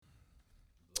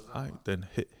All right, then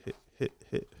hit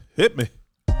me.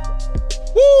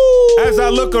 Woo! As I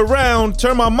look around,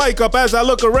 turn my mic up as I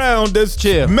look around. There's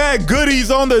mad goodies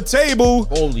on the table.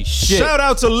 Holy shit. Shout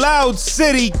out to Loud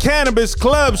City Cannabis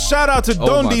Club. Shout out to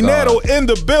Don Dinero in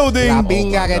the building. La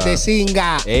pinga que te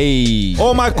singa. Hey.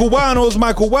 All my Cubanos,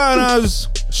 my Cubanas.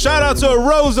 Shout out to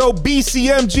Arozo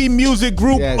BCMG Music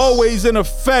Group. Yes. Always in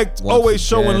effect. Once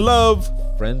Always again, showing love.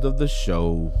 Friend of the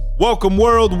show. Welcome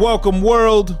world, welcome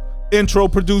world. Intro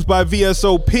produced by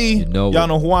VSOP. Y'all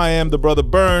know who I am, the brother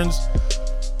Burns.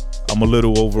 I'm a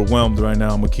little overwhelmed right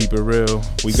now. I'm gonna keep it real.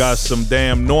 We got some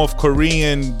damn North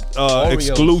Korean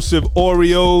exclusive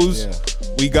Oreos. Yeah.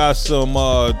 We got some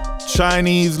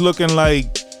Chinese looking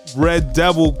like Red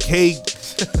Devil cake,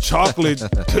 chocolate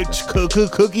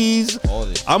cookies.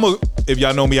 If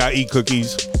y'all know me, I eat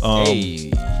cookies.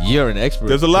 Hey, you're an expert.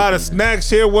 There's a lot of snacks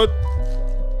here.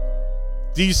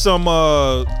 These some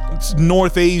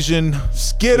North Asian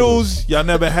Skittles. Y'all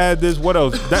never had this. What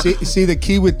else? See, the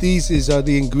key with these is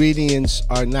the ingredients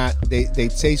are not. They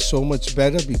taste so much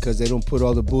better because they don't put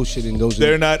all the bullshit in those.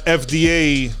 They're not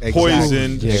FDA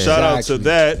poisoned. Yeah. Shout out to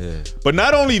that. Yeah. But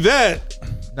not only that,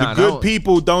 the good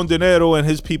people, Don Dinero and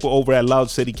his people over at Loud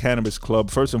City Cannabis Club.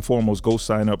 First and foremost, go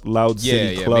sign up.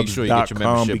 LoudCityClub.com. Make sure you get your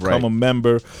membership become a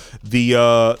member.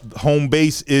 The home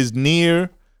base is near.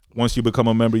 Once you become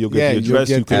a member, you'll get the address.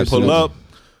 You can pull up.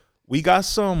 We got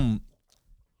some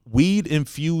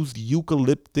weed-infused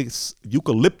eucalyptus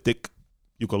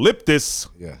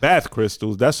bath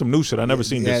crystals. That's some new shit. I never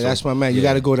seen this. Yeah, that's my man. You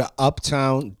got to go to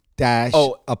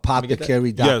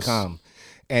uptown-apothecary.com.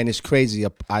 And it's crazy.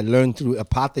 I learned through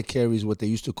apothecaries what they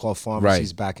used to call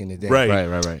pharmacies back in the day.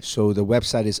 Right. So the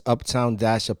website is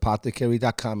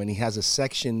uptown-apothecary.com, and he has a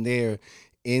section there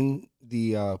in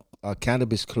the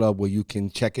Cannabis Club where you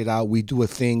can check it out. We do a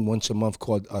thing once a month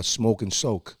called Smoke and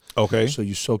Soak. Okay. So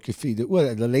you soak your feet.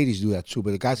 Well, the ladies do that too,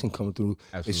 but the guys can come through.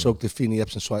 Absolutely. They soak their feet in the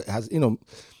Epsom salt. It has,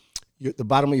 the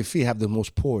bottom of your feet have the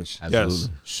most pores. Absolutely. Yes.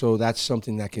 So that's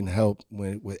something that can help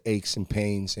with aches and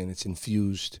pains, and it's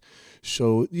infused.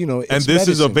 So it's and this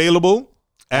medicine. is available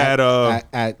at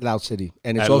Loud City,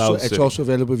 and it's also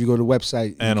available if you go to the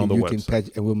website and on the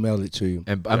website, and we'll mail it to you.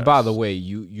 And by the way,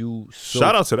 you soak,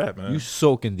 shout out to that, man. You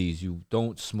soak in these. You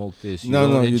don't smoke this. You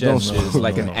no, you don't smoke. It's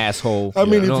like an asshole. I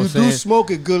mean, if you do smoke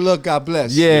it, good luck, God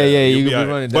bless. Yeah. You be be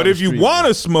running down but if you want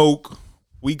to smoke,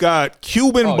 we got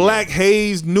Cuban Black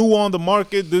Haze new on the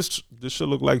market. This should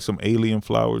look like some alien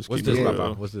flowers. What's this,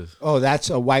 Papa? What's this? Oh, that's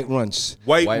a White Runts.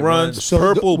 White Runts, so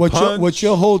purple punch. What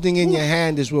you're holding in your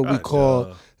hand is what we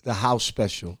call the house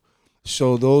special.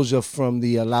 So those are from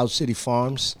the Loud City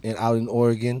Farms out in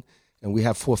Oregon, and we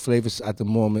have 4 flavors at the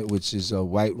moment, which is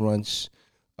White Runts,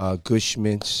 Gush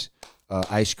Mints,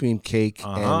 ice cream cake,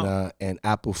 and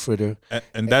apple fritter.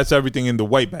 And that's everything in the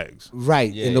white bags.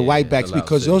 Right, in the white bags,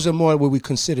 because those are more what we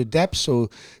consider depth.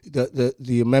 So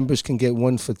the members can get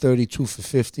one for 30, 2 for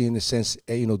 50 in the sense,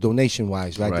 donation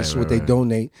wise, right? This is what they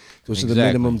donate. Those are the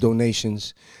minimum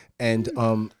donations, and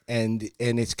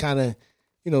it's kind of,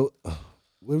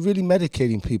 we're really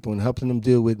medicating people and helping them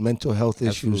deal with mental health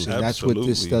issues, and that's what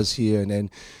this does here. And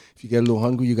then if you get a little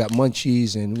hungry, you got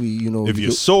munchies, and if you're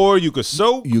sore, you can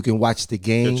soak. You can watch the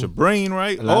game. Get your brain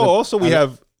right. Also we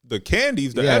have the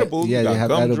candies, the edibles. Yeah, they have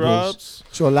edibles. Drops.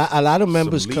 So a lot of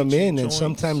members come in, and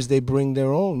sometimes they bring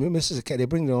their own. They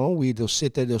bring their own weed. They'll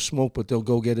sit there, they'll smoke, but they'll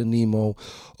go get a Nemo,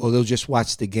 or they'll just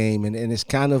watch the game. And it's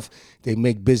kind of, they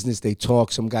make business, they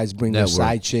talk. Some guys bring their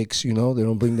side chicks, they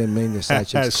don't bring them in, their side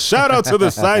chicks. Shout out to the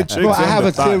side chicks. Well, I have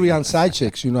a theory on side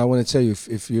chicks. I want to tell you if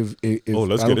let's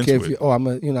get into it. I'm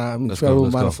in trouble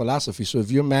with my philosophy. So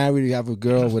if you're married, you have a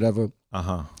girl, whatever.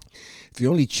 If you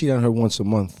only cheat on her once a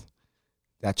month,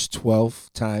 that's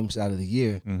 12 times out of the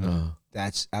year.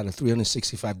 That's out of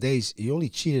 365 days. You only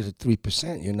cheated at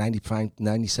 3%. You're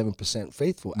 97%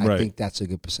 faithful. I think that's a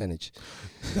good percentage.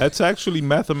 That's actually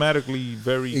mathematically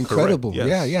very incredible. Correct.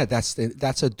 Yes. Yeah.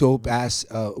 That's a dope ass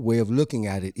way of looking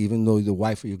at it. Even though the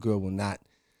wife or your girl will not.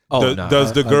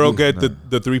 Does the girl get the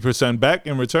 3% back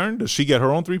in return? Does she get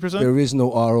her own 3%? There is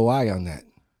no ROI on that.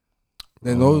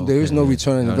 There is no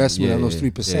return on investment on those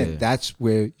 3%. That's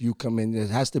where you come in. There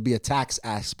has to be a tax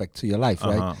aspect to your life,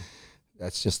 right?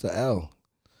 That's just the L,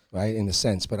 right, in a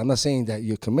sense. But I'm not saying that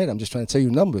you're committed. I'm just trying to tell you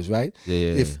numbers, right?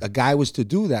 If a guy was to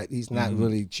do that, he's not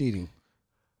really cheating.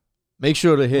 Make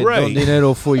sure to hit Don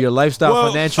Dinero for your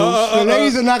lifestyle financials. The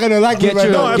ladies are not going to like it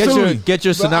right now. Get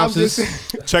your synopsis.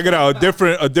 Check it out.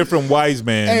 A different wise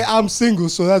man. Hey, I'm single,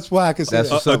 so that's why I can say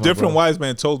that. A different wise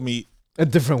man told me, a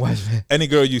different wise man. any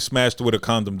girl you smashed with a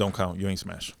condom don't count. You ain't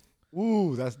smashed.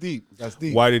 Ooh, that's deep. That's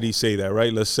deep. Why did he say that,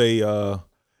 right? Let's say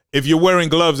if you're wearing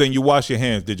gloves and you wash your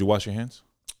hands, did you wash your hands?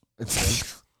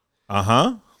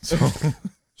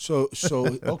 So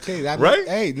okay, that right?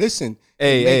 Hey, listen.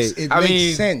 It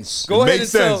makes sense. Go ahead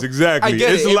makes sense, exactly.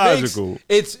 It's logical.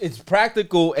 It's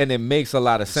practical and it makes a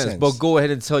lot of sense. But go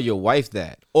ahead and tell your wife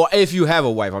that. Or if you have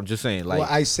a wife, I'm just saying. Like, well,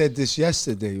 I said this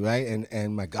yesterday, right?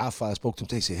 And my godfather spoke to him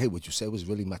today. He said, hey, what you said was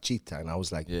really machista. And I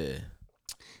was like, yeah.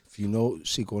 If you know,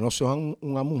 si conoces a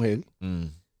una mujer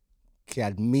que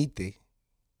admite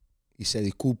y se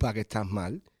disculpa que estás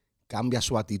mal, cambia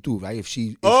su actitud, right?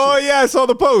 Yeah, I saw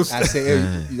the post. I say,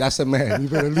 hey, that's a man. You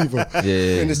better leave her.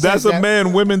 Yeah. That's a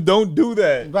man. Women don't do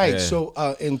that. Right. Yeah. So,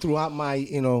 and throughout my,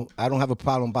 I don't have a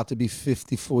problem. I'm about to be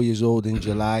 54 years old in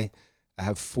July. I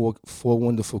have four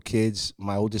wonderful kids.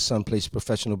 My oldest son plays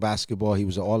professional basketball. He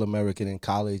was an All-American in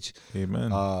college. Amen.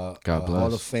 God bless.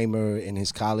 Hall of Famer in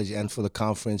his college and for the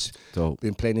conference. Dope.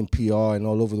 Been playing in PR and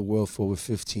all over the world for over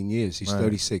 15 years. He's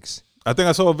 36. I think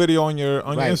I saw a video on your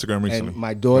Instagram recently. And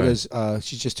my daughter's,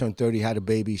 she just turned 30, had a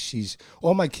baby.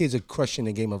 All my kids are crushing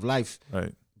the game of life.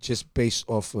 Right. Just based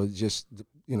off of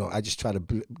I just try to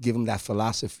give them that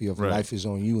philosophy of life is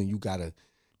on you and you got to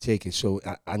take it. So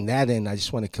on that end, I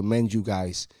just want to commend you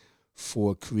guys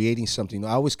for creating something.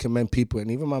 I always commend people, and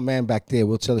even my man back there,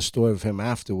 we'll tell a story of him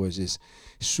afterwards. It's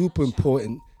super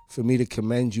important for me to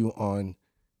commend you on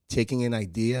taking an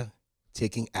idea,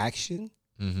 taking action,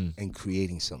 and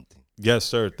creating something. Yes,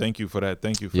 sir. Thank you for that.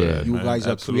 Thank you for that. You man. guys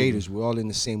are Absolutely. creators. We're all in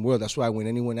the same world. That's why when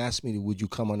anyone asked me, would you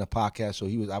come on a podcast?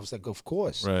 I was like, of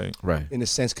course. Right. In a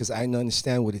sense, because I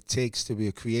understand what it takes to be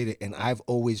a creator. And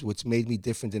what's made me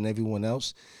different than everyone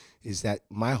else is that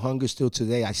my hunger still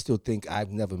today, I still think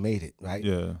I've never made it, right?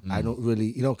 Yeah. I don't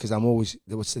really, because I'm always,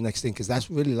 what's the next thing? Because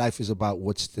that's really life is about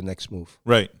what's the next move.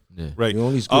 Right. Yeah. Right. You're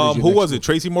only as good as your who next was it? move.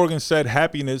 Tracy Morgan said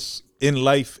happiness in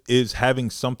life is having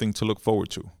something to look forward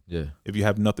to. Yeah. If you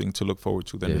have nothing to look forward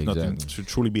to, then there's nothing exactly. to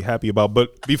truly be happy about.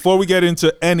 But before we get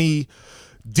into any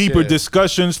deeper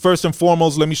discussions, first and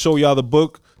foremost, let me show y'all the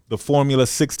book, The Formula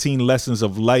 16 Lessons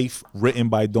of Life, written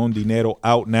by Don Dinero,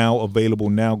 out now, available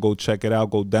now. Go check it out.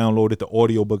 Go download it. The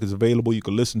audiobook is available. You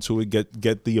can listen to it.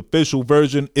 Get the official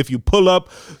version. If you pull up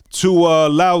to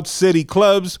Loud City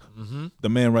Clubs, the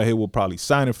man right here will probably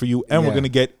sign it for you. And we're going to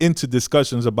get into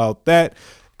discussions about that.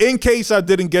 In case I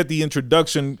didn't get the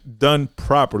introduction done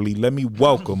properly, let me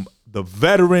welcome the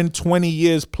veteran, 20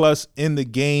 years plus in the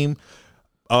game,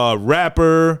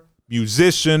 rapper,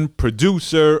 musician,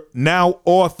 producer, now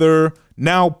author,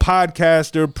 now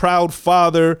podcaster, proud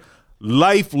father,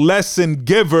 life lesson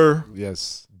giver.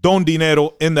 Yes. Don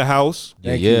Dinero in the house.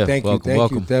 Thank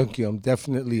you. I'm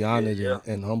definitely honored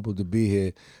and humbled to be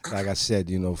here. Like I said,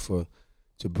 to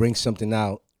bring something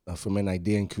out from an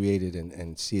idea and create it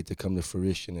and see it to come to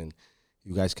fruition. And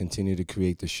you guys continue to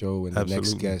create the show and the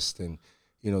next guest. And,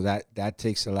 that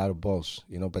takes a lot of balls,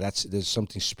 but there's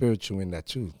something spiritual in that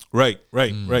too. Right.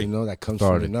 That comes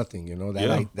from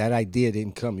nothing, that idea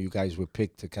didn't come. You guys were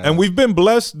picked to kind of. And we've been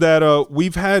blessed that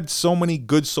we've had so many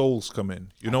good souls come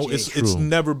in. It's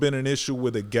never been an issue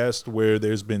with a guest where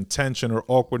there's been tension or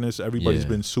awkwardness. Everybody's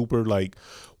been super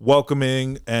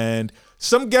welcoming, and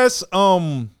some guests,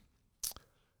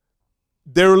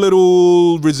 they're a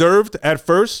little reserved at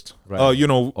first, a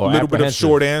little bit of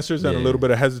short answers and a little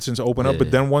bit of hesitance to open up.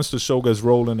 But then once the show gets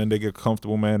rolling and they get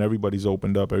comfortable, man, everybody's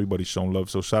opened up. Everybody's shown love.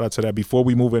 So shout out to that. Before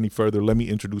we move any further, let me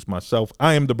introduce myself.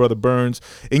 I am the Brother Burns.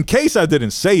 In case I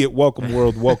didn't say it, welcome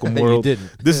world, welcome world.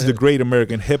 This is the Great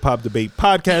American Hip Hop Debate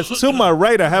Podcast. To my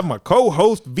right, I have my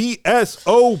co-host,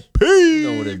 VSOP.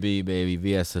 You know what it be, baby.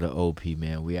 VS to the OP,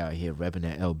 man. We out here repping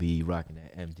that LB, rocking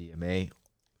that MDMA.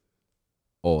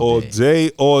 All day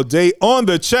on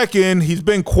the check-in. He's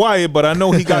been quiet, but I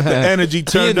know he got the energy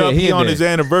turned up. He on his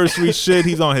anniversary shit.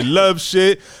 He's on his love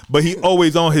shit, but he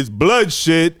always on his blood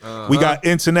shit. We got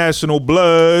international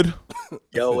blood.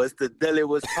 Yo, it's the deli.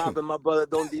 What's popping, my brother?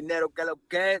 Don Dinero, que lo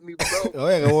que es, mi bro.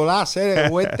 Oye, hola, que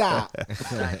vuelta.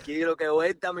 Tranquilo, que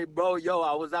vuelta, mi bro. Yo,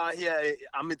 I was out here.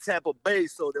 I'm in Tampa Bay,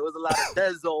 so there was a lot of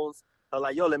dead zones. I was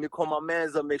like, yo, let me call my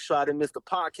mans up, make sure I didn't miss the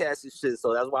podcast and shit.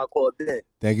 So that's why I called in.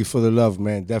 Thank you for the love,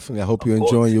 man. Definitely. I hope you're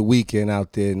enjoying your weekend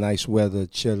out there. Nice weather,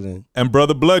 chilling. And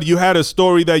Brother Blood, you had a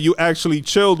story that you actually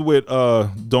chilled with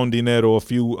Don Dinero a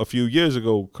few years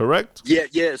ago, correct?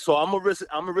 Yeah. So I'm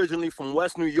originally from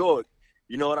West New York.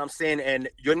 You know what I'm saying? And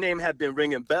your name had been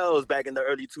ringing bells back in the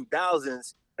early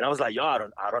 2000s. And I was like, yo, I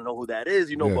don't know who that is.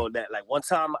 About that. Like one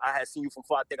time I had seen you from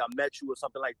far. I think I met you or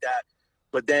something like that.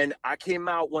 But then I came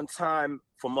out one time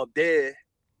from up there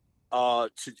to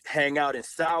hang out in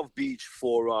South Beach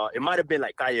for, it might have been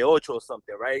like Calle Ocho or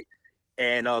something, right?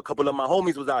 And a couple of my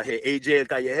homies was out here, AJ El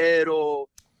Callejero,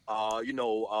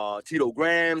 Tito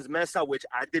Grams, Mesa, which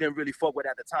I didn't really fuck with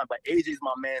at the time, but AJ's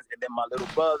my man, and then my little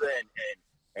brother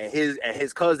and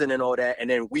his cousin and all that, and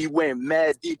then we went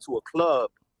mad deep to a club.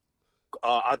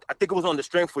 I think it was on the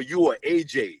strength for you or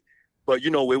AJ, but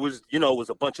it was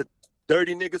a bunch of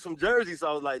dirty niggas from Jersey, so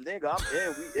I was like, nigga, I'm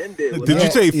in, we in there. Did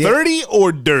you say 30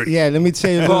 or dirty? Yeah, let me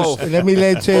tell you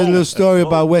a little story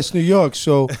about West New York.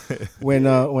 So when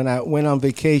I went on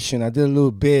vacation, I did a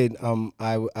little bid.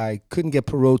 I couldn't get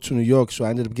parole to New York, so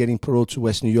I ended up getting parole to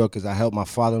West New York because I helped my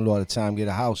father-in-law at the time get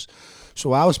a house.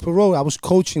 So I was paroled. I was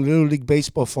coaching Little League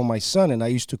Baseball for my son, and I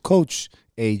used to coach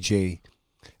AJ.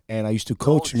 And I used to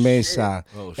coach Mesa,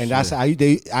 and that's how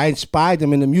I inspired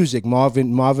them in the music.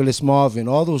 Marvelous Marvin,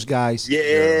 all those guys.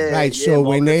 Yeah, right. Yeah, so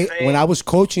when I was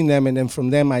coaching them, and then from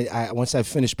them, I once I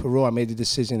finished parole, I made the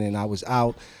decision, and I was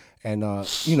out. And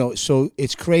so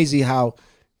it's crazy how,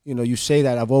 you say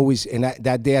that. I've always, and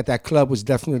that day at that club was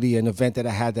definitely an event that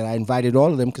I had that I invited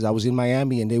all of them because I was in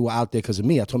Miami and they were out there because of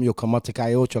me. I told them, yo, come up to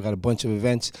Calle Ocho. I got a bunch of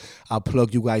events. I'll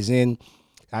plug you guys in.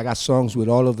 I got songs with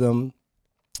all of them.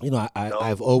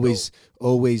 I've always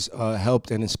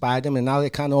helped and inspired them, and now they're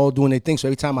kind of all doing their thing. So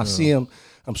every time I see them,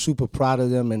 I'm super proud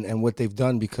of them and what they've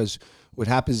done, because what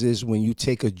happens is when you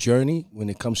take a journey, when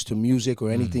it comes to music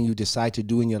or anything you decide to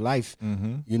do in your life,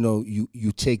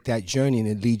 you take that journey and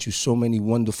it leads you so many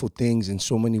wonderful things and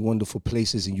so many wonderful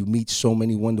places, and you meet so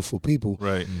many wonderful people.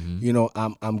 Right.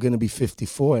 I'm gonna be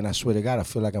 54, and I swear to God, I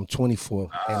feel like I'm 24.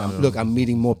 And I'm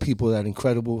meeting more people that are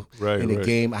incredible in the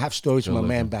game. I have stories from my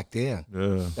man back there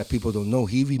that people don't know.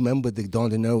 He remembered the Don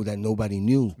Dinero that nobody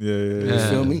knew. You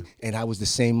feel me? And I was the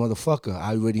same motherfucker.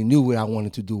 I already knew what I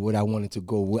wanted to do, what I wanted to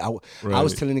go. I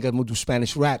was telling niggas I'm gonna do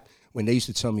Spanish rap when they used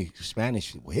to tell me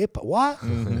Spanish hip hop. What?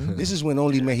 This is when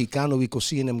only Mexicano we could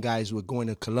see, and them guys were going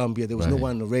to Colombia. There was no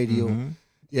one on the radio.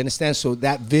 You understand? So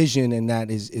that vision and that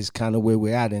is kind of where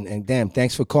we're at. And damn,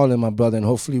 thanks for calling, my brother. And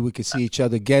hopefully we can see each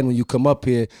other again when you come up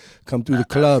here, come through the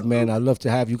club, man. I'd love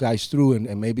to have you guys through,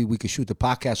 and maybe we could shoot the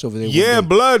podcast over there. Yeah,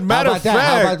 blood. Matter of fact.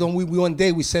 How about we one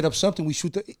day we set up something, we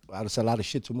shoot that's a lot of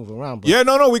shit to move around. Bro. Yeah,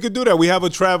 no, we could do that. We have a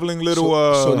traveling little.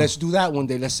 So let's do that one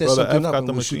day. Let's set something up and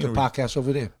we'll shoot the podcast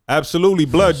over there. Absolutely,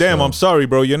 blood. Damn, I'm sorry,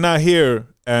 bro. You're not here,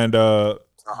 and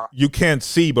you can't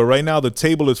see, but right now the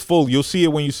table is full. You'll see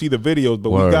it when you see the videos,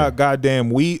 but we got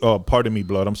pardon me,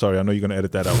 blood. I'm sorry. I know you're gonna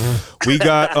edit that out. We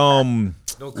got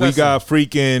we got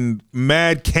freaking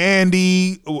mad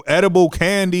candy, edible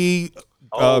candy,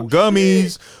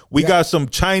 gummies. Shit. We got some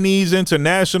Chinese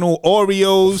international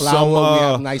Oreos,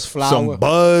 nice flour, some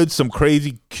buds, some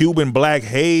crazy Cuban black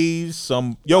haze,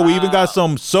 we even got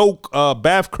some soak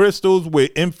bath crystals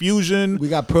with infusion. We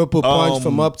got purple punch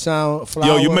from Uptown flour.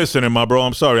 Yo, you're missing it, my bro.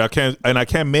 I'm sorry. I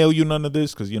can't mail you none of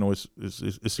this because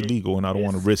it's illegal, and I don't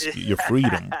want to risk your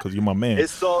freedom because you're my man.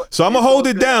 So I'm gonna hold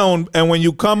it down, and when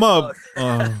you come up,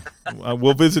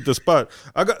 we'll visit the spot.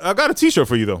 I got a T-shirt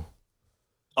for you though.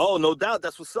 Oh, no doubt.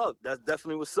 That's what's up. That's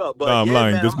definitely what's up. But I'm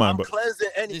lying. Man, this is mine. I'm cleansing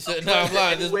any. He said, "No, I'm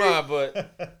lying. This is mine."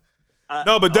 But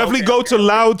no, but definitely go to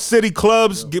Loud City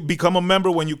Clubs. Become a member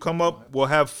when you come up. We'll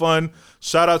have fun.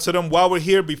 Shout out to them. While we're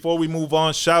here, before we move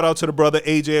on, shout out to the brother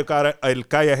AJ El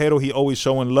Callejero. He always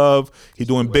showing love. He's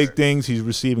doing big things. He's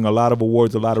receiving a lot of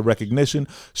awards, a lot of recognition.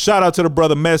 Shout out to the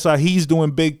brother Mesa. He's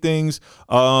doing big things.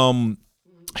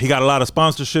 He got a lot of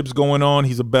sponsorships going on.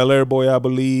 He's a Bel Air boy, I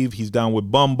believe. He's down with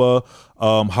Bumba.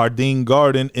 Hardin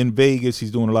Garden in Vegas.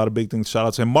 He's doing a lot of big things. Shout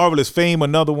out to him. Marvelous Fame,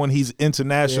 another one. He's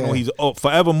international. Yeah. He's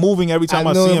forever moving. Every time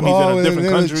I see him, he's in a different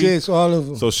country. Legit, all of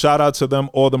them. So shout out to them,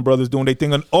 all them brothers doing their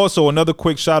thing. And also another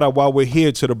quick shout out while we're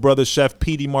here to the brother chef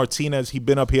P.D. Martinez. He's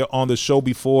been up here on the show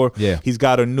before. Yeah. He's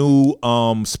got a new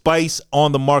spice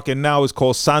on the market now. It's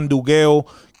called Sandugueo.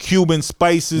 Cuban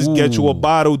spices. Ooh. Get you a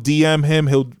bottle. DM him.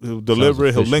 He'll deliver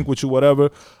it. He'll link with you, whatever.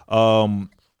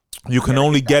 You can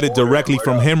only get it directly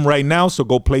from him right now, so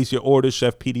go place your order.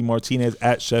 Chef P.D. Martinez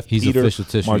at Chef Peter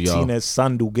Martinez.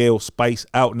 Sandugueo spice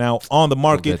out now on the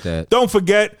market. Don't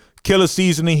forget Killer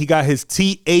Seasoning. He got his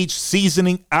TH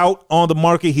seasoning out on the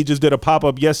market. He just did a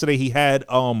pop-up yesterday. He had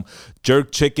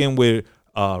jerk chicken with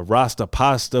Rasta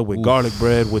pasta with garlic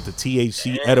bread with the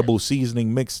THC edible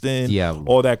seasoning mixed in,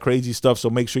 all that crazy stuff.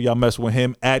 So make sure y'all mess with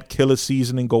him at Killer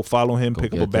Seasoning. Go follow him,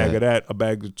 pick up a bag of that, a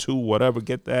bag of two, whatever,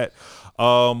 get that.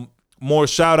 More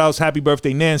shout outs. Happy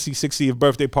birthday, Nancy. 60th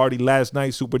birthday party last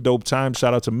night. Super dope time.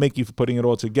 Shout out to Mickey for putting it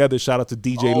all together. Shout out to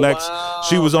DJ Lex. Wow.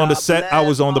 She was on the set. I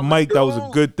was on the mic. That was a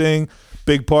good thing.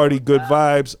 Big party, good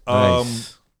vibes.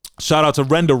 Nice. Shout out to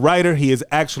Render Writer. He is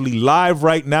actually live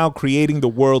right now creating the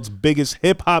world's biggest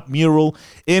hip-hop mural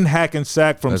in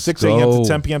Hackensack from 6 a.m. to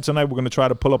 10 p.m. tonight. We're going to try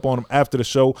to pull up on him after the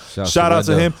show. Shout out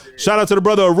to him. Shout out to the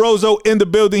brother Rozo in the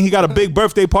building. He got a big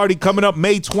birthday party coming up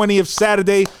May 20th,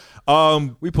 Saturday.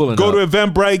 We pulling Go up. to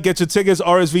Eventbrite, get your tickets.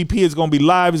 RSVP. It's going to be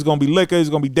live. It's going to be liquor. It's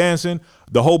going to be dancing.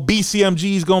 The whole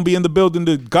BCMG is going to be in the building.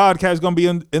 The Godcast is going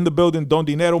to be in the building. Don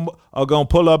Dinero are going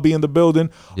to pull up, be in the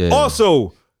building. Yeah.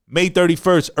 Also, May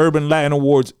 31st, Urban Latin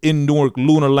Awards in Newark,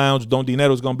 Lunar Lounge. Don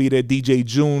Dinero's going to be there. DJ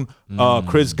June,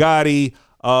 Chris Gotti.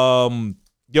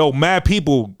 Mad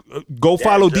people. Go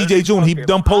follow DJ June. He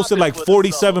done posted like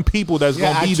 47 people that's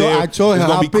going to be there. I told him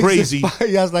it's going to be crazy.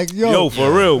 I was like, yo,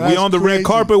 for real. We on the red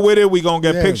carpet with it. We going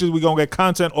to get pictures. We going to get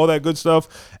content, all that good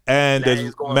stuff. And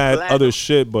there's mad other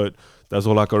shit, but that's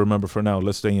all I can remember for now.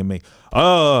 Let's stay in May.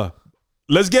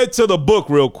 Let's get to the book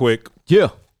real quick. Yeah.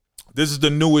 This is the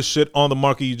newest shit on the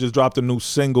market. You just dropped a new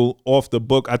single off the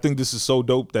book. I think this is so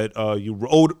dope that you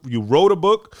wrote a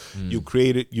book, you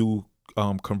created, you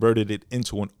converted it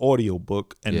into an audio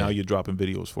book, and now you're dropping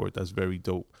videos for it. That's very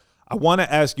dope. I want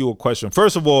to ask you a question.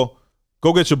 First of all,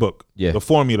 go get your book. Yeah. The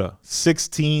Formula,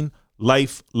 16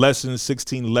 life lessons,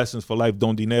 16 lessons for life,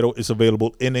 Don Dinero. It's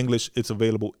available in English. It's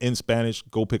available in Spanish.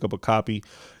 Go pick up a copy.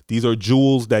 These are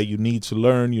jewels that you need to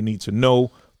learn, you need to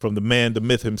know from the man, the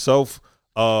myth himself.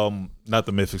 Not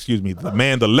the myth, excuse me, the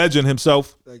man, the legend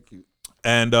himself. Thank you.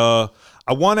 And I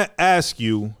want to ask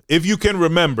you, if you can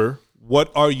remember,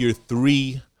 what are your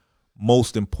 3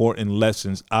 most important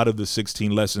lessons out of the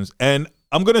 16 lessons? And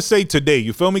I'm going to say today,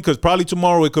 you feel me? Because probably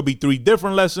tomorrow it could be 3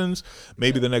 different lessons.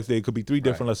 Maybe the next day it could be 3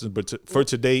 different lessons. But for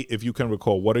today, if you can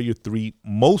recall, what are your 3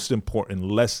 most important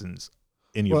lessons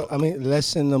in your book? I mean,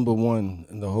 lesson number 1,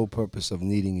 and the whole purpose of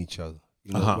needing each other.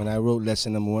 You know, when I wrote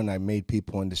lesson number 1, I made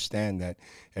people understand that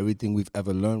everything we've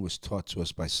ever learned was taught to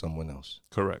us by someone else.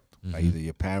 Correct. By either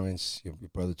your parents, your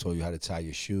brother told you how to tie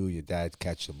your shoe, your dad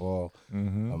catch the ball.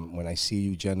 When I see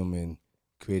you gentlemen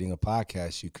creating a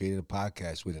podcast, you created a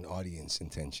podcast with an audience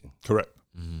intention. Correct.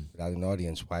 Without an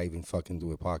audience, why even fucking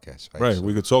do a podcast? Right. So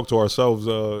we could talk to ourselves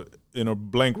in a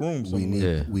blank room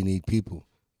somewhere. We need people.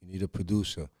 You need a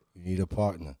producer. You need a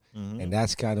partner. And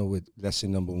that's kind of with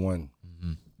lesson number 1.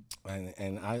 And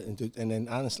then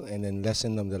honestly, and then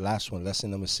the last one, lesson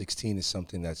number 16 is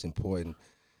something that's important,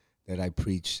 that I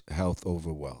preach: health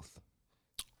over wealth.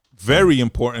 Very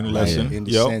important lesson. In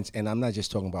the sense, and I'm not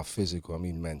just talking about physical, I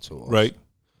mean mental also. Right.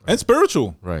 And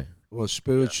spiritual. Right. Well,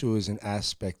 spiritual is an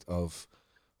aspect of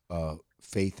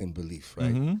faith and belief,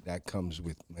 right? That comes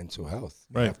with mental health.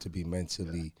 You have to be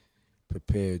mentally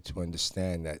prepared to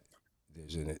understand that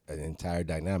there's an entire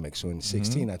dynamic. So in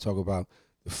 16, I talk about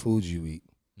the foods you eat.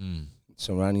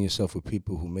 Surrounding yourself with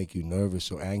people who make you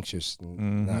nervous or anxious,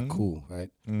 not cool, right?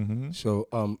 So,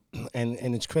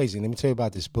 and it's crazy. Let me tell you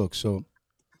about this book. So,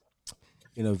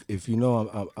 you know, if you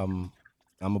know, I'm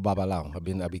a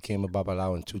Babalao. I became a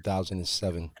Babalao in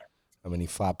 2007. I'm an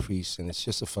Ifa priest, and it's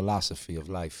just a philosophy of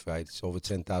life, right? It's over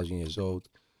 10,000 years old.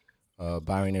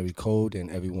 Binary code, and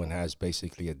everyone has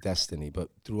basically a destiny. But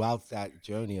throughout that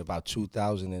journey, about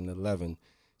 2011,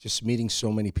 just meeting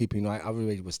so many people. You know, I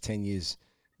already was 10 years.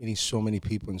 Meeting so many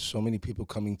people, and so many people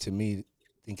coming to me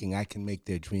thinking I can make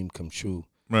their dream come true.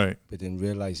 Right. But then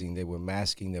realizing they were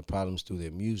masking their problems through their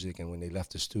music, and when they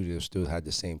left the studio, still had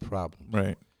the same problem.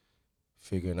 Right.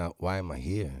 Figuring out, why am I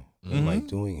here? What am I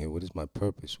doing here? What is my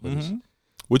purpose?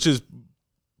 Which is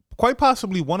quite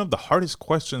possibly one of the hardest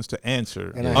questions to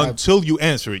answer until you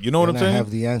answer it. You know what I'm saying? I have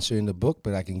the answer in the book,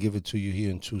 but I can give it to you here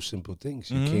in 2 simple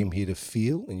things. You came here to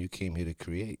feel, and you came here to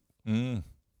create.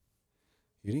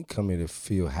 You didn't come here to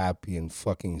feel happy and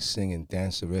fucking sing and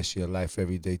dance the rest of your life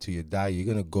every day till you die.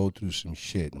 You're going to go through some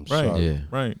shit. I'm sorry. Yeah.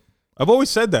 Right. I've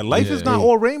always said that. Life is not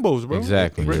all rainbows, bro.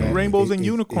 Exactly. Rainbows and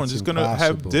unicorns. It's going to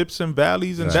have dips and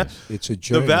valleys. And it's a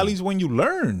journey. The valley's when you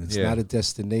learn. It's not a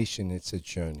destination. It's a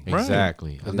journey.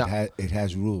 Exactly. But it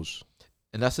has rules.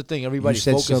 And that's the thing. Everybody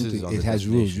focuses on it. It has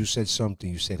rules. You said something.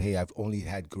 You said, hey, I've only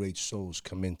had great souls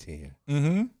come into here.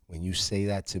 When you say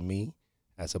that to me,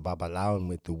 as a Babalao, and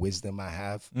with the wisdom I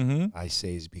have, I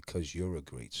say it's because you're a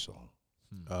great soul.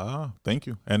 Thank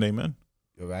you and amen.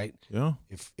 You're right. Yeah.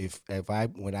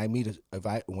 When I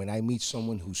meet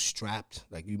someone who's strapped,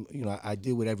 like you know, I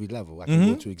deal with every level. I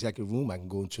can go to executive room. I can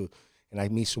go into, and I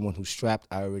meet someone who's strapped.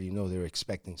 I already know they're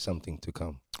expecting something to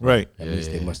come. Right. That means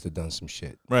they must have done some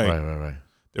shit. Right.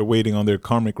 They're waiting on their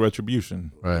karmic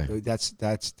retribution. Right.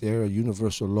 There are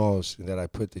universal laws that I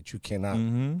put that you cannot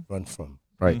run from.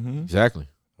 Right. Exactly.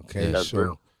 Okay.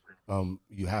 So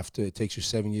you have to, it takes you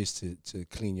 7 years to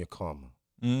clean your karma.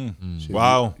 So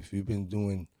wow. If you've been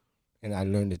doing And I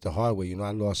learned it the hard way.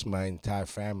 I lost my entire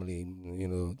family,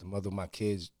 the mother of my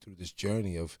kids through this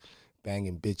journey of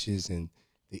banging bitches and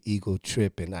the ego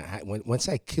trip. And once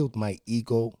I killed my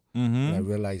ego, and I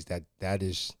realized that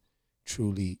is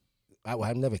truly,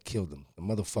 I've never killed him. The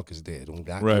motherfucker's dead.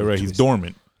 Right. He's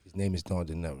dormant. His name is Don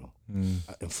Dinero.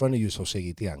 In front of you is Jose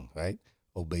Gitian, right?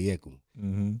 Obeyeku.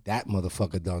 That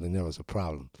motherfucker Don Dinero is a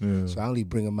problem. Yeah. So I only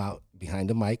bring him out behind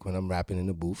the mic when I'm rapping in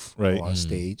the booth or on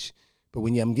stage. But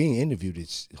when I'm getting interviewed,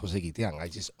 it's Jose Gitian. I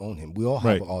just own him. We all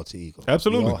have an alter ego.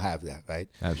 Absolutely. We all have that, right?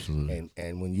 Absolutely.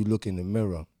 And when you look in the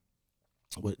mirror,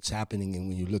 what's happening, and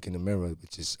when you look in the mirror,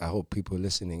 which is, I hope people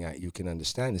listening, you can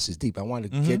understand. This is deep. I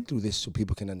want to get through this so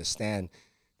people can understand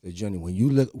the journey. When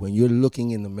you're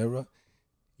looking in the mirror,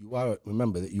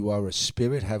 remember that you are a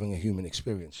spirit having a human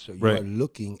experience. So you are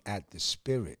looking at the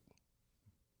spirit,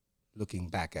 looking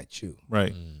back at you.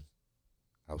 Right.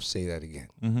 I'll say that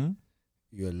again.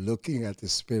 You're looking at the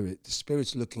spirit. The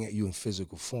spirit's looking at you in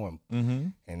physical form.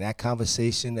 And that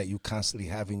conversation that you constantly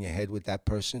have in your head with that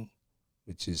person,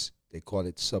 which is, they call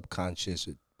it subconscious,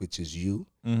 which is you.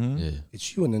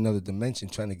 It's you in another dimension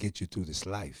trying to get you through this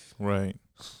life. Right.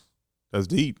 That's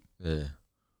deep. Yeah.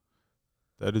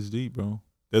 That is deep, bro.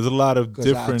 There's a lot of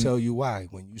different... I'll tell you why.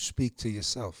 When you speak to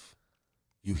yourself,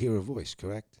 you hear a voice,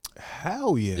 correct?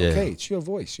 Hell yeah. Okay, it's your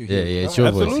voice. You hear it's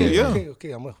your voice. Absolutely, yeah.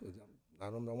 Okay, I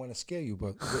don't want to scare you,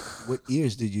 but what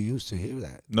ears did you use to hear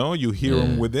that? No, you hear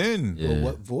them within. Yeah. Well,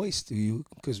 what voice do you?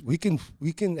 Because we can,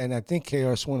 and I think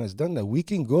KRS-One has done that. We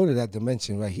can go to that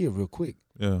dimension right here real quick.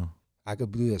 Yeah. I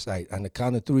could do this. Right. On the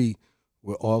count of 3,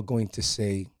 we're all going to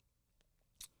say,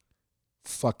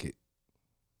 fuck it,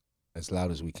 as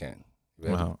loud as we can.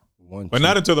 Ready? Wow. 1, 2. But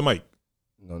not into the mic.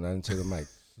 No, not into the mic.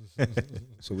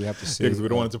 So we have to say. Because we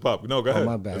don't want it to pop. No, go ahead.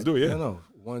 My bad. Let's do it, yeah. No.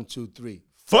 1, 2, 3.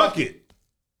 Fuck it.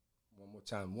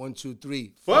 Time 1, 2,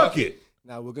 3. Fuck it.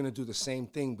 Now we're gonna do the same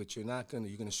thing, but you're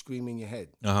gonna scream in your head.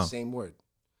 Same word.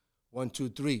 1, 2,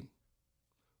 3.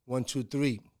 1, 2,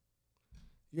 3.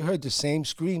 You heard the same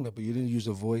scream, but you didn't use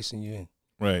a voice, and you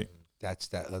right. That's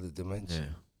that other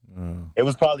dimension. Yeah. It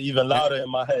was probably even louder in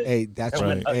my head. Hey, that's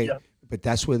right. But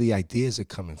that's where the ideas are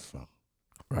coming from.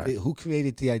 Right. Who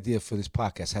created the idea for this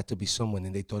podcast? Had to be someone,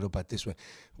 and they thought about this one.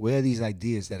 Where are these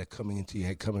ideas that are coming into your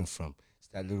head coming from? It's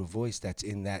that little voice that's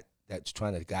in that. That's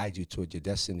trying to guide you toward your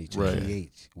destiny to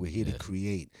create. We're here to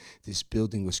create. This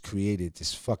building was created.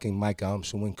 This fucking mic arm,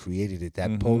 someone created it.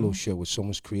 That polo shirt was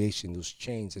someone's creation. Those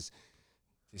chains,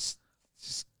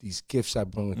 these gifts I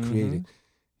brought and created,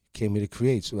 came here to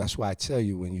create. So that's why I tell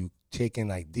you, when you take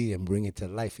an idea and bring it to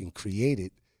life and create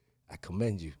it, I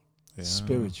commend you. Yeah.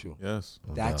 Spiritual. Yes.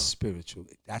 That's spiritual.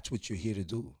 That's what you're here to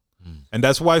do. And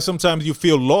that's why sometimes you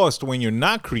feel lost when you're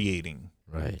not creating.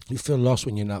 Right. You feel lost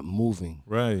when you're not moving.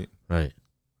 Right. Right.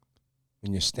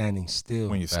 When you're standing still.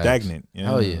 When you're stagnant.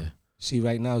 Yeah. Oh, yeah. See,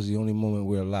 right now is the only moment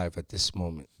we're alive at this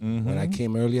moment. When I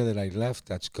came earlier that I left,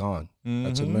 that's gone.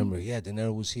 That's a memory. Yeah,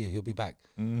 Dinero was here. He'll be back.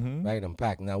 Right, I'm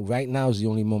back. Now, right now is the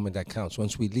only moment that counts.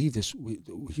 Once we leave this,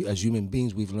 as human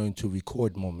beings, we've learned to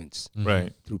record moments.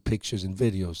 Right. Through pictures and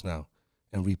videos now.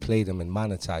 And replay them and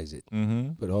monetize it.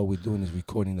 But all we're doing is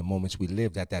recording the moments we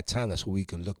lived at that time. That's where we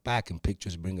can look back and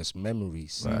pictures bring us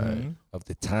memories of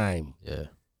the time. Yeah.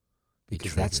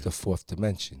 Because that's the 4th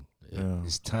dimension. Yeah.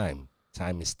 It's time.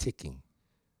 Time is ticking.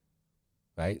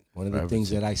 Right? One of the things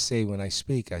that I say when I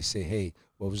speak, I say, hey,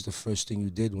 what was the first thing you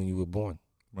did when you were born?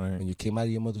 Right. When you came out of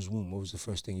your mother's womb, what was the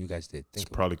first thing you guys did?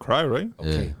 Probably cry, right?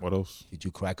 Okay. Yeah. What else? Did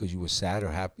you cry because you were sad or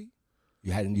happy?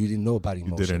 You didn't know about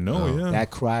emotion. You didn't know, yeah.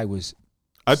 That cry was...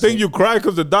 I think you cry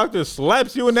because the doctor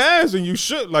slaps you in the ass and you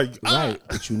should Right,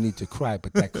 but you need to cry.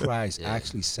 But that cry is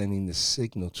actually sending the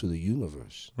signal to the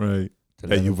universe. Right.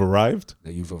 That you've arrived?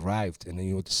 That you've arrived. And then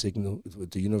you know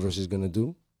what the universe is going to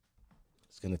do?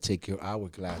 It's going to take your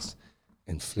hourglass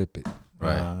and flip it.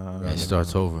 Right. It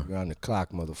starts over. You're on the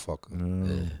clock,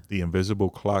 motherfucker. The invisible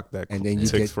clock that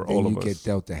ticks for all of us. And you get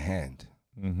dealt a hand.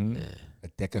 A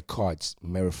deck of cards,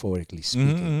 metaphorically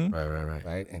speaking.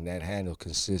 Right? And that hand will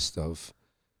consist of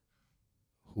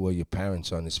who are your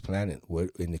parents on this planet? What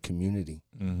in the community?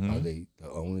 Are they the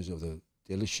owners of the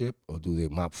dealership or do they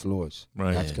mop floors?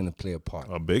 Right. That's going to play a part.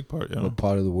 A big part, yeah. What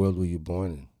part of the world were you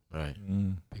born in? Right.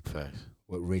 Big facts.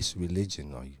 What race,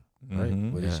 religion are you? Right.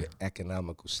 What is your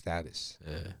economical status?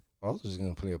 Yeah. All those are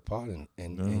going to play a part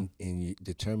in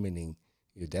determining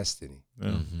your destiny.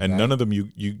 Yeah. And none of them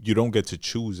you don't get to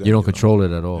choose. You don't control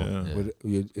it at all.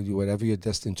 Whatever you're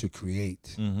destined to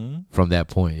create. From that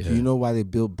point, Do you know why they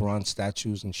build bronze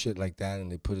statues and shit like that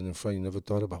and they put it in front? You never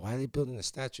thought about why are they building a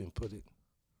statue and put it?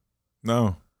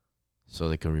 No. So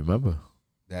they can remember.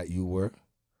 That you were?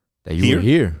 That you were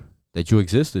here. That you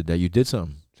existed. That you did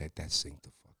something. let that sink the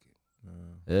fuck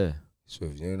in. Yeah. So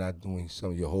if you're not doing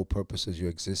your whole purpose of your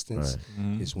existence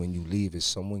is when you leave, is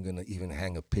someone gonna even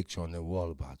hang a picture on their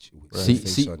wall about you with your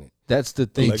face on it? That's the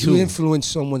thing. If you influence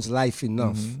someone's life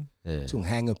enough to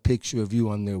hang a picture of you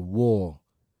on their wall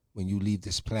when you leave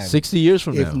this planet, 60 years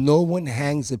from now, if no one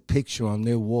hangs a picture on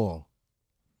their wall,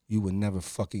 you would never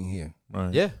fucking hear.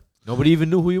 Right. Yeah. Nobody even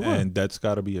knew who you were. And that's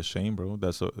got to be a shame, bro.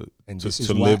 That's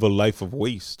to live a life of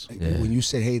waste. When you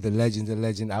said, hey, the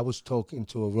legend, I was talking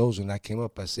to a Rose and I came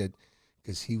up, I said,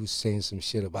 because he was saying some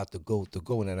shit about the goat.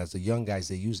 And as the young guys,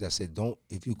 they use that. I said,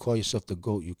 if you call yourself the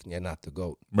goat, you're not the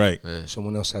goat. Right. Yeah.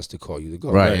 Someone else has to call you the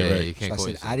goat. Right. You can't so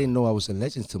I said, I didn't know I was a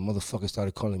legend until motherfuckers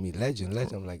started calling me legend.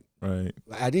 I'm like, right.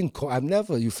 I've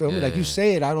never, you feel me? Like you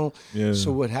say it, I don't. Yeah.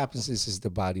 So what happens is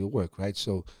the body of work, right?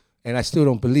 So, and I still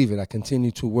don't believe it. I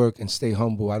continue to work and stay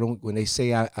humble. When they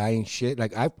say I ain't shit,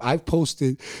 like I've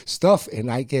posted stuff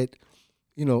and I get,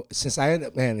 since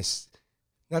it's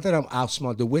not that I'm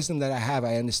outsmart. The wisdom that I have,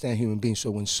 I understand human beings.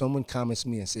 So when someone comments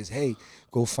me and says, hey,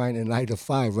 go find a 9 to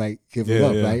 5, right? Give it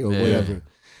up, right? Or whatever.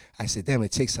 I said, damn,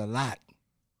 it takes a lot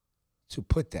to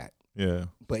put that. Yeah.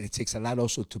 But it takes a lot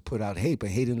also to put out hate. But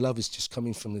hate and love is just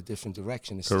coming from a different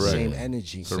direction. It's Correct. the same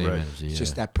energy. Correct. It's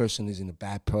just that person is in a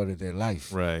bad part of their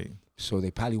life. Right. So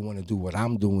they probably want to do what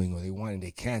I'm doing, or they want and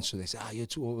they can't. So they say, you're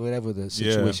too, or whatever the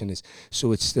situation is.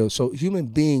 So it's still, so human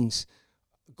beings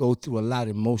go through a lot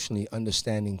emotionally,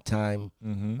 understanding time,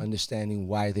 understanding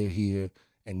why they're here.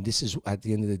 And this is, at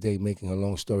the end of the day, making a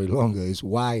long story longer, is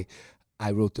why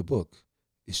I wrote the book,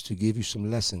 is to give you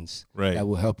some lessons that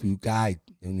will help you guide.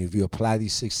 And if you apply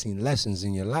these 16 lessons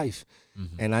in your life,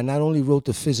 and I not only wrote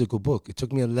the physical book, it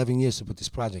took me 11 years to put this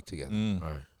project together.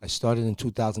 Right. I started in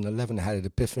 2011. I had an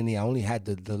epiphany. I only had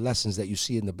the lessons that you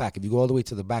see in the back. If you go all the way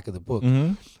to the back of the book,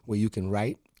 where you can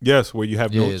write. Yes, where you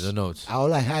have notes. Yeah, the notes.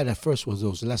 All I had at first was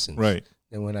those lessons. Right.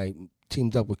 Then when I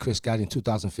teamed up with Chris Gotti in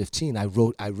 2015,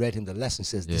 I read him the lesson,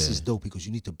 says, this is dope because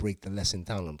you need to break the lesson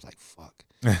down. I'm like, fuck.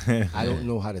 I don't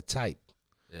know how to type.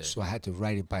 Yeah. So I had to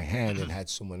write it by hand and had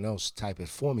someone else type it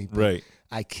for me. But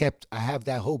I have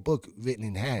that whole book written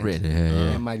in hand.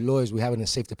 And my lawyers, we have it in a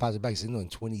safe deposit bank. Said, no, in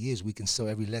 20 years, we can sell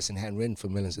every lesson handwritten for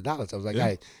millions of dollars. I was like, all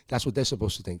right, that's what they're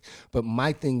supposed to think. But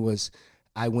my thing was,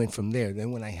 I went from there.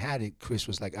 Then when I had it, Chris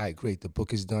was like, all right, great, the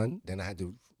book is done. Then I had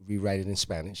to rewrite it in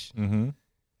Spanish. And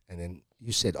then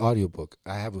you said audiobook.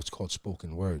 I have what's called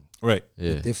spoken word. Right.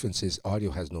 Yeah. The difference is audio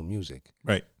has no music.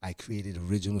 Right. I created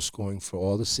original scoring for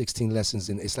all the 16 lessons,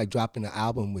 and it's like dropping an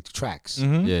album with tracks.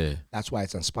 Yeah. That's why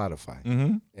it's on Spotify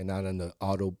and not on the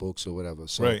auto books or whatever.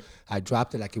 So I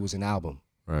dropped it like it was an album.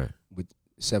 Right. With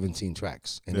 17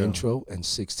 tracks, an intro and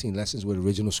 16 lessons with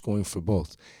original scoring for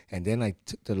both. And then I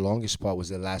took the longest part was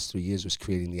the last 3 years was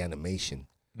creating the animation.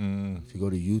 If you go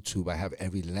to YouTube, I have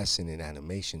every lesson in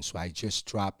animation. So I just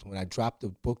dropped, when I dropped, the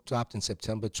book dropped in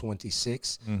September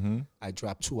 26. I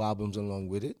dropped 2 albums along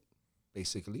with it,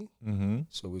 basically.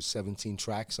 So it was 17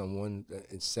 tracks on one,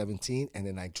 it's 17. And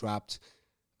then I dropped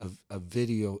a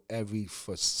video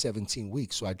for 17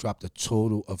 weeks. So I dropped a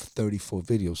total of 34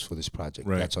 videos for this project.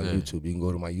 Right. That's on YouTube. You can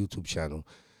go to my YouTube channel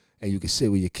and you can sit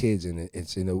with your kids, and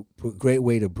it's in a great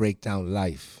way to break down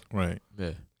life. Right.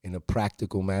 Yeah. In a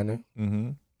practical manner.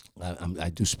 I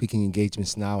do speaking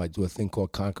engagements now. I do a thing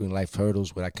called Conquering Life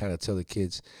Hurdles, where I kind of tell the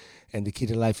kids, and the key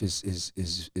to life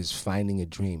is finding a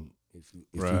dream. If you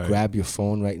grab your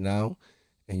phone right now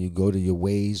and you go to your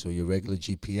Waze or your regular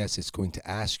GPS, it's going to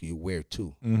ask you where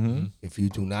to. If you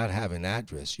do not have an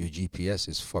address, your GPS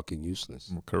is fucking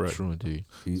useless. Correct. True indeed.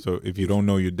 So if you don't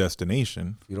know your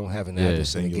destination, if you don't have an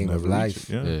address in the game of life,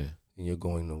 then you're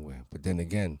going nowhere. But then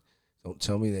again, don't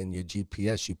tell me that in your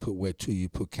GPS you put where to. You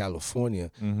put California,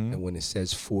 and when it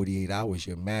says 48 hours,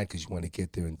 you're mad because you want to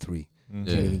get there in 3. You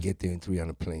can't even get there in 3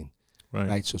 on a plane.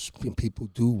 Right? So people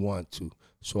do want to.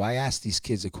 So I asked these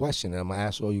kids a question, and I'm going to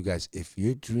ask all you guys, if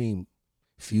you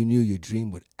knew your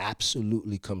dream would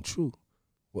absolutely come true,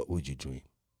 what would you dream?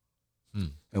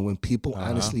 And when people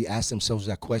honestly ask themselves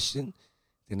that question,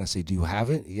 then I say, do you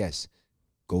have it? Yes.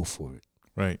 Go for it.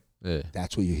 Right. Yeah.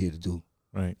 That's what you're here to do.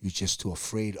 Right. You're just too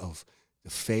afraid of the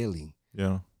failing.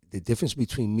 Yeah. The difference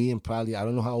between me and probably, I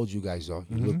don't know how old you guys are.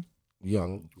 You look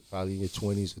young, probably in your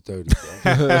 20s or 30s.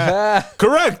 Right?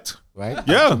 Correct. Right?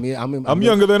 Yeah. I'm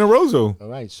younger than Arozo. All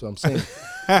right. So I'm saying,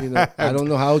 I don't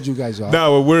know how old you guys are.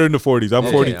 No, we're in the 40s. I'm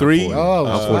 43.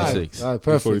 I'm 46. All right,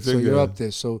 perfect. 46, so you're up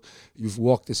there. So you've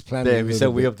walked this planet. Damn, we said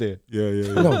we up there.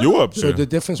 Yeah. No, you up there. So the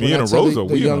difference me when and I tell Arozo,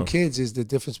 the young kids is the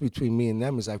difference between me and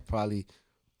them is I've probably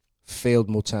failed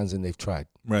more times than they've tried.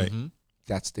 Right.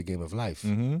 that's the game of life.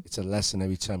 Mm-hmm. It's a lesson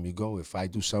every time you go. If I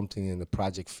do something and the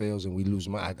project fails and we lose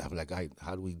money, I'm like,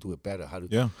 how do we do it better? How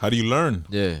do you learn?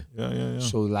 Yeah.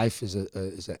 So life is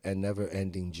a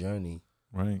never-ending journey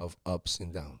of ups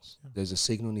and downs. Yeah. There's a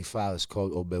signal in the file. It's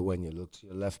called Obewenye. Look to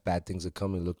your left, bad things are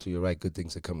coming. Look to your right, good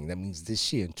things are coming. That means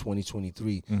this year in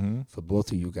 2023, for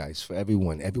both of you guys, for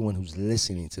everyone who's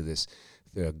listening to this,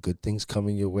 there are good things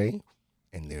coming your way,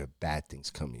 and there are bad things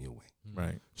coming your way.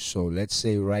 Right. So let's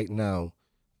say right now,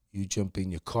 you jump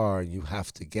in your car and you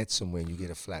have to get somewhere and you get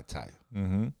a flat tire.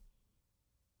 Mm-hmm.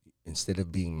 Instead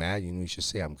of being mad, you should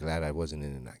say, I'm glad I wasn't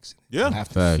in an accident. Yeah. You have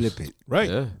to flip it. Right.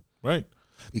 Yeah. Right.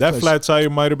 Because that flat tire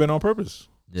might have been on purpose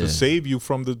to save you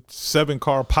from the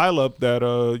 7-car pileup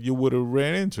that you would have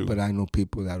ran into. But I know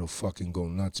people that'll fucking go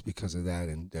nuts because of that,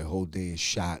 and their whole day is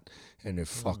shot and they're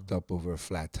fucked up over a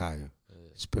flat tire.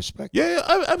 It's perspective.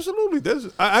 Yeah, absolutely.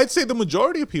 I'd say the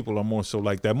majority of people are more so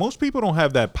like that. Most people don't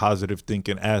have that positive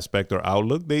thinking aspect or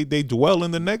outlook. They dwell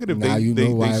in the negative. Now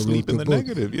they sleep in the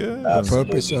negative. Yeah.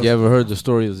 Purpose. You ever heard the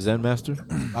story of Zen Master?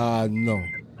 No.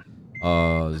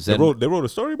 They wrote a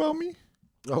story about me?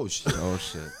 Oh shit.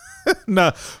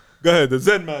 Nah, go ahead. The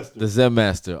Zen Master. The Zen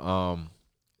Master.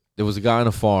 There was a guy on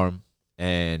a farm,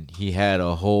 and he had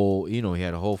a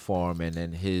whole farm, and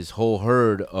then his whole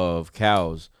herd of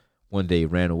cows one day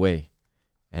ran away,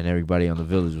 and everybody on the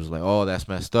village was like, "Oh, that's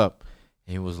messed up."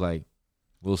 And he was like,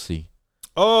 "We'll see."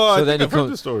 Oh, so I think I've heard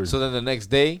the story. So then the next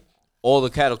day, all the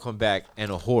cattle come back,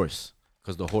 and a horse,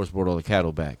 because the horse brought all the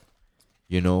cattle back,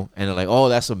 and they're like, "Oh,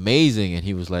 that's amazing." And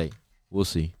he was like, "We'll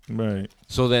see." Right.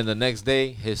 So then the next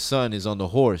day, his son is on the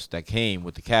horse that came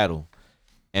with the cattle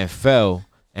and fell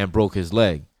and broke his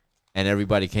leg. And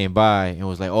everybody came by and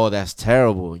was like, "Oh, that's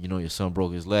terrible. Your son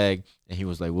broke his leg." And he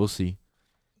was like, "We'll see."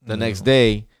 The next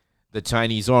day, the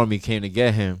Chinese army came to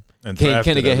get him, came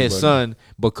to get his son,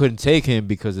 but couldn't take him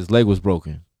because his leg was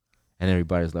broken. And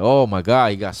everybody's like, "Oh my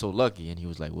God, he got so lucky." And he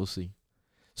was like, "We'll see."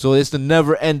 So it's the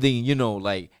never ending,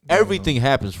 everything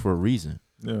happens for a reason.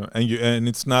 Yeah, and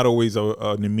it's not always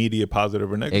an immediate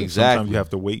positive or negative. Exactly. Sometimes you have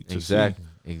to wait to see.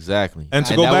 Exactly. And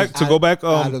to go back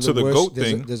to the goat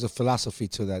thing. There's a philosophy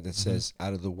to that says,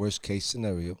 out of the worst case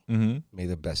scenario, may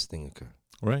the best thing occur.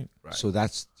 Right. So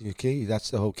that's the key.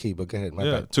 That's the whole key. But go ahead. My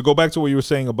bad. To go back to what you were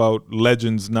saying about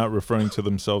legends not referring to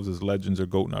themselves as legends or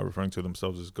GOAT not referring to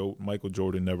themselves as GOAT. Michael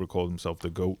Jordan never called himself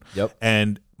the GOAT. Yep.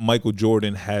 And Michael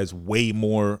Jordan has way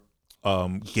more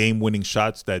game-winning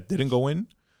shots that didn't go in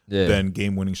than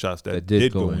game-winning shots that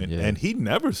did go in. Yeah. And he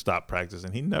never stopped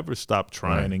practicing. He never stopped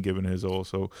trying and giving his all.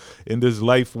 So in this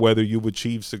life, whether you've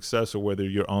achieved success or whether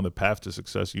you're on the path to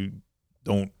success, you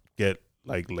don't get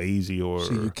lazy or...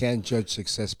 See, you can't judge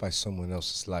success by someone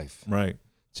else's life. Right.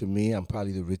 To me, I'm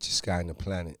probably the richest guy on the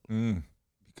planet.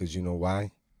 Because you know why?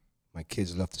 My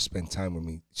kids love to spend time with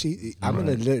me. See, I'm in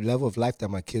a level of life that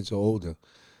my kids are older.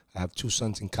 I have 2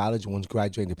 sons in college. One's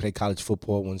graduating. They play college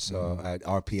football. One's at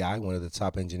RPI, one of the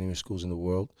top engineering schools in the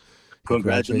world.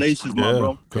 Congratulations, my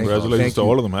bro. Congratulations to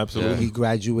all of them. Absolutely. He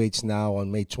graduates now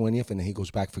on May 20th, and then he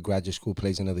goes back for graduate school,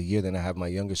 plays another year. Then I have my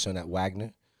younger son at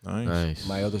Wagner. Nice.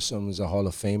 My other son is a Hall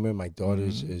of Famer. My daughter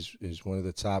is one of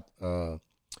the top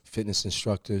fitness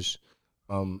instructors,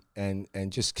 and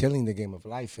just killing the game of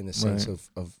life in the sense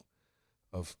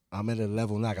of I'm at a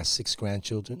level now. I got 6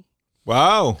 grandchildren.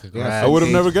 Wow. I would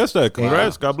have never guessed that.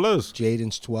 Congrats. God bless.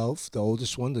 Jaden's 12. The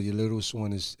oldest one, the littlest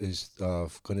one is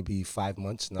going to be 5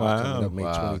 months now. Coming up May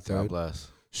 23rd. God bless.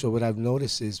 So what I've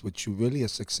noticed is what you really are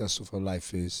successful for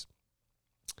life is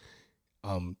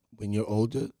when you're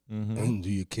older, do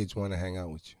your kids want to hang out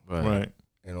with you? Right.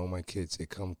 And all my kids, they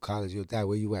come college. Yo, Dad,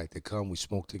 where you at? They come, we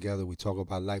smoke together, we talk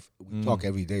about life. We talk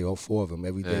every day, all 4 of them.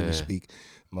 Every day we speak.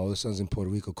 My older son's in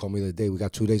Puerto Rico, called me the other day. We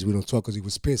got 2 days we don't talk because he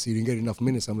was pissed. He didn't get enough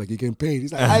minutes. I'm like, you're getting paid.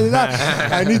 He's like,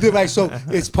 I need to, so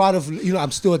it's part of,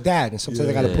 I'm still a dad. And sometimes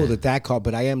I got to pull the dad card,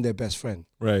 but I am their best friend.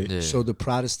 Right. Yeah. So the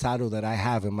proudest title that I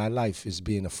have in my life is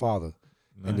being a father.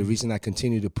 Nice. And the reason I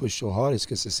continue to push so hard is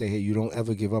because to say, hey, you don't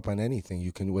ever give up on anything.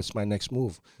 You can, what's my next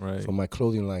move? Right. For my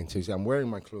clothing line. I'm wearing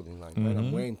my clothing line, right?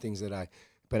 I'm wearing things that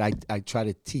but I try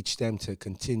to teach them to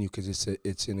continue because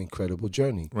it's an incredible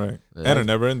journey. Right. And a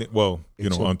never ending,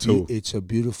 until. It's a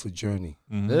beautiful journey.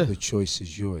 The choice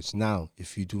is yours. Now,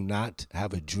 if you do not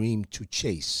have a dream to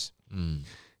chase,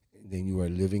 then you are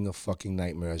living a fucking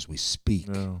nightmare as we speak.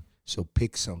 Yeah. So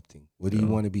pick something. What do you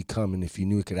want to become? And if you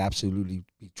knew it could absolutely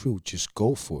be true, just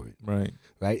go for it. Right.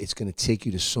 Right? It's going to take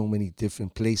you to so many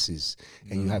different places.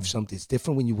 And you have something. It's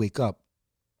different when you wake up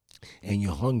and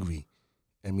you're hungry.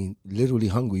 I mean, literally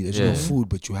hungry. There's no food,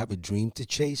 but you have a dream to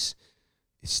chase.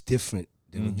 It's different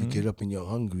than when you get up and you're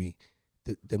hungry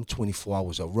them 24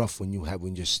 hours are rough when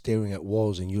you're staring at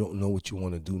walls and you don't know what you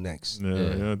want to do next.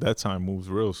 Yeah, that time moves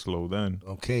real slow then.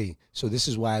 Okay, so this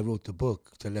is why I wrote the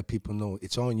book, to let people know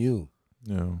it's on you.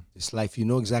 Yeah, it's life. You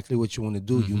know exactly what you want to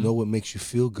do. You know what makes you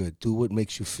feel good. Do what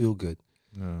makes you feel good.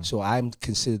 Yeah. So I'm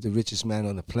considered the richest man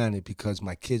on the planet because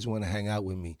my kids want to hang out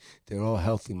with me. They're all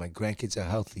healthy. My grandkids are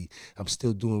healthy. I'm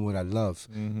still doing what I love.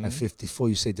 At 54,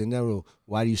 you say, Dinero,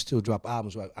 why do you still drop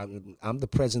albums? I'm the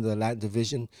president of the Latin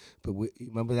division, but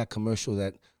remember that commercial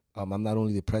that I'm not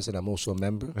only the president, I'm also a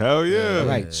member? Hell yeah.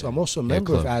 Right, so I'm also a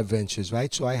member of Adventures,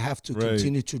 right? So I have to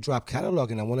continue to drop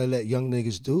catalog, and I want to let young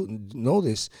niggas know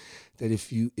this, that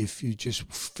if you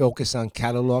just focus on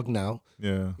catalog now,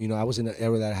 you know, I was in an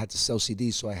era that I had to sell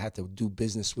CDs, so I had to do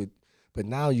business with, but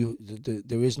now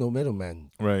there is no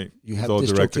middleman. Right. You have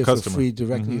DistroKid for free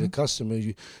directly to the customer.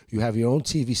 You have your own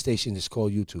TV station that's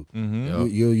called YouTube.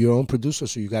 You're your own producer,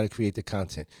 so you got to create the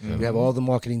content. You have all the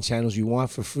marketing channels you want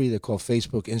for free. They're called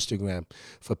Facebook, Instagram.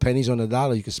 For pennies on the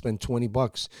dollar, you can spend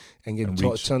 $20 and get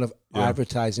a ton of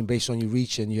advertising based on your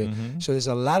reach and your. So there's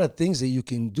a lot of things that you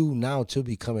can do now to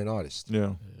become an artist.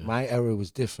 My era was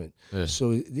different.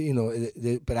 So you know,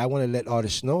 but I want to let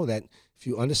artists know that if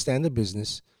you understand the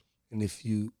business, and if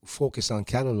you focus on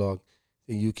catalog,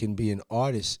 then you can be an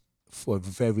artist for a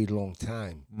very long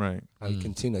time. Right. I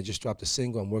continue. I just dropped a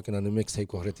single. I'm working on the mixtape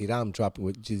called Retira. I'm dropping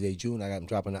with G.J. June. I'm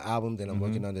dropping an album. Then I'm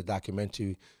working on the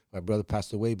documentary. My brother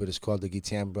passed away, but it's called The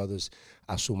Guitian Brothers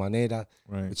A Su Manera,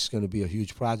 which is going to be a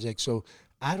huge project. So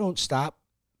I don't stop.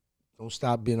 Don't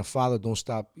stop being a father. Don't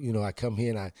stop. You know, I come here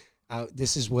and I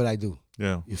this is what I do.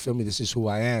 Yeah. You feel me? This is who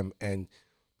I am. And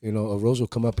you know, a Rose will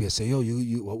come up here and say, yo,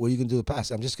 what are you going to do the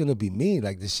past? I'm just going to be me.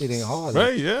 Like, this shit ain't hard.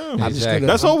 Right, yeah.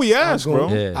 That's all we ask, bro.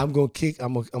 I'm going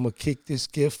to kick this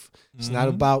gift. It's not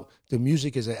about, the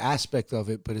music is an aspect of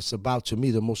it, but it's about, to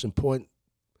me, the most important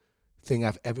thing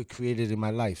I've ever created in my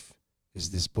life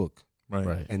is this book.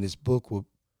 Right. And this book will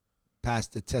pass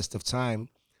the test of time.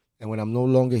 And when I'm no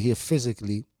longer here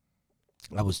physically,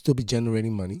 I will still be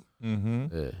generating money.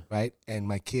 Right? And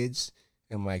my kids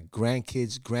and my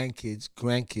grandkids,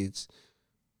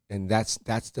 and that's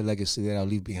the legacy that I'll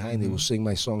leave behind. They will sing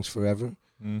my songs forever,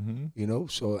 you know.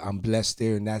 So I'm blessed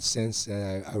there in that sense.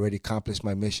 I already accomplished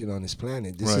my mission on this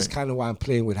planet. This is kind of why I'm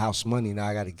playing with house money now.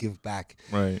 I got to give back,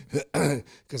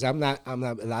 because I'm not. A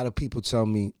lot of people tell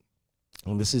me,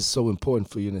 and this is so important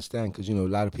for you to understand, because you know a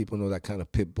lot of people know that kind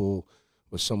of pit bull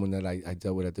was someone that I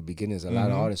dealt with at the beginning. There's a lot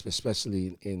of artists,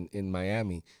 especially in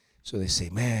Miami. So they say,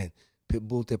 man,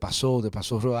 Pitbull te pasó,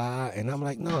 and I'm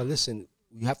like, no, listen,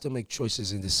 you have to make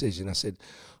choices and decisions. I said,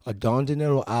 a Don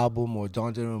Dinero album or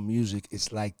Don Dinero music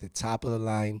is like the top of the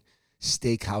line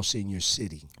steakhouse in your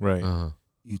city. Right.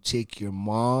 You take your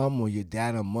mom or your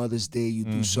dad on Mother's Day, you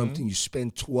do something, you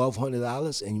spend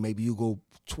 $1,200, and maybe you go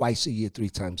twice a year, 3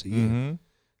 times a year.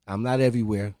 I'm not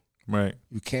everywhere. Right.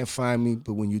 You can't find me,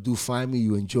 but when you do find me,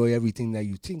 you enjoy everything that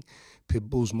you think.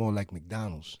 Pitbull's more like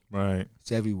McDonald's. Right.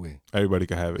 It's everywhere. Everybody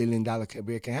can have it. $1 billion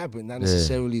career can have it. Not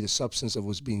necessarily the substance of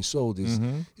what's being sold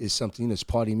is something, you know, it's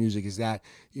party music. Is that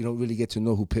you don't really get to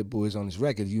know who Pitbull is on his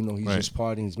record. You know, he's just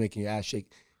partying, he's making your ass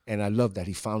shake. And I love that.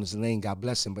 He found his lane, God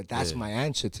bless him. But that's my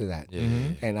answer to that.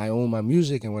 And I own my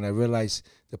music, and when I realized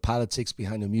the politics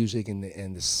behind the music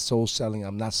and the soul selling,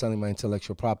 I'm not selling my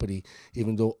intellectual property,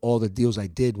 even though all the deals I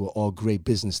did were all great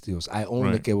business deals. I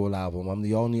own the Kebol album. I'm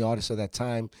the only artist at that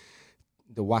time.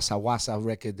 The Wasa Wasa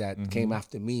record that came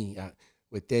after me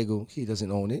with Tego, he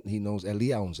doesn't own it. He knows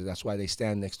Elia owns it. That's why they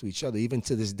stand next to each other. Even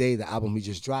to this day, the album he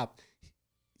just dropped,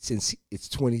 since it's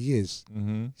 20 years,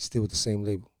 he's still with the same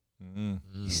label.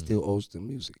 He still owes the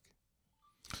music.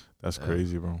 That's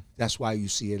crazy, bro. That's why you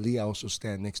see Elia also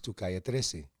stand next to Calle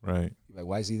 13. Right. You're like,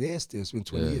 why is he there still? It's been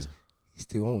 20 years. He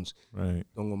still owns. Right.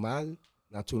 Don Omar,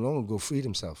 not too long ago, freed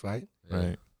himself, right?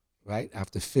 Right. Right?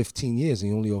 After 15 years,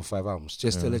 he only owed 5 albums.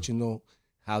 Just to let you know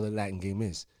how the Latin game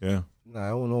is. Yeah. No, I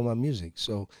don't know my music.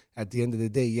 So at the end of the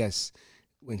day, yes,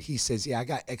 when he says, yeah, I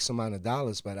got X amount of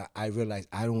dollars, but I realize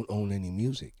I don't own any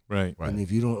music. Right. And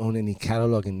if you don't own any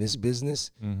catalog in this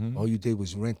business, all you did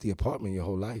was rent the apartment your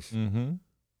whole life.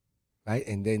 Right?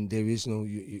 And then there is no,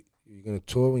 you're going to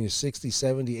tour when you're 60,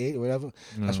 70, 80, whatever.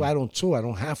 That's why I don't tour. I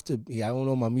don't have to. I don't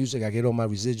own my music. I get all my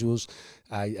residuals.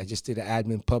 I just did an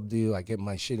admin pub deal. I get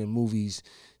my shit in movies.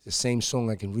 The same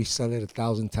song, I can resell it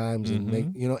 1,000 times and make,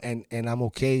 you know, and I'm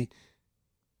okay,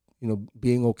 you know,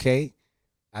 being okay.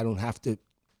 I don't have to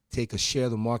take a share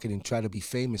of the market and try to be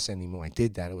famous anymore. I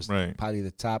did that. It was probably the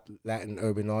top Latin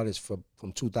urban artist from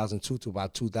 2002 to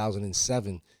about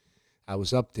 2007. I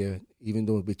was up there, even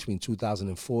though between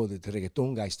 2004, the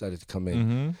reggaeton guy started to come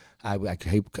in. I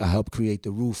helped create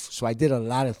the roof. So I did a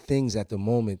lot of things at the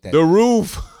moment. The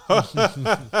roof.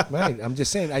 Right. I'm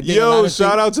just saying. I did a lot of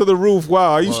shout out to the roof.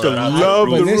 Wow. I used to love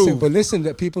the roof. But listen,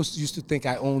 that people used to think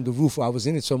I owned the roof. I was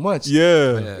in it so much.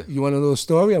 Yeah. You want to know a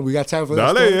story? We got time for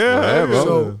that story? Yeah, bro.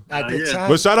 So at the time.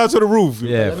 But shout out to the roof.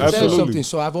 Yeah, absolutely. Something.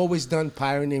 So I've always done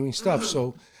pioneering stuff.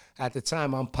 So at the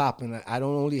time, I'm popping. I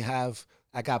don't only have...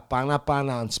 I got Pana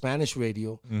Pana on Spanish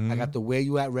radio. I got the Where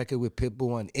You At record with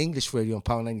Pitbull on English radio on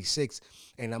Power 96.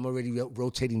 And I'm already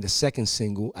rotating the second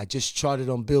single. I just charted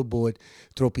on Billboard,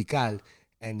 Tropical.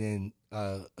 And then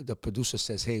the producer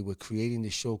says, hey, we're creating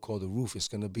this show called The Roof. It's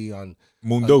going to be on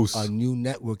Mundos, a new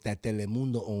network that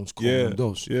Telemundo owns called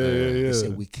Mundos. Yeah. He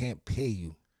said, we can't pay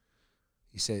you.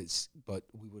 He says, but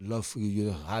we would love for you.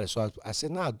 You're the hottest. So I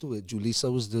said, nah, do it.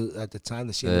 Julissa was at the time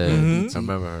that she had I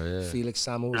remember her, Felix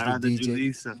Sama was the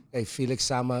DJ. Hey, Felix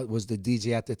Sama was the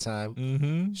DJ at the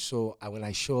time. So when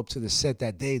I show up to the set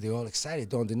that day, they're all excited.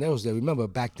 Don Dinero's there. Remember,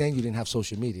 back then you didn't have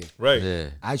social media. Right.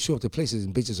 Yeah. I show up to places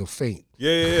and bitches will faint.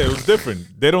 Yeah. It was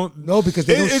different. They don't. No, because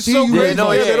they don't see so you. great.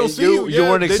 They don't see you. You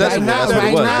weren't accessible.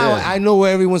 Right now, I know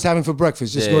what everyone's having for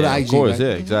breakfast. Just go to IG. Of course, right?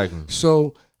 yeah, exactly.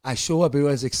 So I show up,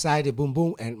 everyone's excited, boom,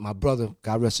 boom. And my brother,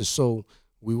 God rest his soul,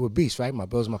 we were beasts, right? My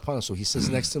brother's my partner. So he sits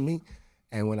next to me.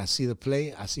 And when I see the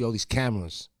play, I see all these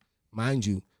cameras. Mind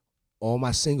you, all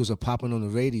my singles are popping on the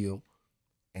radio,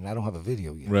 and I don't have a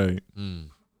video yet. Right.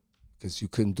 Because you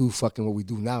couldn't do fucking what we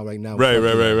do now, right now. Right.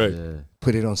 Yeah.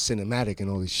 Put it on cinematic and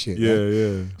all this shit. Yeah, right?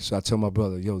 yeah. So I tell my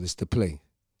brother, yo, this the play.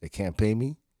 They can't pay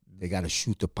me. They got to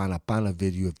shoot the Pana Pana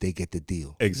video if they get the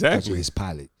deal. Exactly. That's his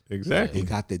pilot. Exactly. They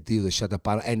got the deal to shut the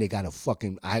Pana, and they got a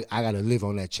fucking, I got to live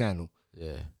on that channel.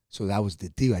 Yeah. So that was the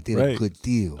deal. I did a good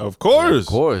deal. Of course. Yeah, of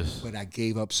course. But I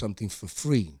gave up something for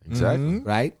free. Exactly.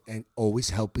 Right? And always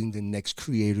helping the next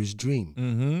creator's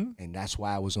dream. And that's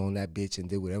why I was on that bitch and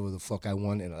did whatever the fuck I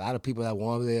wanted. And a lot of people that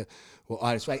were there were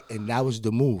artists, right? And that was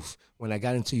the move. When I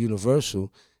got into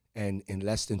Universal, and in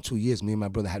less than 2 years, me and my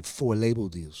brother had 4 label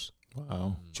deals.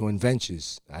 Wow. Joint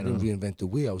ventures. I didn't reinvent the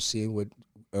wheel. I was seeing what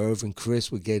Irv and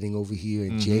Chris were getting over here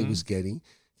and Jay was getting.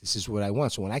 This is what I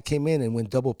want. So when I came in and went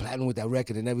double platinum with that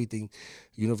record and everything,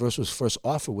 Universal's first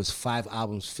offer was 5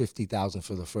 albums, $50,000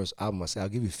 for the first album. I said, I'll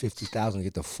give you $50,000 to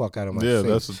get the fuck out of my face.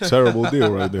 Yeah, that's a terrible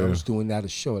deal right there. I was doing that a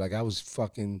show. Like I was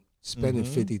fucking spending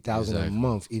 $50,000 a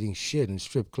month eating shit in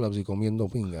strip clubs y comiendo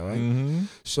pinga, right?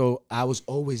 So I was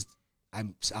always,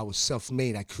 I was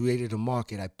self-made. I created a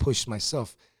market. I pushed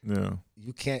myself. Yeah.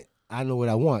 You can't, I know what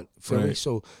I want. Feel me? Right.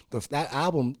 So that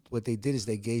album, what they did is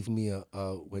they gave me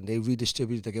when they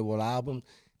redistributed the Get album,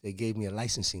 they gave me a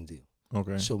licensing deal.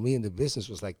 Okay. So me and the business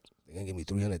was like, they're gonna give me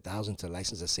 $300,000 to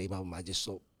license the same album. I just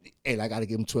sold, and I gotta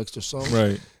give them 2 extra songs.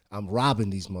 Right. I'm robbing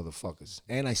these motherfuckers,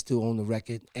 and I still own the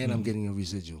record, and I'm getting a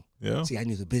residual. Yeah. See, I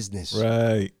knew the business.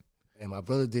 Right. And my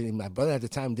brother didn't. My brother at the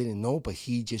time didn't know, but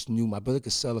he just knew. My brother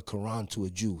could sell a Quran to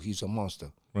a Jew. He's a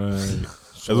monster. Right.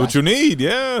 So that's what you need.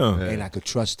 Yeah. And I could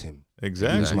trust him.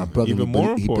 Exactly. He was my brother. Even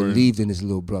more he important. believed in his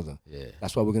little brother. Yeah.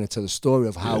 That's why we're gonna tell the story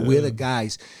of how we're the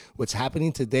guys. What's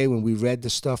happening today? When we read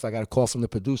the stuff, I got a call from the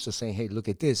producer saying, "Hey, look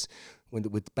at this."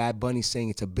 With Bad Bunny saying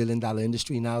it's $1 billion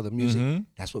industry now, the music.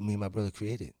 That's what me and my brother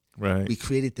created. Right. We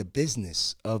created the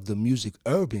business of the music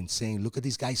urban, saying, look at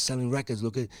these guys selling records,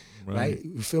 look at, right?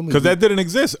 You feel me? Because that didn't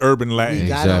exist, urban Latin. We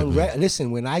got on,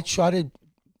 listen, when I charted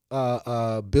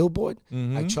Billboard,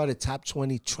 I charted top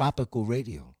 20 tropical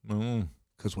radio.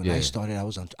 Because when I started,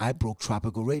 I broke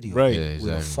tropical radio with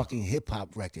a fucking hip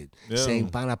hop record saying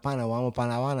pana pana, vamos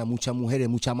pana pana, mucha mujeres,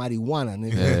 mucha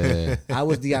marihuana. I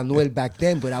was the Anuel back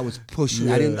then, but I was pushing.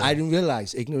 I didn't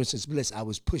realize ignorance is bliss. I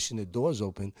was pushing the doors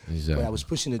open, but I was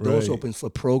pushing the doors open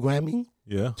for programming,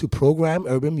 to program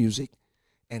urban music,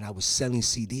 and I was selling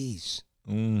CDs.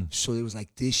 So it was like,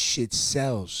 this shit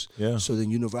sells. So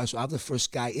then Universal, I was the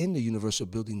first guy in the Universal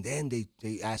building. Then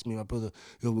they asked me, my brother,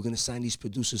 yo, we're going to sign these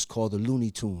producers called the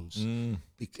Looney Tunes. And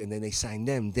then they signed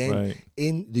them. Then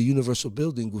in the Universal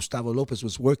building, Gustavo Lopez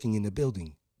was working in the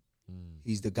building.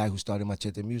 He's the guy who started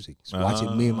Machete Music. So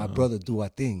watching me and my brother do our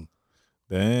thing.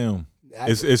 Damn.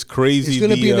 It's crazy. It's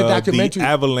gonna be in the documentary. The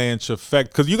avalanche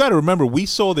effect. Because you got to remember, we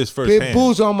saw this firsthand.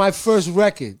 Pitbull's on my first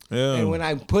record. Yeah. And when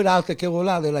I put out the Que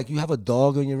Vola, they're like, you have a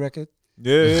dog on your record?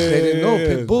 They didn't know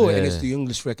Pitbull, and it's the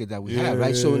English record that we have,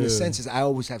 right? So in the sense, I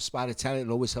always have spotted talent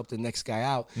and always help the next guy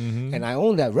out. And I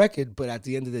own that record, but at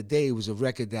the end of the day, it was a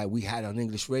record that we had on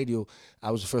English radio.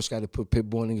 I was the first guy to put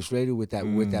Pitbull on English radio with that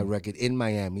record in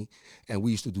Miami, and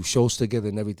we used to do shows together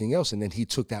and everything else. And then he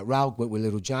took that route, went with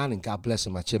Little John, and God bless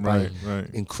him, my chip. Right.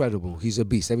 Incredible. He's a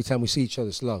beast. Every time we see each other,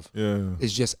 it's love. Yeah.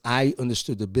 It's just I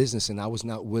understood the business, and I was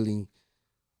not willing,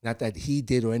 not that he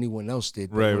did or anyone else did,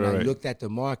 but when I looked at the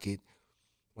market,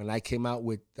 when I came out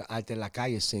with the Arte La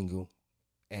Calle single,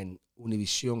 and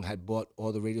Univision had bought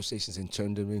all the radio stations and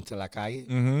turned them into La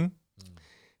Calle,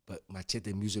 but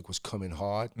Machete music was coming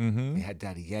hard. They had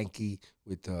Daddy Yankee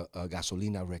with the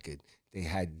Gasolina record. They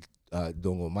had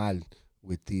Don Omar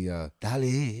with the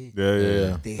Dale.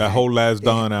 That whole Last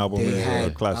Dawn album is a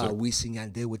classic. Wisin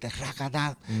and Yandel with the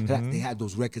Rakada. They had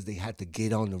those records they had to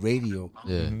get on the radio.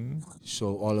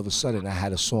 So all of a sudden, I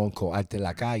had a song called Arte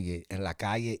La Calle, and La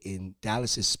Calle in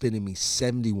Dallas is spinning me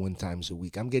 71 times a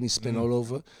week. I'm getting spin all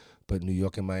over, but New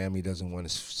York and Miami doesn't want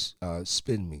to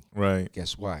spin me. Right.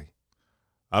 Guess why?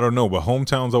 I don't know, but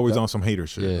Hometown's always on some hater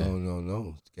shit.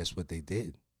 No. Guess what they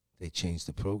did? They changed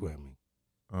the programming.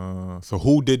 So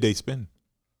who did they spin?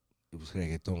 It was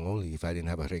reggaeton only. If I didn't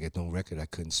have a reggaeton record, I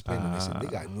couldn't spin. And they said,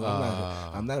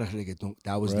 I'm not a reggaeton.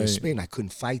 That was their spin. I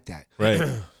couldn't fight that.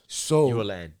 Right. So,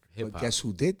 but guess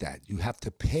who did that? You have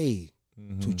to pay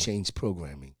to change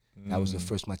programming. That was the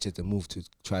first Machete move to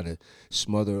try to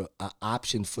smother an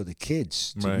option for the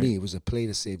kids. To me, it was a play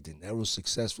to save Dinero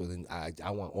successful. And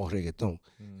I want all reggaeton.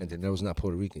 And Dinero's not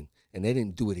Puerto Rican. And they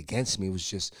didn't do it against me. It was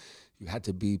just, you had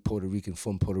to be Puerto Rican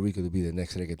from Puerto Rico to be the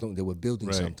next reggaeton. They were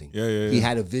building something. He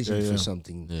had a vision for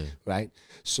something, right?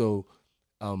 So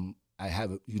I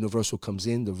have Universal comes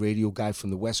in, the radio guy from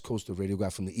the West Coast, the radio guy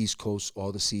from the East Coast,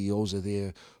 all the CEOs are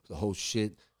there, the whole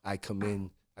shit. I come in,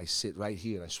 I sit right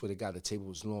here, and I swear to God, the table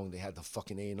was long. They had the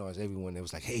fucking A&Rs, everyone. They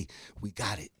was like, hey, we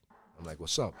got it. I'm like,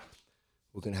 what's up?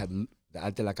 We're going to have the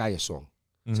Arte La Calle song.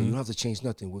 So you don't have to change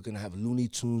nothing. We're going to have Looney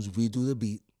Tunes redo the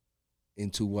beat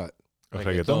into what?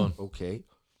 Reggaeton. Okay.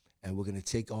 And we're going to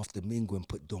take off the Mingo and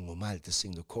put Don Omar to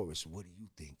sing the chorus. What do you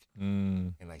think?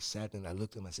 And I sat and I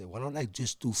looked at him. I said, why don't I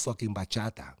just do fucking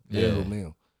bachata?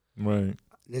 Right.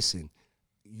 Listen,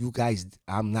 you guys,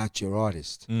 I'm not your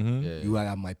artist. You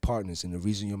are my partners. And the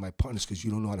reason you're my partners is because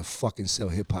you don't know how to fucking sell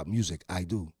hip-hop music. I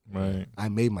do. Right. I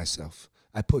made myself.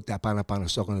 I put that Pana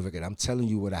song on the record. I'm telling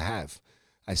you what I have.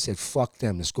 I said, fuck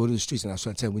them. Let's go to the streets. And I was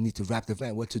trying to tell them, we need to rap the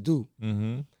van. What to do?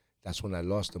 That's when I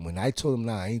lost them. When I told them,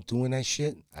 nah, I ain't doing that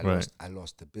shit, I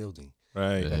lost the building.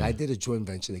 Right. But I did a joint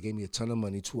venture. They gave me a ton of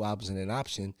money, 2 albums and an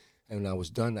option. And when I was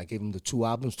done, I gave them the 2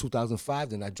 albums, 2005.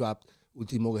 Then I dropped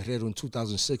Último Guerrero in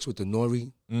 2006 with the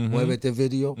Nori Muévete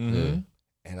video.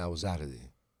 And I was out of there.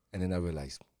 And then I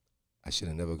realized I should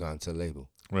have never gone to a label.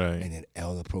 Right. And then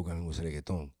all the programming was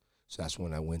reggaeton. So that's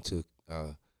when I went to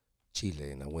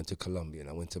Chile, and I went to Colombia, and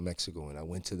I went to Mexico, and I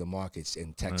went to the markets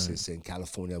in Texas and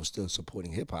California. I was still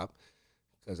supporting hip-hop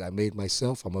because I made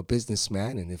myself. I'm a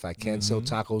businessman, and if I can't sell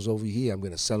tacos over here, I'm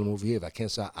going to sell them over here. If I can't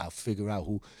sell, I'll figure out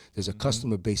who. There's a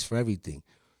customer base for everything.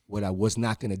 What I was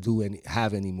not going to do and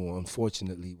have anymore,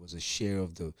 unfortunately, was a share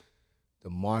of the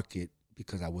market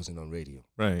because I wasn't on radio.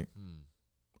 Right.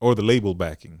 Or the label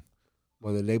backing.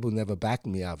 Well, the label never backed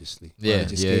me, obviously. They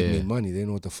just gave me money. They didn't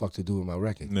know what the fuck to do with my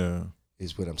record. Yeah.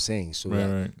 Is what I'm saying. So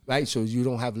right. So you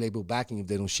don't have label backing if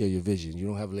they don't share your vision. You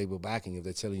don't have label backing if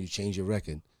they're telling you change your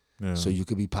record. So you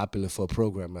could be popular for a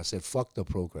programmer. I said, fuck the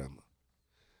programmer.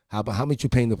 How much you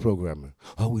paying the programmer?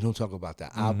 Oh, we don't talk about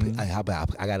that. I'll pay, how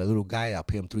about I got a little guy, I'll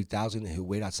pay him $3,000 and he'll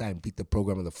wait outside and beat the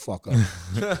programmer the fuck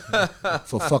up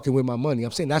for fucking with my money.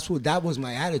 I'm saying that was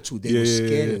my attitude. They were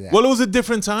scared of that. Well, it was a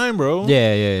different time, bro.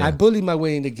 Yeah. I bullied my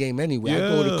way in the game anyway. I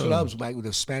go to clubs,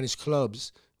 the Spanish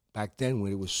clubs. Back then,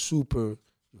 when it was super,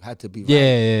 you had to be right.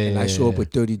 And I show up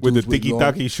with 30 dudes with the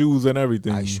tiki-taki shoes and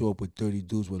everything. I show up with 30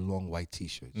 dudes with long white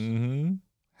T-shirts.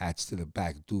 Hats to the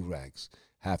back, do-rags.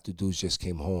 Half the dudes just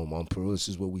came home on parole. This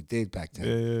is what we did back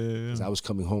then. Because I was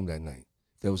coming home that night.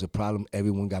 If there was a problem,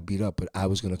 everyone got beat up, but I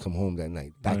was going to come home that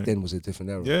night. Back then was a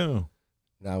different era. Yeah.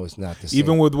 Now it's not the same.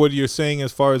 Even with what you're saying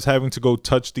as far as having to go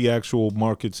touch the actual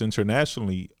markets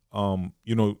internationally,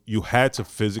 you had to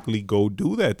physically go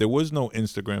do that. There was no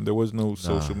Instagram. There was no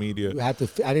social media. You had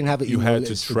to. I didn't have an email. You had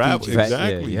to travel.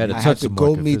 Exactly. You had to I had to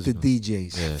go meet the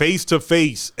DJs face to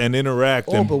face and interact.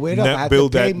 Oh, but wait up! I had to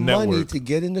pay money to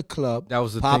get in the club. That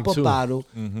was the pop thing a too. Bottle,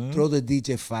 throw the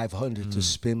DJ $500 to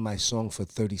spin my song for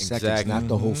 30 seconds, not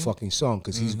the whole fucking song,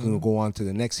 because he's gonna go on to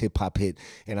the next hip hop hit.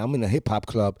 And I'm in a hip hop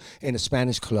club, in a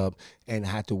Spanish club, and I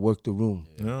had to work the room.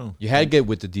 Yeah. You had to get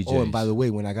with the DJs. Oh, and by the way,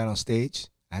 when I got on stage,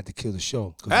 I had to kill the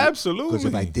show. Absolutely. Because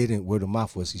if I didn't, word of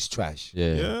mouth was he's trash.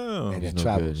 Yeah. And it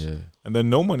travels. Good, and then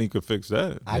no money could fix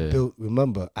that.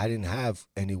 Remember, I didn't have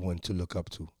anyone to look up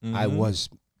to. I was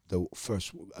the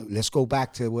first. Let's go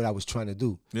back to what I was trying to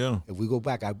do. Yeah. If we go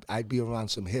back, I'd be around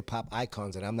some hip-hop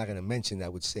icons that I'm not going to mention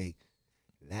that would say,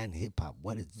 Latin hip-hop,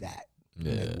 what is that?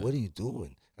 Yeah. Like, what are you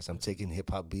doing? As I'm taking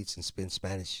hip-hop beats and spin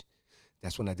Spanish.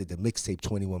 That's when I did the mixtape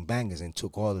 21 Bangers and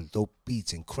took all the dope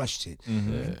beats and crushed it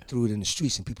and threw it in the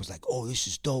streets. And people's like, oh, this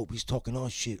is dope. He's talking all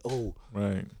shit. Oh.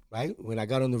 Right. When I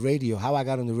got on the radio, how I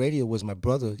got on the radio was my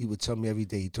brother. He would tell me every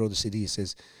day, he'd throw the CD, he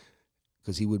says,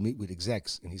 because he would meet with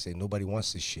execs, and he'd say, nobody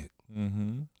wants this shit.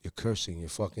 You're cursing, you're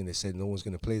fucking. They said, no one's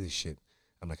going to play this shit.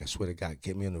 I'm like, I swear to God,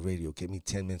 get me on the radio. Get me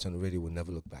 10 minutes on the radio. We'll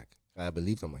never look back. I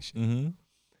believed on my shit.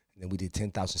 And then we did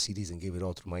 10,000 CDs and gave it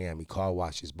all through Miami, car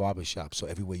washes, barbershops. So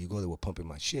everywhere you go, they were pumping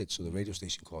my shit. So the radio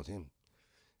station called him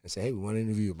and said, hey, we want to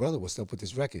interview your brother. What's up with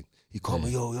this record? He called me,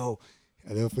 yo.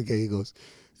 I'll never forget. He goes,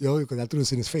 yo, because I threw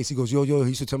this in his face. He goes, yo. He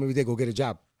used to tell me every day, go get a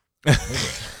job.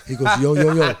 He goes, yo.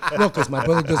 No, because my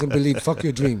brother doesn't believe, fuck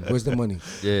your dream. Where's the money?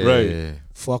 Yeah.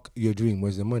 Fuck your dream.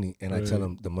 Where's the money? And I tell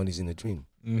him, the money's in the dream.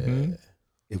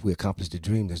 If we accomplish the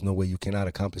dream, there's no way you cannot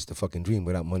accomplish the fucking dream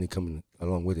without money coming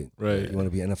along with it. Right. You want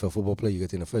to be an NFL football player, you get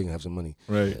to the NFL, you're going to have some money.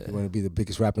 Right. You want to be the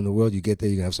biggest rapper in the world, you get there,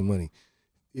 you're going to have some money.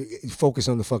 You focus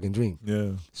on the fucking dream.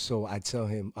 Yeah. So I tell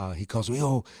him, he calls me,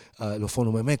 yo, lo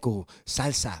fono memeco,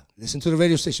 salsa. Listen to the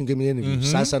radio station, give me the interview.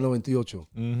 Salsa 98.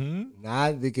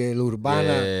 Nada de que la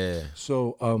urbana. Yeah.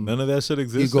 So none of that shit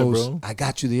existed, he goes, bro. I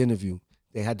got you the interview.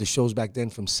 They had the shows back then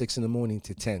from 6 in the morning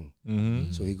to 10.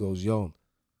 So he goes, yo,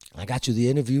 I got you the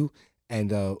interview.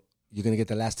 And you're going to get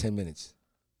the last 10 minutes.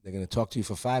 They're going to talk to you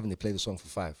for 5, and they play the song for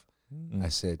 5. I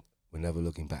said, we're never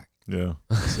looking back. Yeah.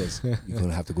 He says, you're going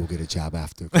to have to go get a job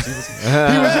after. He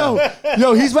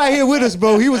was, he's right here with us,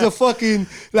 bro. He was a fucking,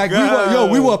 like,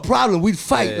 we were a problem. We'd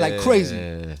fight like crazy.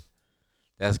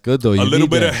 That's good, though. A little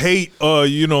bit of hate,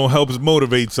 helps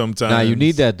motivate sometimes. Nah, you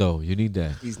need that, though. You need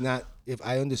that. He's not, he's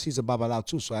a babalao,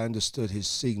 too, so I understood his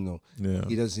signal. Yeah.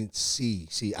 He doesn't see.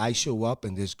 See, I show up,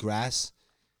 and there's grass.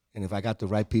 And if I got the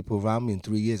right people around me, in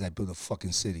 3 years, I build a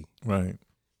fucking city. Right.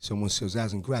 Someone says,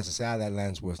 that's in grass. I say, that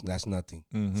land's worth, that's nothing.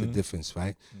 It's a difference,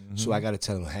 right? So I got to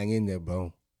tell him, hang in there,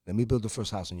 bro. Let me build the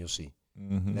first house and you'll see.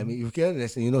 Let me, you get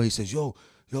it? And he says, yo,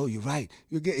 you're right.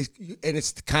 And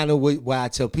it's kind of what I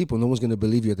tell people. No one's going to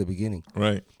believe you at the beginning.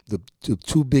 Right. The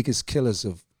two biggest killers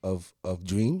of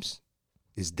dreams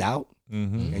is doubt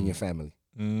and your family.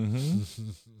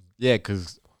 Yeah,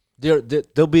 because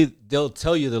they'll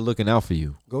tell you they're looking out for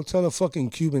you. Go tell a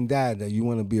fucking Cuban dad that you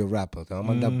want to be a rapper.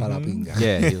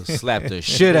 Yeah, he'll slap the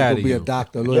shit out of you. Be a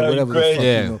doctor, lawyer, whatever the fuck.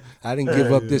 Yeah. I didn't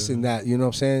give up this and that. You know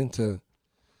what I'm saying?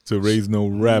 To raise no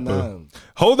rapper.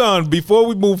 Hold on, before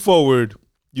we move forward,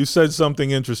 you said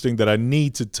something interesting that I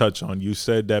need to touch on. You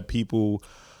said that people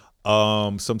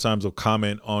sometimes will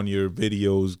comment on your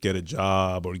videos, get a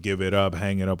job or give it up,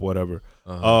 hang it up, whatever.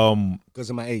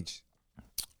 Because of my age.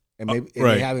 And maybe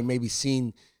they haven't maybe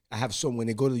seen. I have some when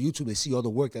they go to YouTube, they see all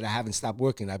the work that I haven't stopped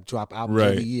working. I drop out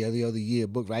every year, every other year,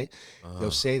 book right.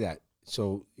 They'll say that,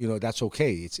 so that's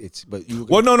okay. It's but you.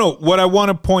 Well, no. What I want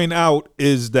to point out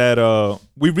is that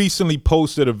we recently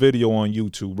posted a video on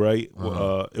YouTube, right?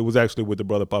 It was actually with the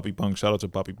brother Papi Punk. Shout out to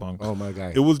Papi Punk. Oh my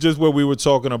God! It was just where we were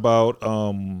talking about.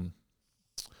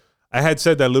 I had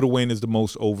said that Lil Wayne is the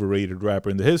most overrated rapper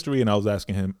in the history, and I was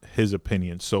asking him his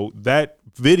opinion. So that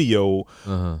video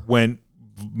went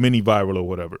mini viral or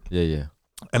whatever. Yeah.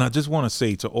 And I just want to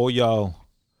say to all y'all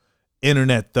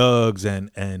internet thugs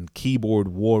and keyboard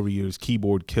warriors,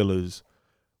 keyboard killers,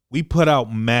 we put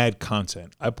out mad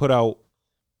content. I put out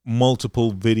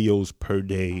multiple videos per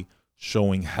day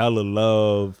showing hella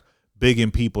love,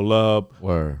 bigging people up,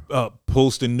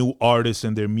 posting new artists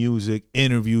and their music,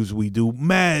 interviews we do,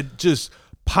 mad just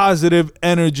positive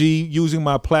energy, using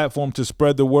my platform to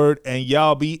spread the word, and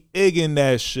y'all be igging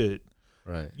that shit.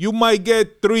 Right. You might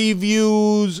get 3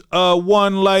 views,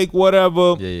 1 like,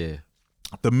 whatever. Yeah.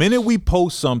 The minute we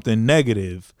post something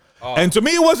negative, and to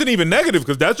me it wasn't even negative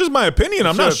because that's just my opinion.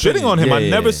 I'm not shitting on him. I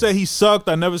never said he sucked.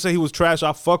 I never said he was trash.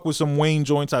 I fuck with some Wayne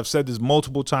joints. I've said this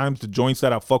multiple times. The joints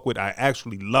that I fuck with, I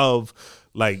actually love.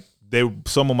 Like, they're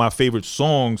some of my favorite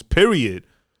songs, period.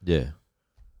 Yeah.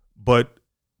 But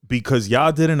because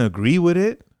y'all didn't agree with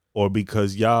it, or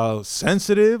because y'all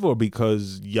sensitive, or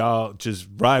because y'all just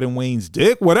riding Wayne's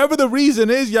dick, whatever the reason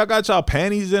is, y'all got y'all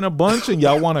panties in a bunch and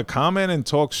y'all want to comment and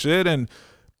talk shit and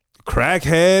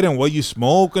crackhead and what you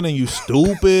smoking and you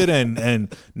stupid and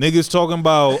niggas talking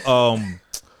about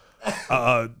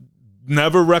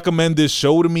never recommend this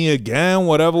show to me again,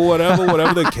 whatever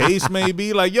the case may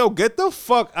be. Like, yo, get the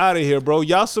fuck out of here, bro.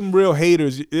 Y'all some real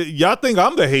haters. Y'all think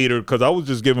I'm the hater because I was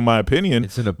just giving my opinion.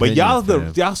 It's an opinion,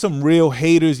 but y'all some real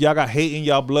haters. Y'all got hate in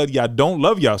y'all blood. Y'all don't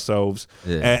love yourselves.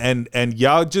 Yeah. And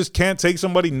y'all just can't take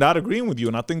somebody not agreeing with you.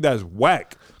 And I think that's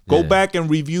whack. Go back and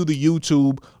review the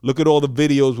YouTube. Look at all the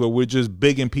videos where we're just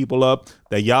bigging people up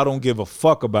that y'all don't give a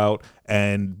fuck about.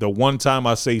 And the one time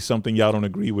I say something y'all don't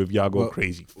agree with, y'all go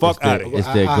crazy. Fuck out of here.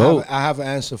 I have an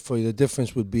answer for you. The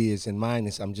difference would be is in mine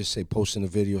is I'm just say posting a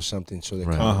video or something so they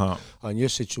come on your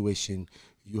situation.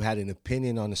 You had an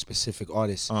opinion on a specific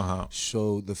artist.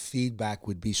 So the feedback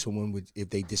would be someone would, if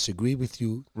they disagree with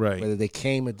you, whether they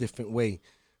came a different way.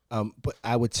 But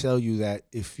I would tell you that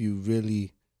if you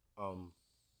really,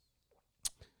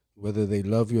 whether they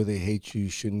love you or they hate you, you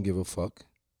shouldn't give a fuck.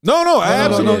 No, I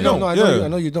absolutely don't. I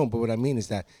know you don't, but what I mean is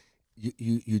that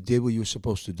you did what you were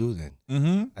supposed to do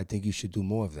then. I think you should do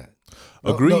more of that.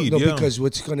 Agreed, because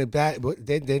what's going to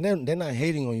they're not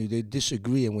hating on you. They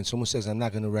disagree, and when someone says, I'm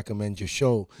not going to recommend your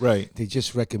show, they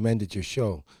just recommended your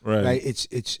show. Right?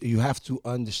 It's you have to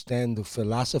understand the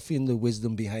philosophy and the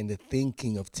wisdom behind the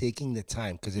thinking of taking the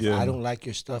time. Because if I don't like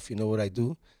your stuff, you know what I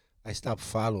do? I stop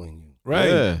following you. Right.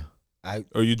 Yeah.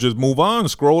 Or you just move on,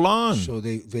 scroll on. So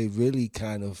they really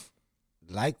kind of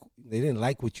they didn't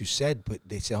like what you said, but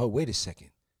they said, oh, wait a second.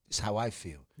 This is how I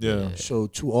feel. Yeah. So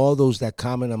to all those that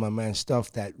comment on my man's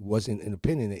stuff that wasn't an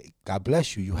opinion, God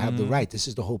bless you. You have the right. This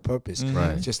is the whole purpose.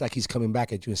 Right. Just like he's coming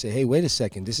back at you and say, hey, wait a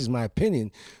second. This is my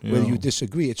opinion. Whether you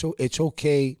disagree, it's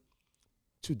okay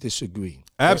to disagree.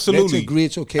 Absolutely. Let's agree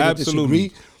it's okay to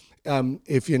disagree.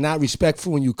 If you're not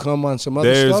respectful when you come on some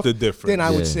other stuff, the difference. Then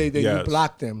I would say that you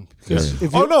block them.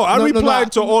 I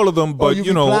replied to all of them, but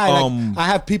you know, I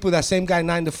have people that same guy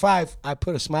 9 to 5. I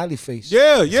put a smiley face.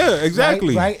 Yeah,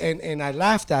 exactly. Right, and I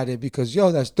laughed at it because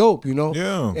that's dope, you know.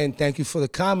 Yeah. And thank you for the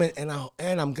comment, and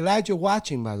I'm glad you're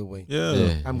watching. By the way,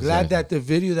 I'm glad that the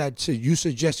video that you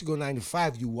suggested go 9 to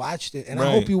 5, you watched it, and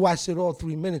I hope you watched it all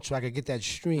 3 minutes so I could get that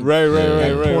stream. Right.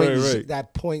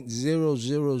 That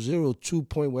 0.0002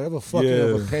 point whatever fucking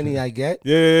of a penny I get.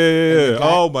 Yeah.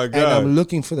 Oh my God. And I'm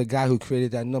looking for the guy who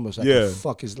created that number so I can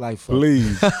fuck his life up.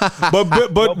 Please.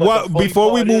 but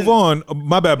before we move on,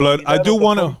 my bad, blood. I do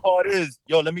want to. Part is,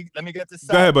 let me get this.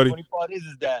 Go ahead, buddy. The funny part is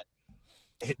that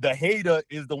the hater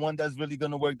is the one that's really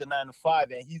gonna work the 9 to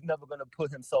 5, and he's never gonna put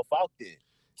himself out there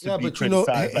to be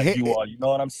criticized like you are. You know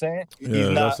what I'm saying? He's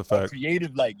not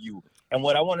creative like you. And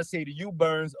what I want to say to you,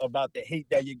 Burns, about the hate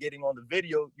that you're getting on the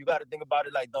video, you got to think about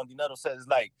it like Don Dinero says,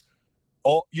 like,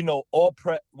 all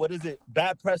press, what is it?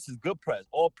 Bad press is good press.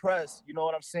 All press, you know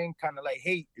what I'm saying? Kind of like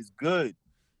hate is good.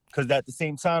 Because at the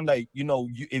same time, like,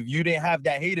 if you didn't have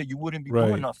that hater, you wouldn't be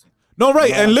doing nothing. No,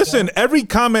 right. And listen, every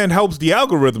comment helps the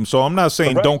algorithm. So I'm not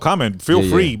saying don't comment. Feel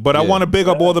free. But I want to big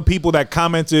up all the people that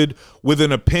commented with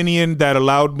an opinion that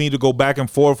allowed me to go back and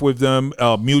forth with them,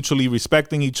 mutually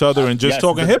respecting each other and just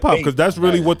talking hip hop, because that's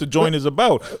really what the joint is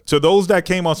about. To those that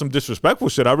came on some disrespectful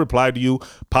shit, I replied to you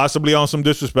possibly on some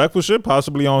disrespectful shit,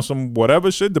 possibly on some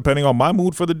whatever shit, depending on my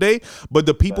mood for the day. But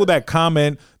the people that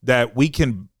comment that we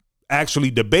can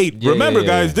actually debate. Remember,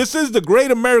 guys, this is the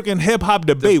great American hip-hop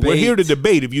debate. We're here to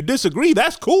debate. If you disagree,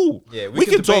 that's cool. Yeah, we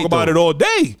can talk about it all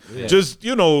day. Just,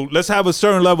 let's have a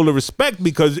certain level of respect,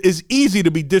 because it's easy to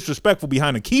be disrespectful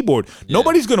behind a keyboard.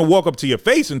 Nobody's going to walk up to your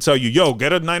face and tell you, yo,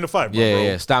 get a 9 to 5,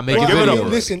 bro. Stop making videos.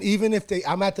 Listen, even if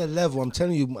I'm at the level, I'm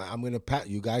telling you, I'm going to pat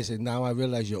you guys, and now I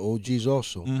realize you're OGs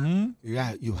also.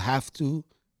 Yeah, you have to.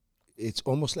 It's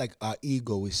almost like our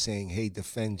ego is saying, hey,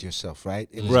 defend yourself, right?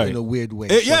 In a weird way.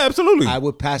 Absolutely. I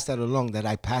would pass that along, that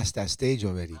I passed that stage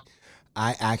already.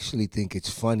 I actually think it's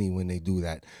funny when they do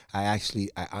that.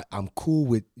 I'm cool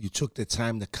with you took the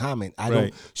time to comment. I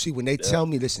don't see when they tell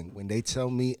me, listen, when they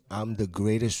tell me I'm the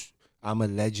greatest, I'm a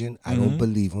legend, I don't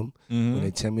believe them. When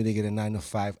they tell me they get a 9 to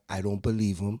 5, I don't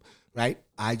believe them. Right?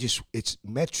 It's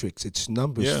metrics, it's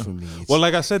numbers for me. Well,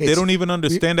 like I said, they don't even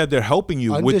understand that they're helping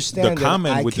you with the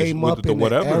comment, with the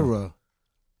whatever. Era.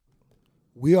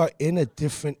 We are in a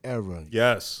different era.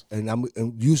 Yes. And I'm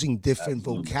using different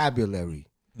vocabulary.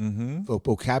 The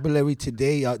vocabulary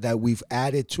today that we've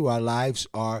added to our lives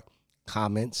are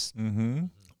comments,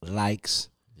 likes,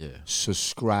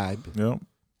 subscribe.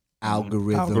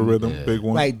 Algorithm, big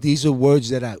one. Right, these are words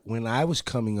that when I was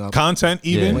coming up, content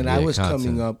even. When I was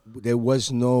coming up, there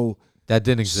was no that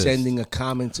didn't exist. Sending a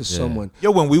comment to someone.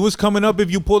 Yo, when we was coming up, if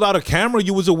you pulled out a camera,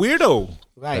 you was a weirdo.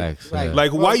 Right.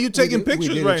 Like, why are you taking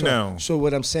pictures right now? So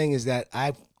what I'm saying is that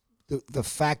the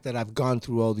fact that I've gone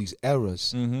through all these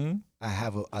eras, I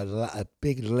have a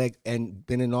big leg and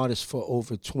been an artist for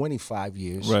over 25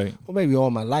 years. Right. Or maybe all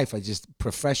my life. I just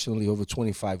professionally over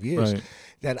 25 years. Right.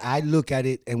 That I look at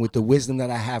it, and with the wisdom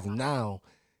that I have now,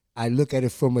 I look at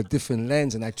it from a different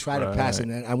lens, and I try to pass it.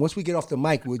 And once we get off the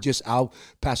mic, I'll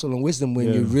pass along wisdom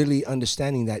when you're really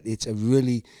understanding that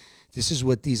this is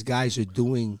what these guys are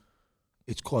doing.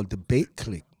 It's called debate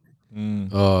click.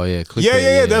 Oh yeah,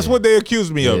 yeah. That's what they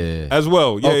accused me of as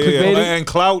well. Yeah. And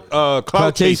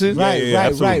clout chasing.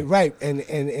 Right.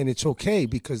 And it's okay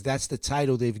because that's the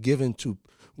title they've given to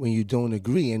when you don't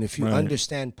agree. And if you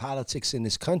understand politics in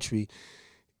this country,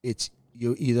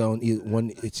 you're either on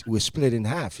one. We're split in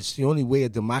half. It's the only way a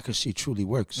democracy truly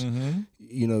works. Mm-hmm.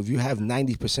 You know, if you have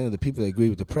 90% of the people that agree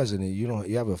with the president,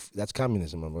 that's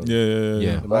communism, my brother.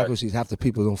 Yeah. Democracy is half the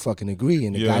people don't fucking agree,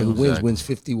 and the guy who wins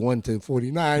 51 to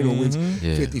 49 or wins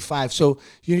 55. So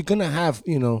you're gonna have,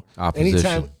 opposition.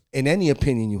 Anytime in any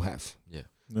opinion you have. Yeah.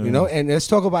 And let's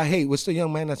talk about hate. What's the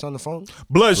young man that's on the phone?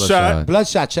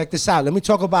 Bloodshot. Check this out. Let me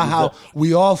talk about how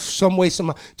we all some way,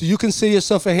 somehow. Do you consider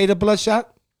yourself a hater,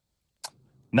 Bloodshot?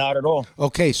 Not at all.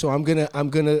 Okay, so I'm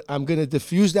gonna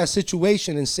diffuse that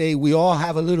situation and say we all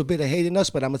have a little bit of hate in us,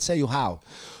 but I'm gonna tell you how.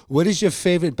 What is your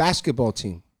favorite basketball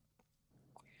team?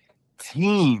 Do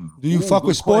you fuck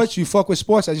with sports? You fuck with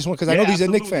sports? I just want because I know these are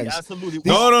Knicks fans. Absolutely.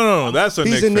 No. That's a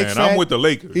Knicks fan. I'm with the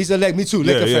Lakers. He's a Laker. Me too.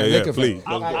 Laker fan. Laker please.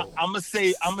 fan. I'm gonna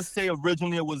say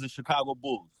originally it was the Chicago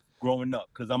Bulls growing up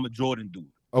because I'm a Jordan dude.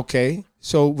 Okay,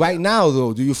 so right now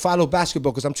though, do you follow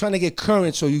basketball? Because I'm trying to get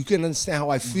current so you can understand how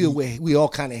I feel. We all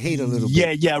kind of hate a little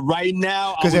bit. Yeah. Right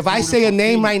now, because if I say a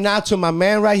name right now to my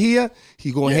man right here,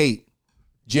 he gonna hate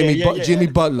Jimmy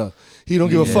Butler. He don't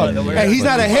give a fuck. And he's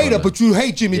not a hater, but you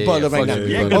hate Jimmy Butler right now.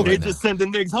 Yeah, they just send the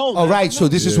Knicks home. All right, so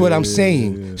this is what I'm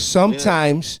saying.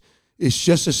 Sometimes it's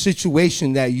just a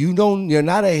situation that you're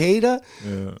not a hater,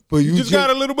 but you just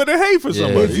got a little bit of hate for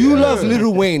somebody. If you love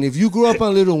Lil Wayne, if you grew up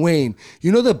on Lil Wayne,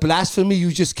 you know the blasphemy you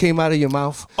just came out of your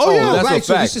mouth? That's right. a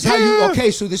So fact.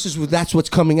 this is how that's what's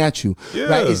coming at you.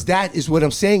 Right? Is what I'm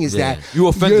saying is that you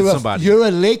offended somebody. You're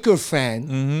a Laker fan.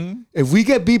 Mm-hmm. If we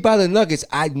get beat by the Nuggets,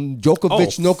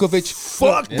 Djokovic,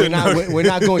 fuck the Nuggets. We're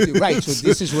not going to. Right. So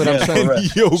this is what I'm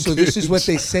saying. So this is what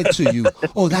they said to you.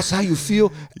 Oh, that's how you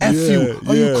feel? F you.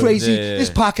 Are you crazy? This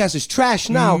podcast is trash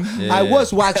now. I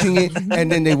was watching it, and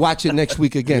then they watch it next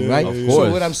week again, right? Of course.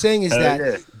 So what I'm saying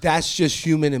is that's just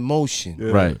human emotion.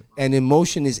 Right. And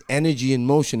emotion is energy in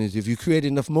motion. If you create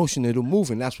enough motion, it'll move,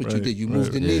 and that's what you did. You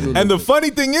moved the needle. And the funny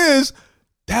thing is,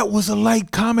 that was a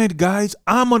light comment, guys.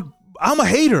 I'm a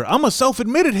hater. I'm a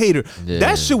self-admitted hater. Yeah.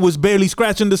 That shit was barely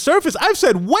scratching the surface. I've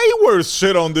said way worse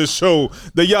shit on this show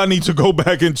that y'all need to go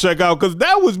back and check out because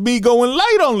that was me going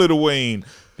light on Lil Wayne.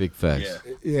 Big facts.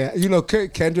 Yeah.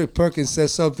 Kendrick Perkins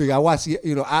says something. I watch,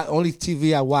 only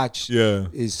TV I watch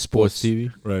is sports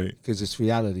TV. Right. Because it's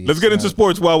reality. Let's get into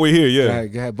sports while we're here. Yeah.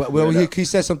 Go ahead. But he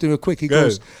says something real quick. He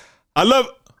goes, I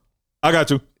got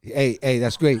you. Hey,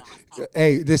 that's great.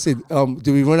 Hey, listen,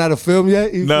 did we run out of film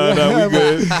yet? No, we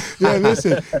good. Yeah,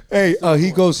 listen. Hey,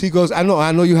 he goes, I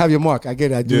know you have your mark. I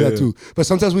get it, I do that too. But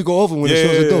sometimes we go over when the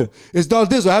shows are dope. It's Don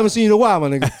Dizzle. I haven't seen you in a while, my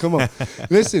nigga. Come on.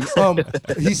 Listen,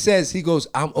 he goes,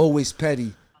 I'm always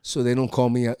petty. So they don't call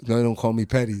me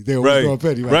petty. They always call me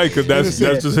petty, right? Right, because that's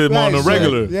just him on the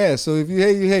regular. Yeah, so if you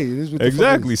hate, you hate.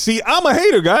 Exactly. See, I'm a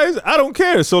hater, guys. I don't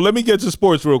care. So let me get to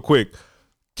sports real quick.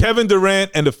 Kevin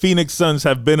Durant and the Phoenix Suns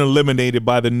have been eliminated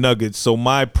by the Nuggets, so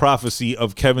my prophecy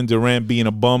of Kevin Durant being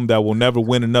a bum that will never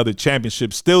win another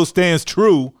championship still stands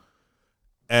true.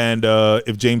 And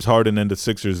if James Harden and the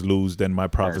Sixers lose, then my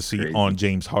prophecy on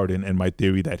James Harden and my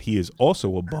theory that he is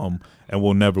also a bum and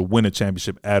will never win a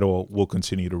championship at all will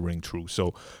continue to ring true.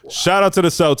 So shout out to the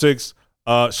Celtics.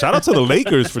 Shout out to the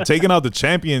Lakers for taking out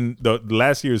the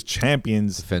last year's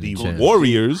champions, the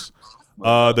Warriors.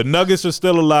 The Nuggets are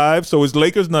still alive, so it's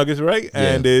Lakers-Nuggets, right? Yeah.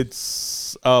 And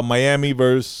it's Miami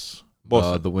versus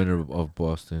Boston. The winner of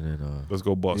Boston and let's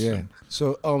go Boston. Yeah.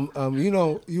 So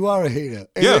you are a hater.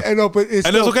 But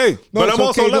that's okay. But I'm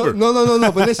also a lover.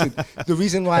 No. But listen, the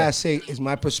reason why I say is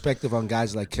my perspective on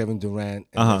guys like Kevin Durant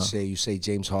and you say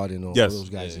James Harden or all those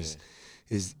guys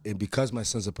is because my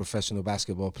son's a professional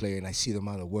basketball player and I see the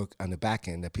amount of work on the back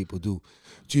end that people do.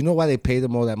 Do you know why they pay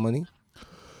them all that money?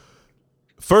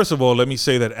 First of all, let me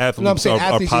say that athletes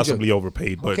are possibly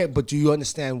overpaid. But do you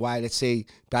understand why, let's say,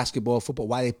 basketball, football,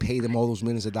 why they pay them all those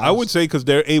millions of dollars? I would say because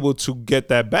they're able to get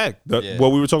that back.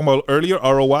 What we were talking about earlier,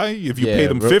 ROI, if you pay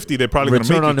them 50, they're probably going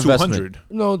to make you 200.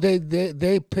 No,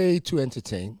 they pay to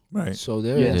entertain. Right. So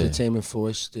they're an entertainment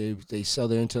force. They sell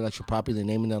their intellectual property, they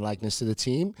name and their likeness to the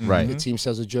team. Right. The team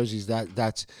sells the jerseys.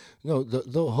 That's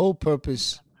the whole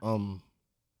purpose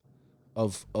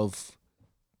of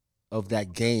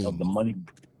that game. Of the money.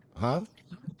 Huh?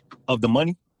 Of the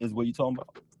money is what you're talking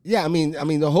about? Yeah, I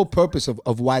mean the whole purpose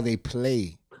of why they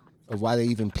play, of why they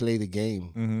even play the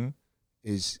game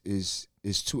is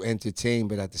to entertain,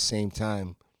 but at the same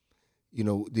time, you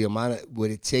know, the amount of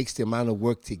what it takes, the amount of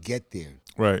work to get there.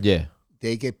 Right. Yeah.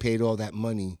 They get paid all that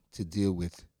money to deal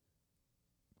with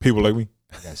people like me.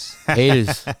 Yes.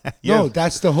 Haters. No,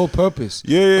 that's the whole purpose.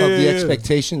 Yeah, of the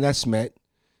expectation that's met.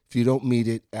 If you don't meet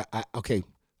it, okay.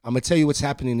 I'm gonna tell you what's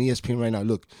happening in ESPN right now.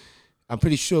 Look, I'm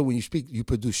pretty sure when you speak, you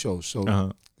produce shows. So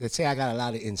let's say I got a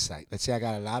lot of insight. Let's say I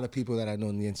got a lot of people that I know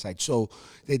in the inside. So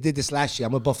they did this last year.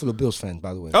 I'm a Buffalo Bills fan,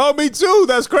 by the way. Oh, me too.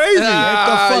 That's crazy. Get the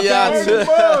fuck out of here.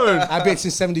 Word. I've been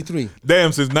since 73.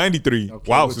 Damn, since 93. Okay,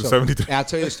 Wow, since 73. I'll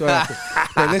tell you a story after.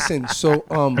 But listen, so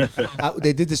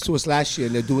they did this to us last year,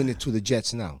 and they're doing it to the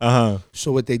Jets now.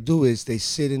 So what they do is they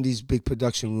sit in these big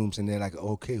production rooms, and they're like,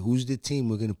 okay, who's the team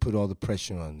we're going to put all the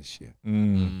pressure on this year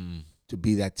to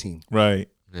be that team? Right.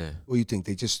 Yeah. What do you think?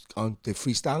 They just they're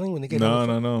freestyling when they get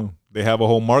No. They have a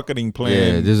whole marketing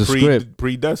plan. Yeah, there's a script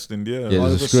predestined. Yeah. All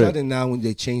of a sudden now, when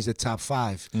they change the top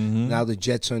 5, now the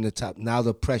Jets are in the top. Now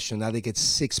the pressure. Now they get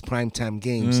 6 primetime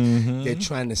games. They're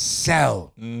trying to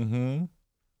sell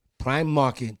prime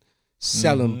market,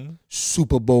 sell them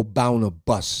Super Bowl bound or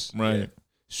bust. Right. Yeah.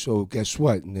 So guess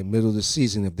what? In the middle of the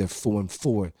season, if they're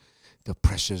 4-4, the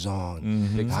pressure's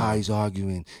on. The guy's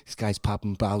arguing. This guy's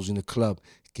popping bottles in the club.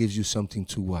 Gives you something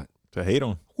to what? To hate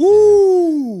on.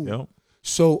 Woo! Yep.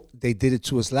 So they did it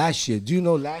to us last year. Do you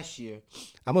know last year?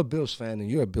 I'm a Bills fan and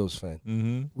you're a Bills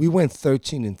fan. We went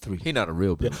 13-3. He's not a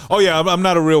real Bills. Oh yeah, I'm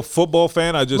not a real football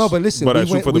fan. I just no, but listen, I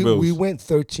shoot for the Bills. We went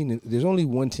 13. There's only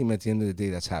one team at the end of the day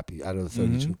that's happy out of the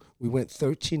 32. We went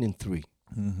 13-3.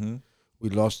 We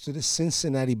lost to the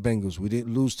Cincinnati Bengals. We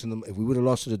didn't lose to them. If we would have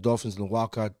lost to the Dolphins in the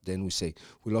wild card, then we say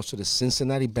we lost to the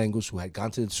Cincinnati Bengals, who had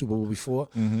gone to the Super Bowl before.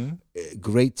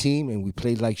 Great team, and we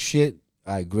played like shit.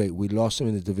 All right, great. We lost them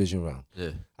in the division round.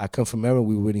 Yeah. I come from Maryland.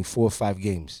 We were winning 4 or 5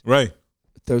 games. Right.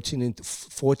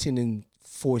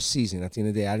 14-4 season. At the end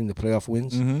of the day, adding the playoff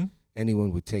wins,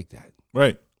 anyone would take that.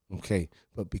 Right. Okay,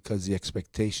 but because the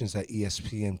expectations that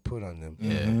ESPN put on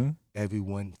them,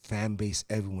 everyone, fan base,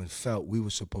 everyone felt we were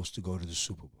supposed to go to the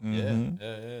Super Bowl.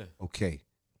 Yeah. Okay,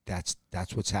 that's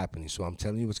what's happening. So I'm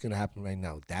telling you what's going to happen right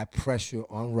now. That pressure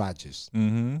on Rodgers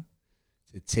to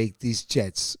take these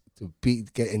Jets to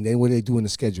and then what do they do in the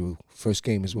schedule? First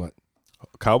game is what?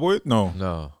 Cowboys?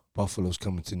 No. Buffalo's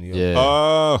coming to New York.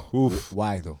 Yeah.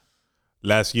 Why though?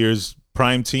 Last year's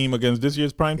prime team against this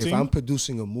year's prime team? If I'm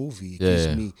producing a movie, it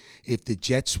gives me, if the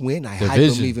Jets win, I hype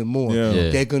them even more.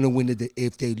 They're going to win it.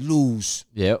 If they lose,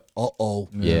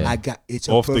 I got it's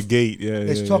off the gate.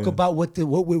 Let's talk about what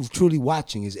we're truly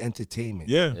watching is entertainment.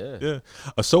 Yeah.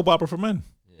 A soap opera for men.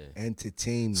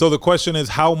 Entertainment. So the question is,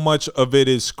 how much of it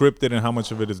is scripted and how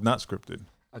much of it is not scripted?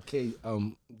 Okay,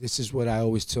 this is what I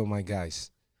always tell my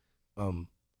guys.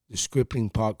 The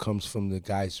scripting part comes from the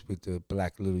guys with the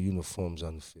black little uniforms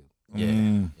on the field.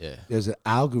 Yeah. There's an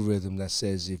algorithm that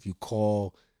says if you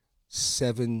call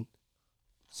 7,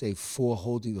 say 4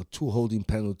 holding or 2 holding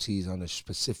penalties on a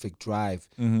specific drive,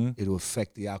 it'll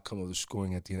affect the outcome of the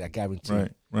scoring at the end. I guarantee.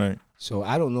 Right. So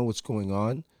I don't know what's going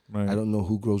on. Right. I don't know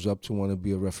who grows up to want to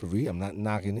be a referee. I'm not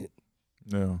knocking it.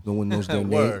 No one knows their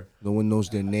name. No one knows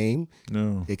their name.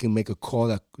 No. They can make a call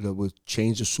that will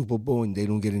change the Super Bowl and they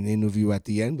don't get an interview at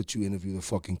the end, but you interview the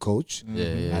fucking coach.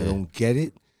 I don't get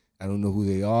it. I don't know who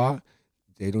they are.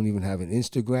 They don't even have an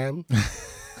Instagram.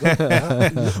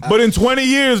 But in 20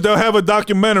 years, they'll have a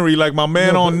documentary like my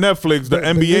man on Netflix, the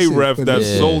NBA ref that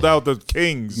sold out the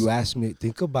Kings. You asked me,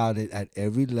 think about it at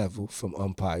every level, from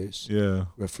umpires,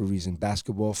 referees in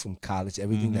basketball, from college,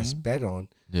 everything that's bet on.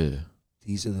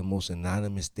 These are the most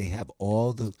anonymous. They have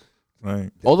all the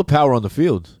power on the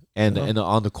field and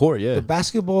on the court. Yeah, the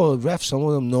basketball refs, some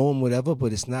of them know them, whatever,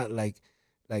 but it's not like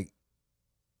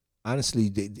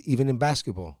honestly, even in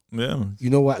basketball. Yeah. You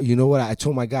know what? I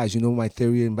told my guys, you know my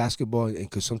theory in basketball, and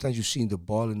because sometimes you see the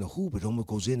ball in the hoop, it almost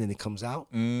goes in and it comes out.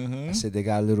 I said they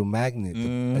got a little magnet,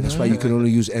 and that's why you can only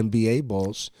use NBA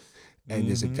balls. And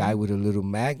there's a guy with a little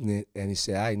magnet, and he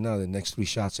said, "I know the next 3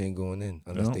 shots ain't going in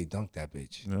unless they dunk that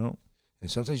bitch." No. And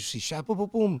sometimes you see shot, boom, boom,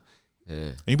 boom. Yeah.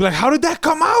 And you be like, "How did that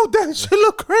come out? That shit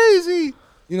look crazy."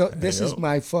 You know, this is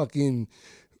my fucking.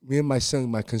 Me and my son,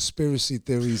 my conspiracy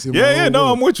theories.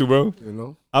 No, I'm with you, bro. You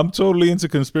know, I'm totally into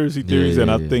conspiracy theories, and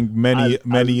I think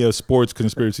many a sports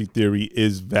conspiracy theory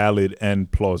is valid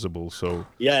and plausible. So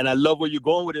and I love where you're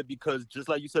going with it because, just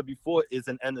like you said before, it's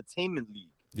an entertainment league.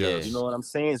 Yes. You know what I'm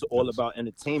saying? It's all about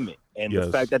entertainment, and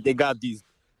the fact that they got these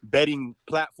betting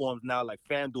platforms now, like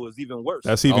FanDuel, is even worse.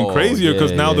 That's even crazier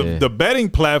because now the betting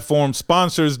platform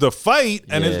sponsors the fight,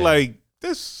 and it's like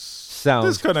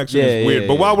this connection is weird.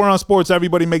 But while we're on sports,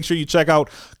 everybody make sure you check out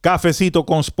Cafecito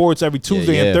con Sports every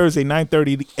Tuesday and Thursday,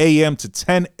 9:30 a.m. to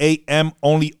 10 a.m.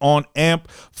 only on AMP.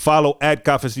 Follow at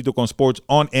Cafecito con Sports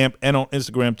on AMP and on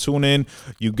Instagram. Tune in.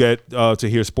 You get to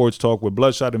hear sports talk with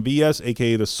Bloodshot and VS,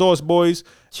 a.k.a. the Sauce Boys.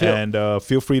 Chill. And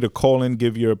feel free to call in,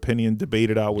 give your opinion,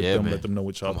 debate it out with them, let them know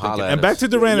what y'all thinking. And back to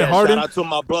Durant and Harden. Shout out to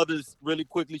my brothers really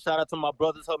quickly. Shout out to my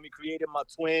brothers. Helped me create it. My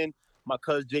twin, my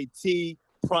cousin JT,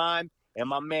 Prime, and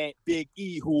my man Big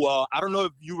E, who I don't know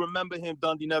if you remember him,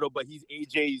 Dinero, but he's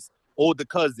AJ's older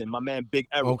cousin, my man Big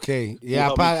Eric. Okay,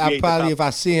 yeah, I probably if I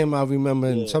see him, I'll remember.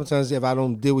 And sometimes if I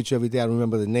don't deal with you every day, I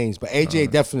remember the names. But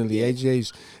AJ definitely,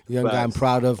 AJ's a young guy I'm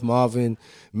proud of. Marvin,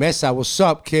 Mesa, what's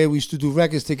up, kid? We used to do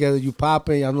records together. You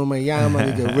poppin', y'all know my Yama,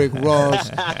 nigga Rick Ross.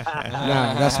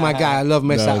 Nah, that's my guy. I love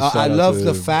Mesa. I love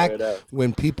the fact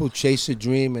when people chase a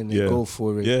dream and they go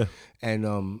for it. Yeah. And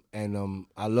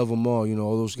I love them all. You know,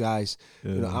 all those guys.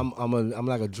 Yeah. You know, I'm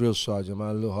like a drill sergeant. I'm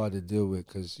a little hard to deal with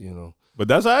because you know. But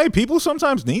that's all right. People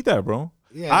sometimes need that, bro.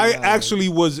 Yeah, I actually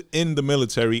was in the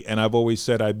military, and I've always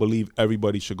said I believe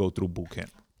everybody should go through boot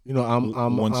camp. You know,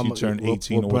 I'm once you turn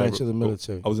 18 or whatever. Branch of the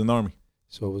military. I was in the Army.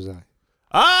 So was I.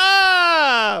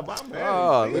 My man.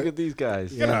 Oh, look at these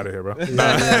guys. Get out of here, bro.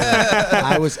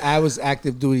 I was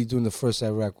active duty during the first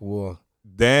Iraq War.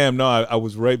 Damn, no, I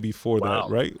was right before that,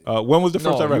 right? When was the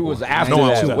first Iraq War? Was after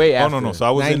that. Way after. No. So I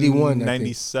was 91, in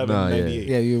 97, 98.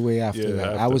 Yeah, you were way after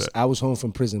that. I was home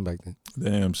from prison back then.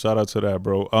 Damn, shout out to that,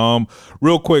 bro.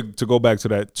 Real quick, to go back to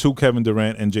that, to Kevin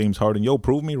Durant and James Harden. Yo,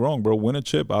 prove me wrong, bro. Win a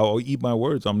chip. I'll eat my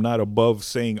words. I'm not above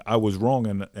saying I was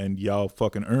wrong and y'all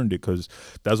fucking earned it because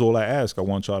that's all I ask. I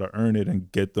want y'all to earn it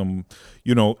and get them,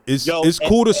 you know, it's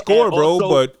cool to score, bro,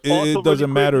 but it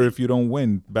doesn't matter if you don't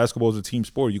win. Basketball is a team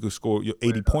sport. You could score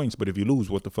 80 points, but if you lose,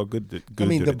 what the fuck good I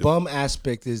mean, the bum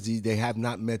aspect is they have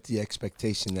not met the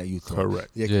expectation that you thought.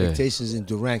 Correct. The expectations in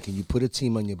Durant, can you put a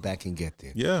team on your back and get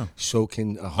there? Yeah. So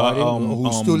can Harden,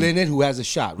 who's still in it, who has a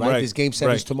shot, right? This game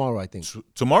 7 is tomorrow, I think.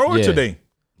 Tomorrow or today?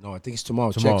 No, I think it's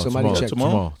tomorrow. Somebody check.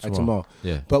 Tomorrow.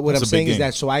 Yeah. But what I'm saying is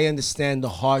that, so I understand the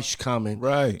harsh comment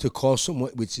to call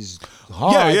someone, which is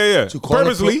hard. To call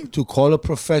purposely. To call a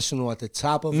professional at the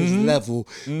top of his level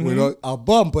with a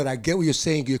bum. But I get what you're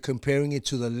saying. You're comparing it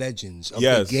to the legends of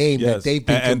the game that they've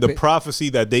been and the prophecy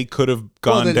that they could have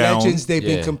gone the down. The legends they've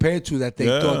been compared to that they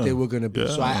thought they were going to be.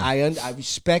 So I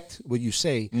respect what you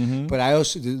say, but I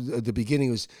also, the beginning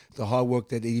was the hard work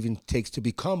that it even takes to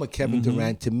become a Kevin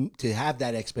Durant, to have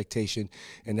that expectation,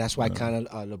 and that's why kind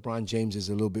of LeBron James is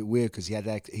a little bit weird because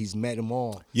he's met them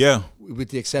all. Yeah, with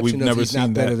the exception of he's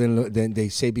not better than they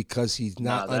say because he's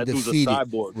not undefeated. That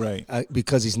dude's a cyborg. Right?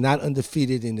 Because he's not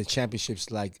undefeated in the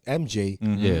championships like MJ.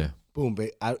 Yeah. Boom, but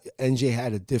MJ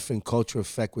had a different culture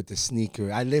effect with the sneaker.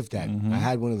 I lived that. I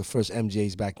had one of the first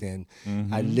MJs back then.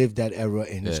 I lived that era,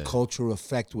 and his cultural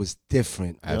effect was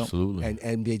different. Absolutely. And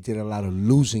MJ did a lot of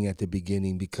losing at the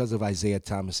beginning because of Isaiah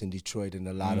Thomas in Detroit and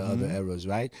a lot of other eras,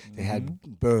 right? They had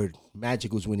Bird.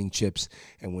 Magic was winning chips,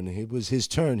 and when it was his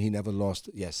turn, he never lost.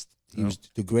 Yes, he was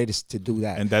the greatest to do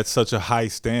that. And that's such a high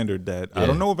standard that I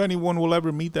don't know if anyone will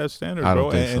ever meet that standard,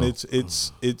 bro. And so.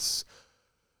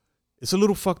 It's a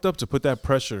little fucked up to put that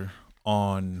pressure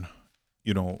on,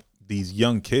 you know, these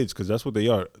young kids because that's what they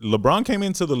are. LeBron came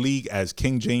into the league as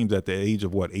King James at the age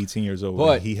of 18 years old.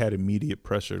 But he had immediate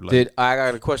pressure. I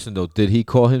got a question though? Did he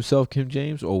call himself King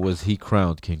James or was he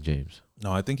crowned King James?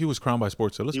 No, I think he was crowned by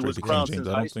Sports Illustrated King James.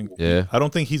 I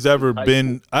don't think he's ever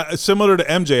been similar to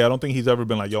MJ. I don't think he's ever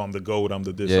been like, yo, I'm the GOAT, I'm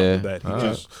the this, I'm the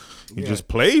that. He just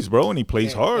plays, bro, and he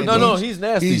plays hard. No, he's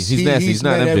nasty. He's nasty. He's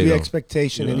not met MJ, every though.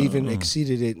 expectation and even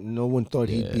exceeded it. No one thought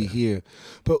he'd be here.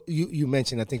 But you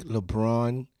mentioned, I think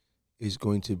LeBron is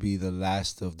going to be the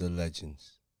last of the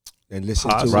legends. And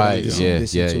listen to what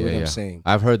I'm saying.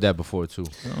 I've heard that before too.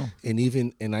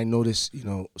 And I noticed, you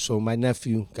know, so my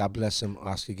nephew, God bless him,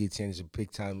 Oscar Guitian, is a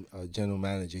big time general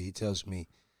manager. He tells me,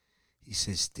 he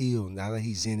says, still, now that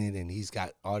he's in it and he's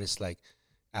got artists like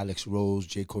Alex Rose,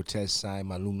 Jay Cortez signed,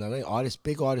 Malum, now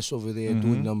big artists over there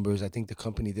doing numbers. I think the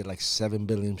company did like 7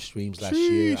 billion streams last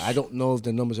year. I don't know if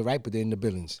the numbers are right, but they're in the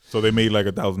billions. So they made like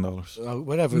 $1,000.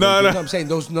 Whatever. You know what I'm saying?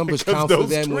 Those numbers count for them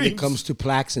streams. When it comes to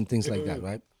plaques and things like that,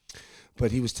 right? But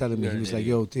he was telling me, he was like,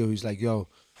 yo, Theo, he's like, yo,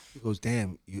 he goes,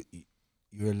 damn,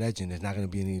 you're a legend. There's not going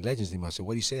to be any legends anymore. I said,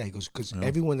 what do you say that? He goes, because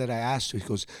everyone that I asked, he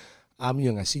goes, I'm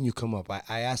young. I seen you come up.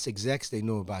 I asked execs, they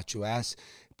know about you. I asked,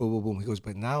 boom, boom, boom. He goes,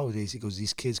 but nowadays, he goes,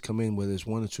 these kids come in, whether it's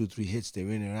 1 or 2 or 3 hits, they're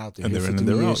in and out. They're in and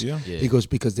they're out, He goes,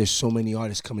 because there's so many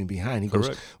artists coming behind. He goes,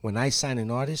 when I sign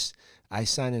an artist, I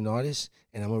sign an artist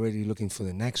and I'm already looking for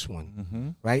the next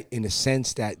one, right? In the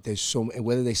sense that there's so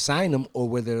whether they sign them or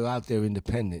whether they're out there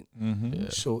independent.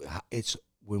 So it's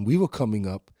when we were coming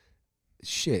up,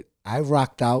 shit, I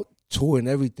rocked out, tour and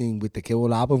everything with the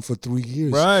Kewol album for 3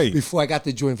 years before I got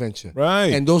the joint venture.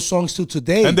 And those songs to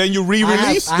today. And then you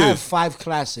re-released it. I have 5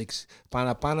 classics.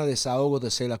 Pana Pana, Desahogo,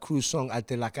 the Celia Cruz song,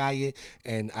 Arte La Calle,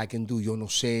 and I can do Yo No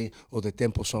Sé or the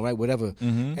Tempo song, right? Whatever.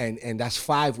 And that's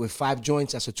 5 with 5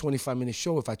 joints. That's a 25-minute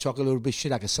show. If I talk a little bit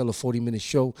shit, I can sell a 40-minute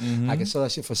show. I can sell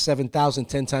that shit for 7,000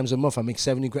 10 times a month. I make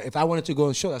 70 grand. If I wanted to go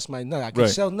and show, that's my nut. I can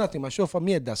sell nothing. My show for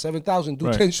mierda, 7,000,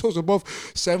 do 10 shows a month,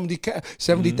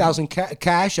 70,000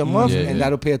 cash a month, and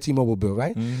that'll pay a T-Mobile bill,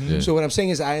 right? So what I'm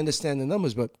saying is I understand the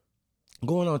numbers, but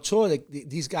going on tour, like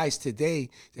these guys today,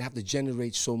 they have to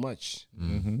generate so much,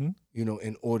 you know,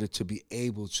 in order to be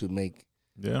able to make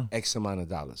X amount of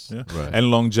dollars.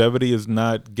 And longevity is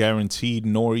not guaranteed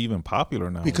nor even popular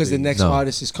now. Because the next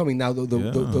artist is coming. Now,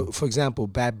 for example,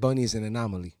 Bad Bunny is an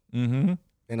anomaly. And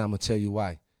I'm going to tell you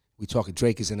why. We talk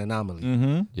Drake is an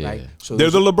anomaly. Right? So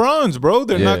they're the LeBrons, bro.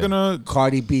 They're not going to...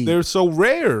 Cardi B. They're so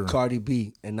rare. Cardi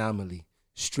B, anomaly.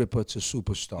 Stripper to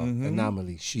superstar,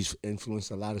 anomaly. She's influenced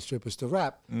a lot of strippers to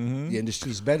rap. The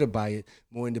industry's better by it.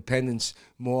 More independence,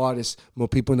 more artists, more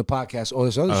people in the podcast, all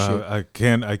this other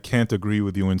shit. I can't agree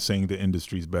with you in saying the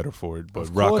industry's better for it, but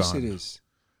rock on. Of course it is.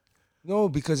 No,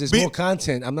 because there's more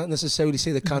content. I'm not necessarily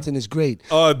saying the content is great.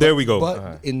 There we go.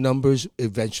 But in numbers,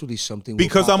 eventually something.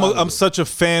 Because I'm such a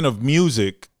fan of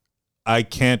music, I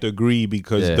can't agree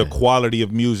because the quality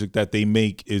of music that they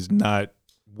make is not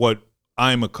what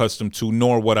I'm accustomed to,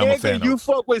 nor what I'm a fan of. You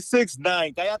fuck with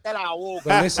 6ix9ine.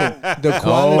 But listen, the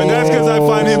quality. But that's because I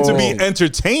find him to be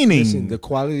entertaining. Listen, the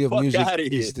quality of music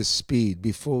is the speed.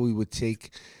 Before we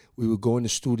would go in the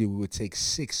studio, we would take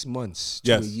 6 months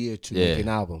to a year to make an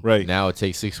album. Right. Now it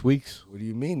takes 6 weeks. What do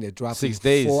you mean? They're dropping 6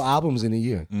 days. 4 albums in a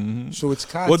year. So it's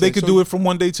content. Well, they could do it from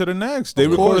one day to the next. They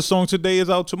record a song today, is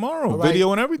out tomorrow.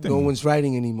 Video and everything. No one's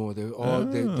writing anymore. They're all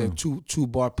they're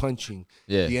two-bar punching.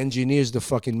 The engineer's the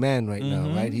fucking man right now,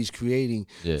 right? He's creating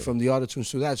from the autotunes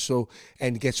to that. So,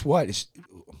 and guess what?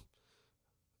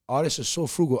 Artists are so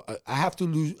frugal. I have to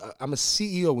lose. I'm a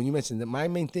CEO. When you mentioned that, my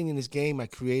main thing in this game, I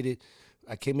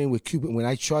came in with Cuban. When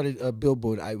I charted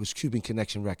Billboard, I was Cuban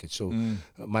Connection Records. So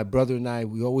my brother and I,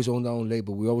 we always owned our own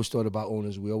label. We always thought about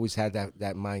owners. We always had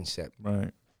that mindset.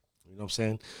 Right. You know what I'm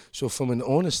saying? So from an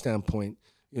owner standpoint,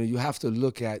 you know, you have to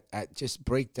look at just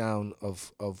breakdown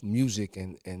of music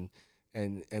and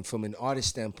from an artist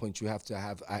standpoint, you have to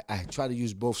have. I try to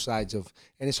use both sides of,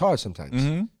 and it's hard sometimes.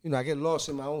 You know, I get lost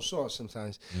in my own sauce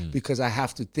sometimes because I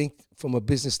have to think from a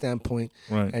business standpoint,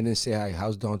 and then say, "Hey,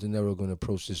 how's Don Dinero going to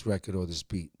approach this record or this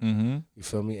beat?" You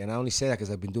feel me? And I only say that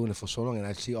because I've been doing it for so long, and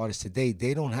I see artists today,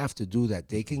 they don't have to do that.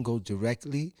 They can go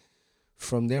directly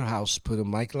from their house, put a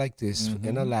mic like this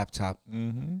and a laptop,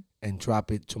 and drop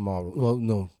it tomorrow. Well,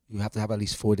 no. You have to have at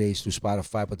least 4 days through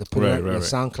Spotify, but to put it on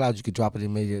SoundCloud, you could drop it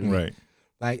immediately.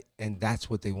 Right? And that's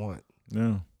what they want.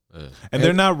 Yeah. And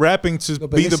they're not rapping to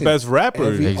be the best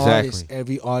rapper.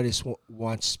 Every artist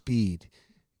wants speed.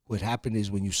 What happened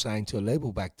is when you signed to a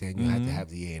label back then, you had to have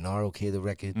the A&R okay the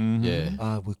record.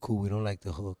 We're cool. We don't like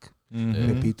the hook.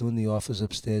 Pepito in the office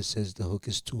upstairs says the hook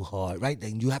is too hard. Right?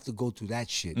 Then you have to go through that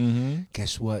shit.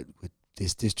 Guess what? With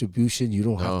this distribution, you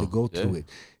don't have to go through it.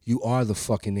 You are the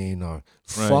fucking A&R.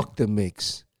 Fuck the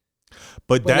mix.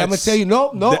 But I'm gonna tell you,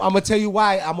 I'm gonna tell you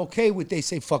why I'm okay with they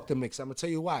say fuck the mix. I'm gonna tell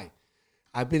you why.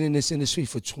 I've been in this industry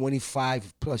for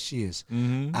 25 plus years.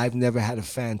 I've never had a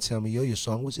fan tell me, yo, your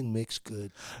song wasn't mixed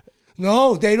good.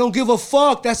 No, they don't give a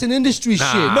fuck. That's an industry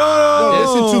shit. No,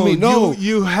 listen to me. No,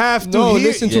 you have to. No,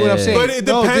 listen to what I'm saying. But it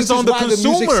depends on the consumer. The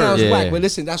music sounds whack. But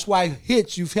listen, that's why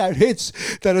hits. You've had hits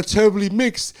that are terribly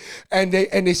mixed, and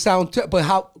they sound. But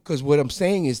how? Because what I'm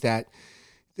saying is that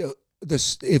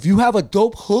if you have a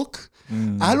dope hook.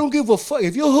 I don't give a fuck.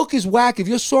 If your hook is whack, if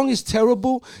your song is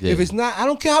terrible, if it's not, I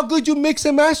don't care how good you mix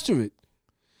and master it.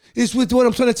 It's with what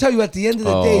I'm trying to tell you at the end of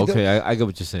the day. Okay, I get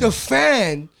what you're saying. The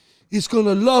fan is going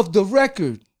to love the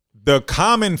record. The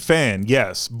common fan,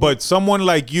 yes. But someone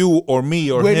like you or me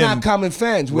or we're him. Not common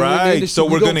fans. Right, so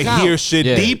we're going to hear shit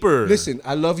deeper. Listen,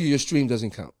 I love you. Your stream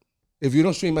doesn't count. If you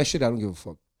don't stream my shit, I don't give a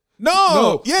fuck.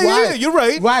 No. Yeah, you're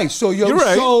right. Right. So you're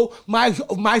right. So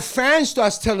my fan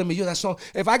starts telling me, yo, that song.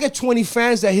 If I get 20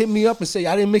 fans that hit me up and say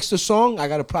I didn't mix the song, I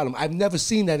got a problem. I've never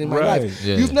seen that in my life.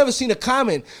 Yeah. You've never seen a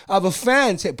comment of a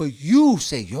fan say, but you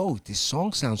say, yo, this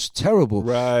song sounds terrible.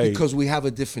 Right. Because we have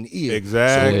a different ear.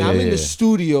 Exactly. So when I'm in the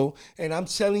studio and I'm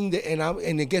telling and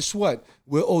then guess what?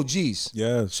 We're OGs.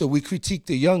 Yes. So we critique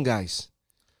the young guys.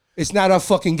 It's not our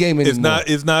fucking game anymore.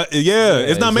 It's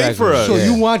not made for us. So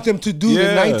you want them to do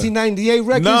the 1998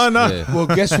 records? No. Yeah. Well,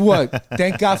 guess what?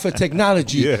 Thank God for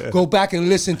technology. Yeah. Go back and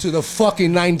listen to the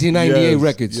fucking 1998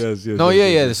 records.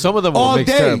 Yes. Some of them all day.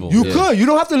 Terrible. You could. You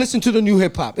don't have to listen to the new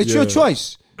hip hop. It's your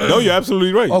choice. No, you're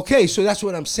absolutely right. Okay, so that's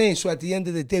what I'm saying. So at the end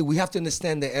of the day, we have to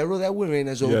understand the era that we're in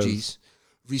as OGs. Yes.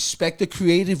 Respect the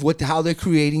creative, how they're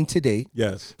creating today.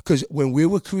 Yes. Because when we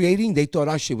were creating, they thought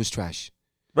our shit was trash.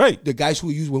 Right. The guys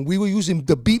when we were using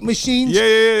the beat machines,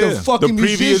 the fucking the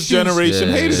previous generation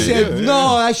hated said,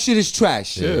 no, that shit is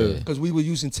trash. Because we were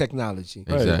using technology.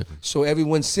 Exactly. So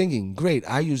everyone's singing. Great.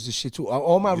 I use the shit too.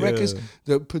 All my records,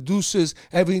 the producers,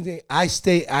 everything, I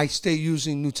stay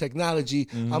using new technology.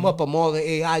 Mm-hmm. I'm all the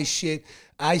AI shit.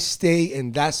 I stay,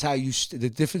 and that's how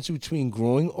the difference between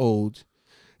growing old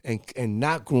and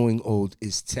not growing old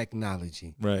is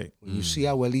technology. Right. When you see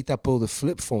Abuelita pull the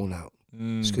flip phone out,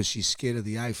 it's because she's scared of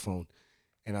the iPhone.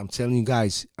 And I'm telling you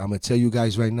guys, I'm going to tell you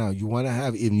guys right now, you want to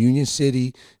have in Union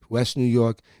City, West New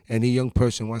York, any young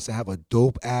person wants to have a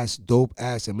dope ass,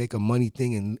 and make a money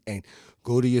thing and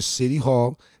go to your city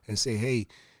hall and say, hey,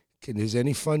 there's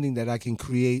any funding that I can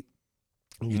create?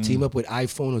 And you team up with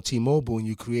iPhone or T-Mobile and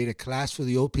you create a class for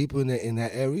the old people in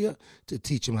that area to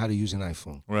teach them how to use an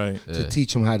iPhone. Right. To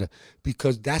teach them how to,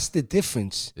 because that's the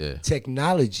difference. Yeah.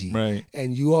 Technology. Right.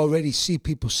 And you already see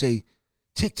people say,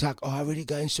 TikTok, I already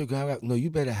got Instagram. No, you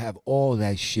better have all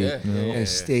that shit and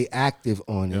stay active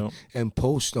on it and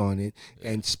post on it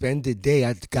and spend the day.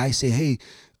 The guy say, hey,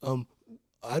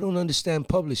 I don't understand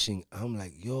publishing. I'm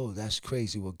like, yo, that's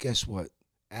crazy. Well, guess what?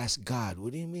 Ask God.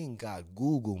 What do you mean, God?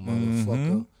 Google,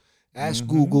 motherfucker. Ask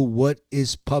Google what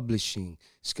is publishing.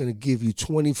 It's going to give you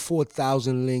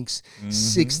 24,000 links,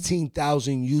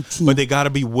 16,000 YouTube. But they got to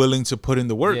be willing to put in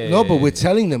the work. No, but we're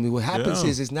telling them. What happens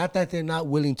is it's not that they're not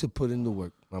willing to put in the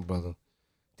work, my brother.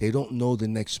 They don't know the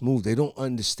next move. They don't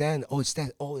understand. Oh, it's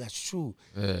that. Oh, that's true.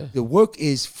 Yeah. The work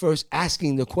is first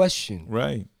asking the question.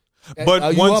 Right. But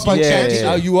are you up on Chat?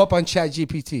 Are you up on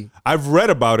ChatGPT? I've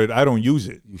read about it. I don't use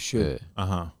it. You should.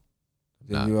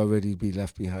 Then you already be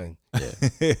left behind.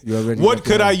 Yeah. You already. What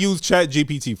could I use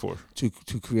ChatGPT for?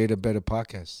 To create a better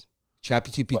podcast.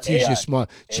 ChatGPT is your smart.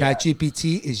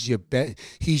 ChatGPT is your best.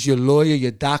 He's your lawyer,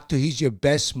 your doctor. He's your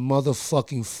best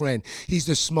motherfucking friend. He's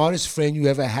the smartest friend you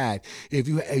ever had. If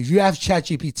you have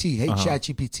ChatGPT, hey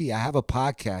ChatGPT, I have a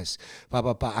podcast.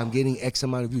 I'm getting X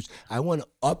amount of views. I want to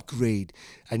upgrade.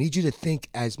 I need you to think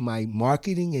as my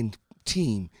marketing and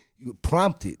team. You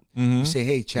prompt it. You say,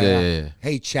 hey, Chat.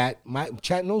 Hey, Chat. My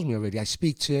Chat knows me already. I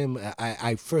speak to him.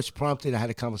 I first prompted. I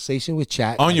had a conversation with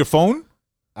Chat. On your phone?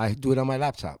 I do it on my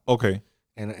laptop. Okay.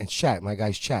 And Chat, my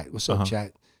guy's Chat. What's up,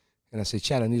 Chat? And I say,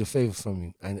 Chat, I need a favor from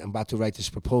you. I'm about to write this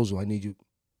proposal. I need you.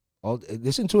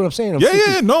 Listen to what I'm saying. I'm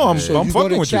so you fucking go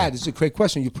to with Chat. you. It's a great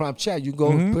question. You prompt Chat. You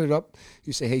go put it up.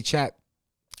 You say, hey, Chat.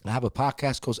 I have a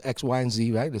podcast called X, Y, and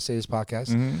Z, right? Let's say this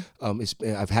podcast.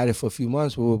 I've had it for a few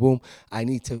months. Boom, boom, boom. I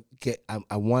need to get.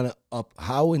 I want to up.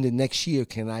 How in the next year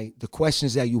can I? The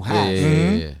questions that you have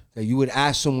that you would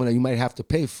ask someone that you might have to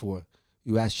pay for.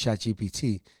 You ask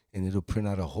ChatGPT, and it'll print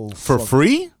out a whole for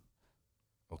free.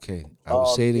 Okay, I will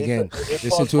say it again.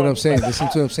 Listen to what I'm saying. Listen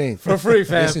to what I'm saying. For free,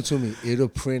 fam. Listen to me. It'll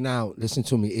print out. Listen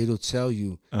to me. It'll tell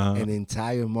you an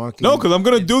entire market. No, because I'm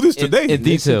gonna do this today. In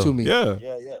detail. Listen to me. Yeah.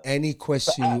 Any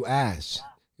question you ask,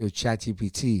 your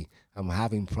ChatGPT, I'm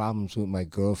having problems with my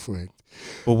girlfriend.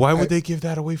 But why would they give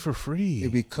that away for free?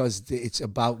 Because it's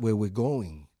about where we're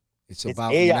going. It's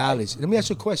about knowledge. Let me ask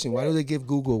you a question. Why do they give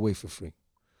Google away for free?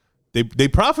 They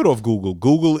profit off Google.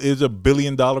 Google is $1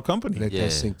 billion company. Let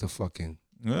that sink the fuck in.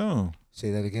 Yeah. Say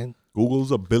that again.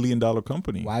 Google's $1 billion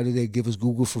company. Why do they give us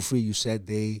Google for free? You said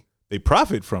they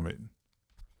profit from it.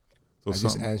 So I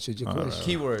just answered your question.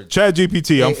 Keyword.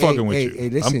 ChatGPT, I'm fucking with you.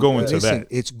 Listen, I'm going to that.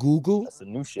 It's Google. That's a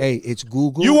new shit. Hey, it's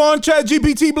Google. You on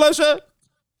ChatGPT, Bloodshot?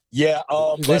 Yeah.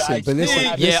 Listen.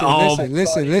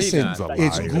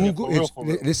 It's Google.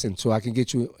 Listen, so I can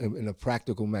get you in a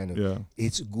practical manner. Yeah.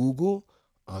 It's Google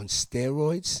on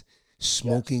steroids,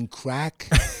 smoking crack,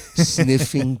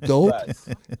 sniffing dope,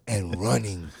 and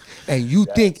running. And you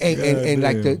think, and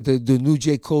like the new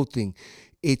J. Cole thing,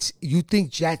 you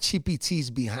think ChatGPT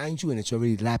is behind you and it's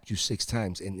already lapped you 6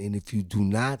 times. And if you do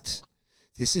not,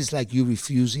 this is like you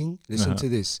refusing. Listen to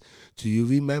this. Do you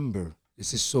remember?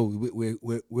 This is so,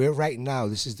 we're right now,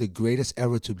 this is the greatest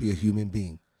era to be a human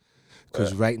being.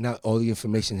 Because right now, all the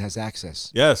information has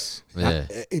access. Yes. Yeah.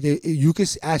 You can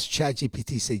ask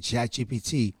ChatGPT, say,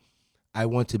 ChatGPT, I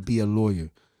want to be a lawyer.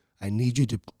 I need you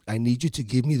to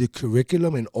give me the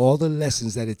curriculum and all the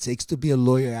lessons that it takes to be a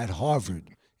lawyer at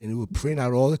Harvard and it will print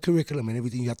out all the curriculum and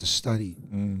everything you have to study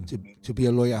to be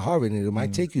a lawyer at Harvard. And it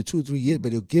might take you 2 or 3 years, but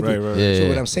it'll give it. So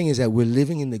what I'm saying is that we're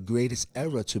living in the greatest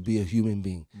era to be a human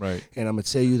being. Right. And I'm gonna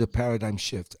tell you the paradigm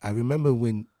shift. I remember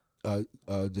when the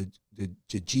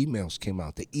Gmails came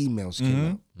out, the emails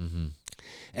came out.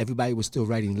 Everybody was still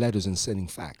writing letters and sending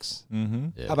fax.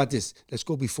 How about this? Let's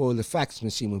go before the fax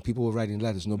machine. When people were writing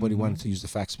letters, nobody wanted to use the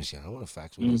fax machine. I don't want a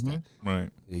fax. What is that? Right.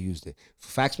 They used it. For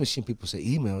fax machine, people say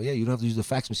email. Yeah, you don't have to use the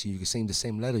fax machine. You can send the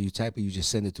same letter. You type it. You just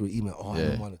send it through email. Oh, I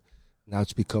don't want to. Now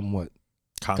it's become what?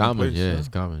 Common. Yeah, it's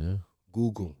common. Yeah.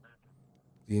 Google.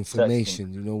 The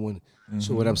information. You know when.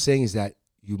 So what I'm saying is that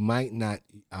you might not.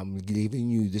 I'm giving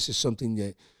you. This is something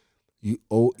that you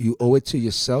owe it to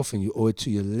yourself and you owe it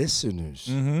to your listeners.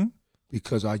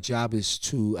 Because our job is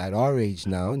to, at our age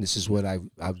now, and this is what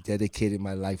I've dedicated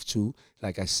my life to.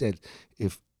 Like I said,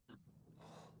 if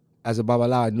as a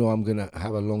Babala, I know I'm gonna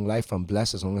have a long life. I'm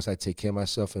blessed as long as I take care of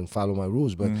myself and follow my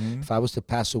rules. But if I was to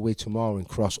pass away tomorrow and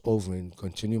cross over and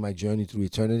continue my journey through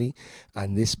eternity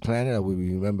on this planet, I will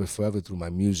be remembered forever through my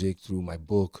music, through my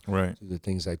book, through the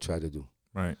things I try to do.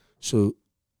 Right. So,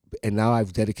 and now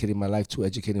I've dedicated my life to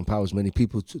educate and empower as many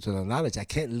people to the knowledge. I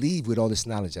can't leave with all this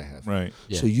knowledge I have. Right.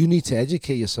 Yeah. So you need to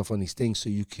educate yourself on these things so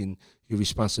you can, your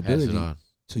responsibility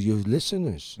to your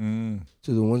listeners,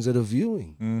 to the ones that are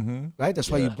viewing. Right? That's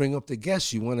why you bring up the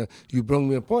guests. You bring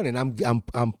me a point, and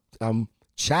I'm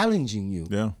challenging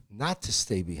you not to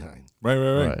stay behind.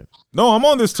 Right. No, I'm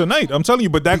on this tonight. I'm telling you,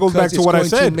 but that goes back to what I said.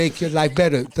 It's going to make your life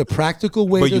better. The practical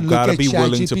way to look at ChatGPT. But you got to be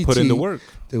willing to put in the work.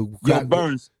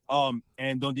 Burns.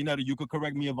 And Don Dinero, you could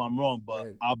correct me if I'm wrong,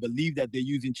 but I believe that they're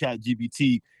using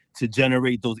ChatGPT to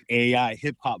generate those AI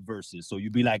hip hop verses. So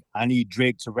you'd be like, I need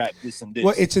Drake to rap this and this.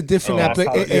 Well, it's a different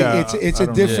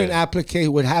application.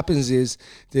 Application. What happens is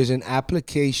there's an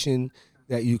application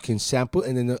that you can sample,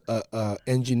 and then a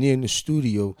engineer in the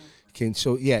studio can.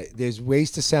 So there's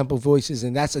ways to sample voices,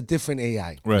 and that's a different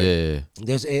AI. Right. Yeah.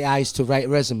 There's AIs to write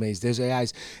resumes. There's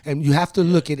AIs, and you have to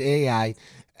look at AI,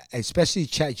 especially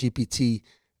ChatGPT,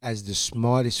 as the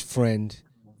smartest friend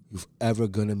you've ever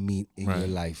gonna meet in your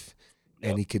life.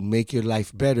 And it can make your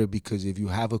life better, because if you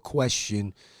have a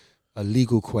question, a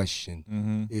legal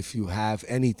question, if you have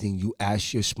anything, you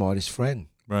ask your smartest friend.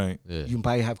 Right. Yeah. You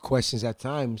might have questions at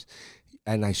times,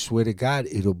 and I swear to God,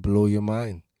 it'll blow your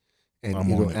mind.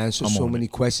 And it'll answer so many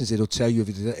questions. It'll tell you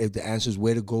if the answer is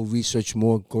where to go, research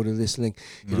more, go to this link.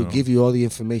 It'll give you all the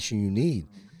information you need.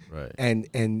 Right.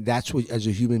 And that's what, as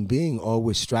a human being, all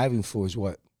we're striving for is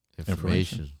what?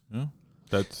 Information. Yeah.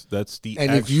 That's the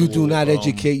And if you do not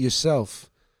educate yourself,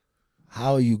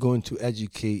 how are you going to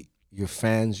educate your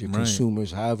fans, your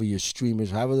consumers, however your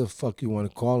streamers, however the fuck you want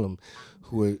to call them,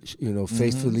 who are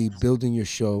faithfully building your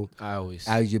show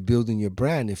as you're building your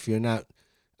brand? If you're not,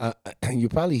 you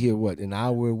probably hear what, an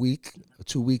hour a week,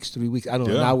 2 weeks, 3 weeks, I don't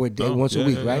know, an hour a day, once a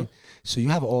week, right? So you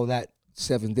have all that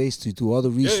 7 days to do all the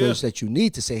research that you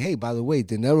need to say, hey, by the way,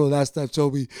 Dinero last night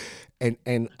told me,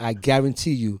 and I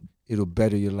guarantee you it'll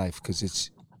better your life,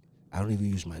 because I don't even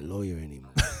use my lawyer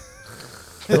anymore.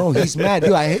 No, he's mad.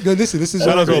 Listen, this is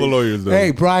shout out to all the lawyers, though.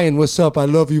 Hey, Brian, what's up? I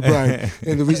love you, Brian.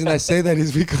 And the reason I say that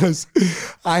is because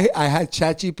I had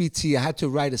ChatGPT. I had to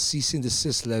write a cease and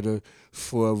desist letter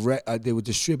for they were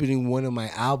distributing one of my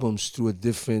albums through a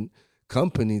different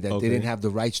company that they didn't have the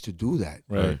rights to do that.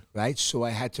 Right. So I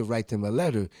had to write them a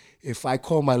letter. If I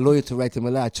call my lawyer to write them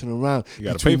a letter, I turn around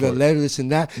between the letter, this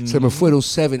and that. So my foot was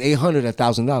 $700, $800,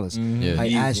 $1,000. I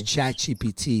asked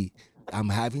ChatGPT, I'm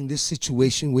having this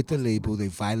situation with the label. They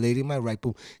violated my right.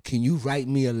 But can you write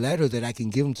me a letter that I can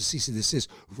give them to cease and desist?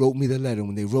 Wrote me the letter.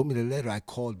 When they wrote me the letter, I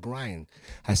called Brian.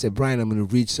 I said, Brian, I'm going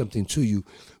to read something to you.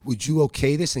 Would you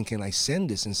okay this? And can I send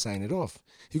this and sign it off?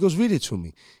 He goes, read it to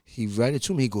me. He read it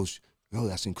to me. He goes, yo,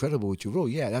 that's incredible what you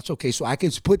wrote. Yeah, that's okay. So I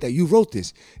can put that. You wrote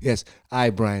this. Yes. All right,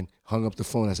 Brian. Hung up the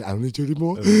phone. I said, I don't need you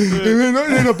anymore.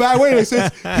 In a bad way. I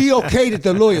said, he okayed it,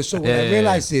 the lawyer. So what I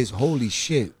realized is, holy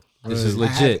shit. This is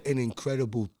legit. I have an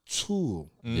incredible tool.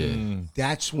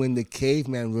 That's when the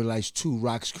caveman realized 2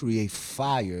 rocks create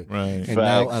fire. Right. And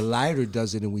now a lighter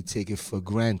does it and we take it for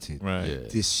granted. Right. Yeah.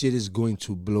 This shit is going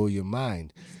to blow your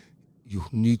mind. You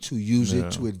need to use it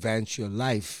to advance your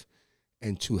life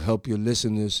and to help your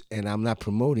listeners. And I'm not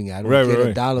promoting it. I don't get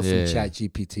a dollar from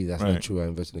ChatGPT. That's not true. I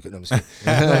invested in it. No, I'm just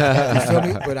kidding. You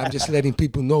feel me? But I'm just letting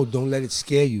people know, don't let it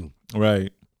scare you.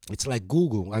 Right. It's like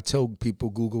Google. I tell people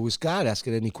Google is God. Ask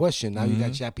it any question. Now you got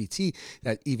ChatGPT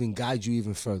that even guides you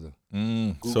even further.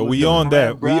 So we on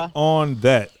that. We on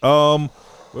that.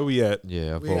 Where we at?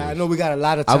 Yeah, I know we got a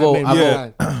lot of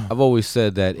time. I've always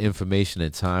said that information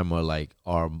and time are like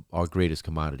our greatest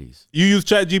commodities. You use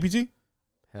ChatGPT?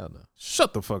 Hell no.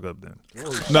 Shut the fuck up then.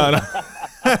 No.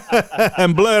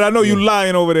 And Blood, I know you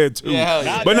lying over there too.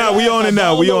 Yeah, but we on it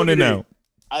now. We on it now.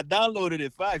 I downloaded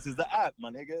it. Facts. It's the app, my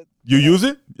nigga. You use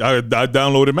it? I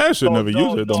downloaded mine. Should never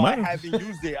use it. Don't matter. I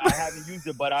haven't used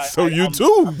it, but I. So you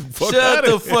too. Shut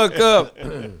the fuck up.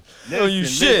 No, you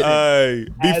shit.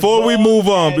 Before we move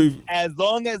on. As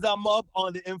long as I'm up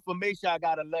on the information, I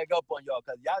got a leg up on y'all.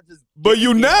 Because y'all just. But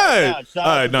you not. All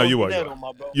right, no, you are.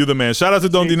 You the man. Shout out to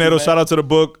Don Dinero. Shout out to the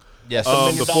book. Yes.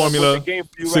 The formula.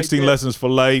 16 lessons for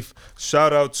life.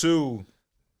 Shout out to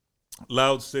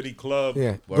Loud City Club.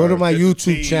 Yeah. Go to my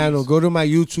YouTube channel.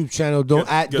 Don't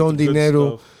Don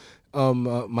Dinero.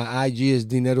 My IG is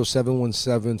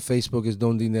Dinero717. Facebook is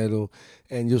Don Dinero.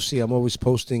 And you'll see I'm always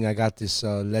posting. I got this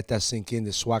Let That Sink In, the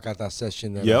Swakata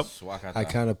session. That I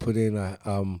kind of put in.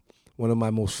 One of my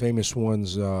most famous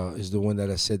ones is the one that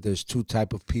I said there's two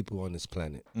type of people on this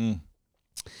planet.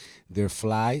 They're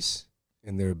flies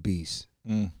and they're bees.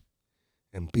 And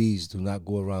bees do not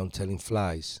go around telling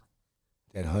flies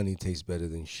that honey tastes better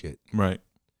than shit. Right.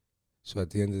 So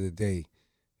at the end of the day,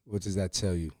 what does that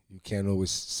tell you? You can't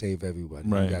always save everybody.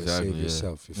 Right. You got to save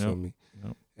yourself. You feel me?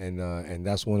 Yep. And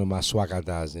that's one of my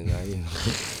swagadas. You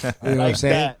know what I'm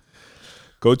saying? That.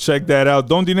 Go check that out.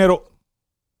 Don Dinero.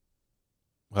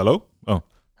 Hello? Oh.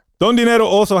 Don Dinero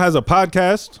also has a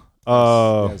podcast.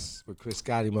 Yes, with Chris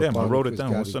Gotti. Damn, I wrote it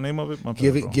down. What's the name of it?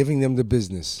 Giving Them the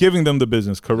Business. Giving Them the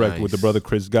Business, correct, with the brother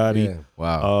Chris Gotti. Yeah.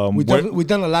 Wow. We've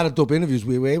done a lot of dope interviews.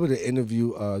 We were able to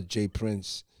interview Jay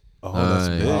Prince. Oh, that's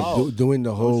big. Wow. Doing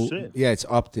the whole, it's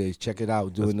up there. Check it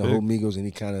out. Doing That's the whole big. Migos, and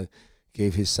he kind of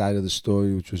gave his side of the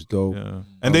story, which was dope. Yeah.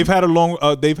 And they've had a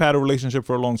relationship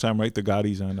for a long time, right? The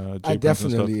Gottis and Jay Prince and stuff.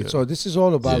 Definitely. Yeah. So this is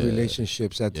all about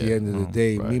relationships at the end of the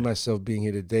day. right. Me, myself being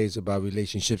here today is about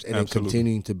relationships and then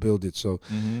continuing to build it. So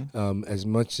as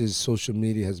much as social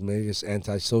media has made us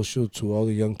antisocial, to all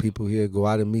the young people here, go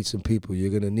out and meet some people. You're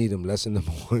going to need them. Lesson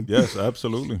number one. Yes,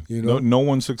 absolutely. You know? No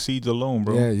one succeeds alone,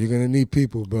 bro. Yeah, you're going to need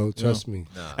people, bro. Trust me.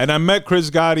 Nah. And I met Chris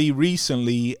Gotti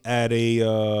recently at a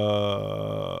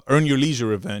Earn Your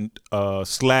Leisure event /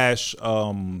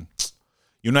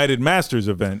 United Masters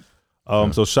event.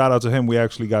 So shout out to him. We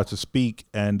actually got to speak,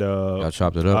 and I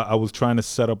chopped it up. I was trying to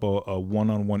set up a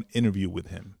one-on-one interview with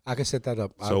him. I can set that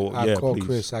up. So, I'll call please.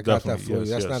 Chris. I got Definitely. that for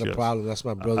you. That's not a problem. That's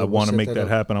my brother. I want to make that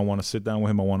happen. I want to sit down with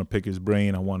him. I want to pick his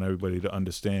brain. I want everybody to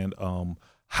understand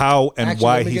how and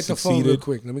why he succeeded.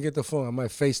 Let me get the phone. I might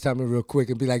FaceTime him real quick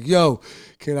and be like, "Yo,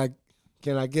 can I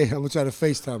get him? I'm gonna try to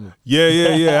FaceTime him."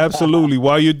 Yeah, absolutely.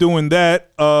 While you're doing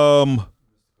that,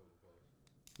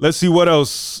 let's see what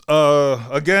else.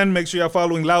 Again, make sure you're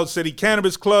following Loud City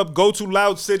Cannabis Club. Go to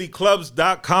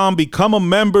loudcityclubs.com. Become a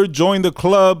member. Join the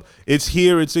club. It's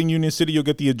here. It's in Union City. You'll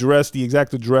get the address, the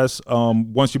exact address.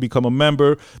 Once you become a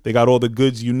member, they got all the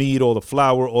goods you need, all the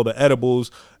flour, all the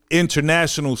edibles,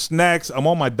 international snacks. I'm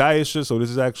on my diet shit, so this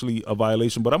is actually a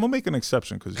violation, but I'm gonna make an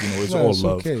exception because it's all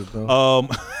love. Okay, bro.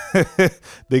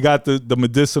 They got the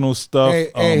medicinal stuff.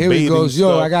 Hey, here he goes.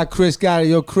 Yo, I got Chris Gotti.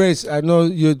 Yo, Chris, I know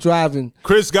you're driving.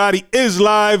 Chris Gotti is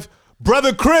live.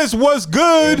 Brother Chris, what's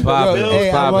good?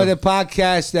 I'm on the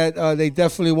podcast that they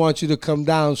definitely want you to come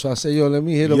down. So I say, yo, let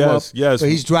me hit him up. Yes. But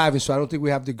he's driving, so I don't think we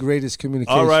have the greatest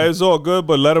communication. All right, it's all good,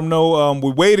 but let him know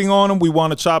we're waiting on him. We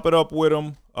want to chop it up with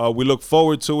him. We look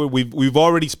forward to it. We've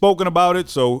already spoken about it,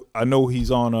 so I know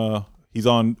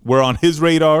we're on his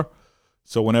radar.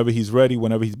 So whenever he's ready,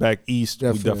 whenever he's back east,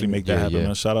 we definitely make that happen.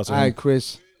 Man. Shout out to him. All right,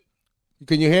 Chris.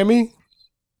 Can you hear me?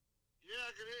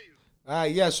 All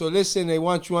right, yeah, so listen, they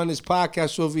want you on this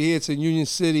podcast over here. It's in Union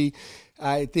City.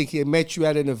 I think he met you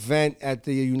at an event at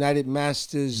the United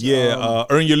Masters. Yeah,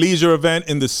 Earn Your Leisure event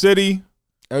in the city.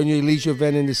 Earn Your Leisure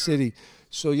event in the city.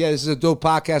 So, yeah, this is a dope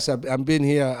podcast. I've been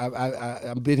here.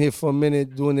 I've been here for a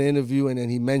minute doing the interview, and then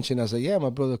he mentioned, I said, yeah, my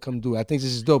brother, come do it. I think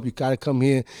this is dope. You got to come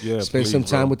here, spend some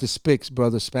time with the Spics,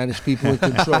 brother. Spanish people in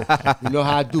control. You know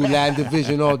how I do land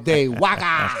division all day.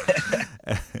 Waka!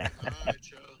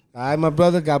 All right, my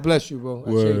brother. God bless you, bro.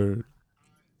 Word.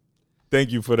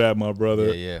 Thank you for that, my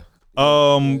brother. Yeah.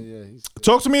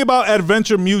 Talk to me about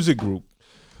Adventure Music Group.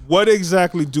 What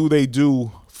exactly do they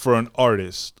do for an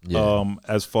artist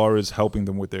as far as helping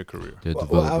them with their career?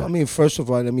 Well, I mean, first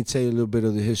of all, let me tell you a little bit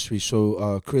of the history.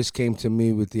 So Chris came to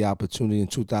me with the opportunity in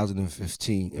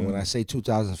 2015. And when I say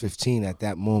 2015, at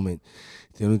that moment,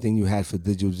 the only thing you had for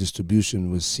digital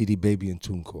distribution was CD Baby and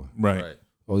TuneCore. Right.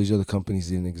 All these other companies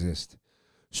didn't exist.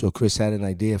 So Chris had an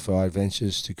idea for our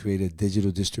ventures to create a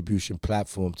digital distribution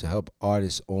platform to help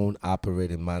artists own, operate,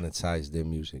 and monetize their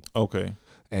music. Okay.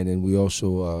 And then we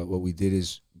also, what we did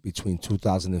is between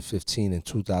 2015 and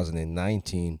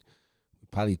 2019, we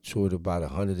probably toured about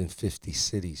 150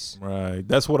 cities. Right.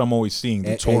 That's what I'm always seeing,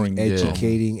 the touring.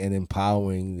 Educating and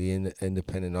empowering the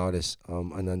independent artists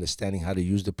and understanding how to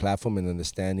use the platform and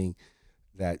understanding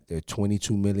that there are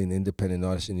 22 million independent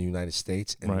artists in the United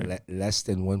States and less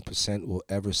than 1% will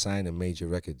ever sign a major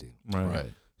record deal.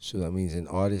 Right. So that means an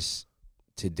artist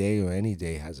today or any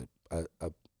day has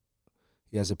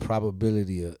he has a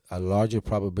probability, a larger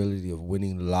probability of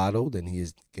winning lotto than he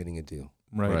is getting a deal.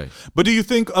 Right. But do you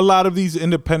think a lot of these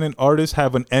independent artists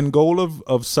have an end goal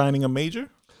of signing a major?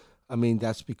 I mean,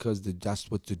 that's because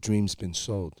that's what the dream's been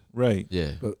sold. Right.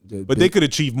 Yeah. But they could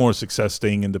achieve more success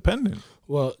staying independent.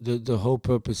 Well, the whole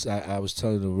purpose, I was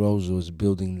telling the Rose, was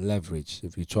building leverage.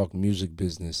 If you talk music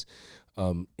business,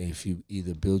 if you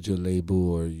either build your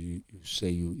label or you say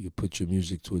you put your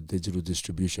music to a digital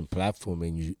distribution platform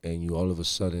and you all of a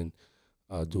sudden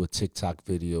do a TikTok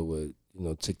video where,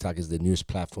 TikTok is the newest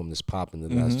platform that's popped in the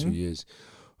last 2 years,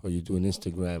 or you do an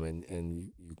Instagram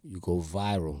and you go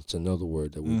viral. It's another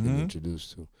word that we've been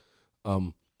introduced to.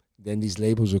 Then these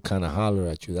labels will kind of holler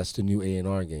at you. That's the new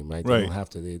A&R game, right? They don't have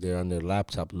to. They're on their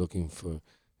laptop looking for.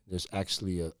 There's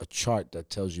actually a chart that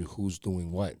tells you who's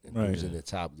doing what and who's in the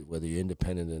top, whether you're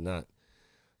independent or not.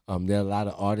 There are a lot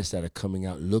of artists that are coming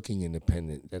out looking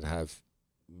independent that have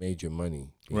major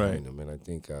money behind them, and I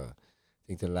think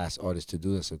the last artist to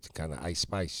do this was kind of Ice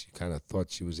Spice. You kind of thought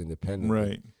she was independent,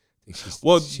 right? I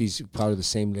think she's part of the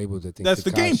same label that thinks that's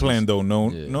the game plan, though.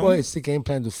 No. Well, it's the game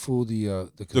plan to fool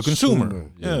the consumer,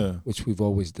 which we've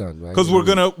always done, right? Because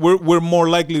we're more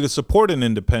likely to support an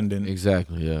independent,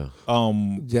 exactly, at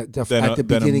the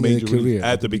beginning of the career,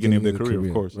 at the beginning of their career,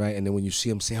 of course, right? And then when you see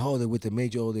them say, "Oh, they're with the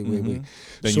major," oh, they wait.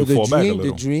 Then so you fall back a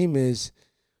little. The dream is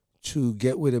to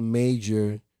get with a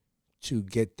major, to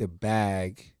get the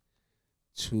bag,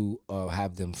 to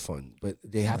have them fund, but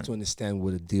they have to understand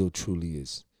what a deal truly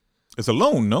is. It's a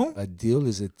loan, no? A deal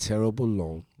is a terrible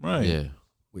loan. Right. Yeah.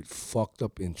 With fucked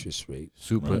up interest rate.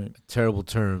 Super terrible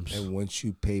terms. And once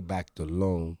you pay back the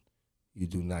loan, you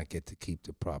do not get to keep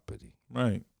the property.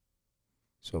 Right.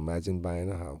 So imagine buying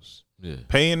a house. Yeah.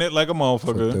 Paying it like a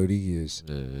motherfucker. For 30 years.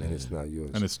 And it's not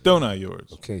yours. And it's still not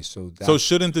yours. Okay, so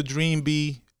shouldn't the dream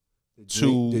be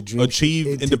to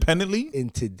achieve independently? In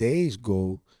today's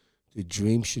goal, the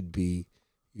dream should be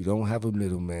you don't have a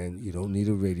middleman. You don't need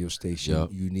a radio station. Yep.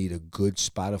 You need a good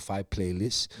Spotify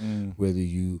playlist. Whether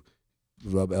you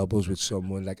rub elbows with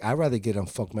someone. Like, I'd rather get on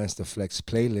Funkmaster Flex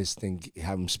playlist than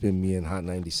have them spin me in Hot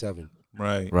 97.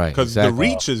 Right. Because the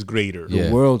reach is greater.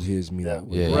 The world hears me that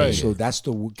way. Yeah. Right. So that's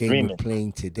the game we're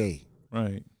playing today.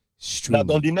 Right. Now,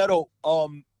 Don Dinero,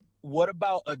 what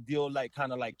about a deal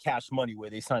kind of like Cash Money, where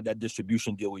they signed that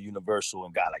distribution deal with Universal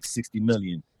and got like $60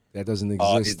 million? That doesn't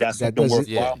exist. That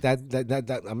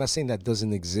doesn't. I'm not saying that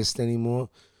doesn't exist anymore.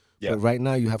 Yeah. But right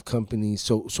now you have companies.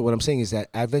 So what I'm saying is that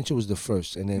Adventure was the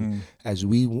first, and then as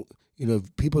we,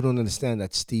 people don't understand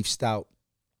that Steve Stout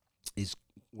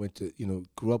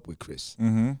grew up with Chris.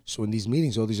 So in these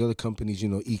meetings, all these other companies,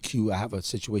 EQ. I have a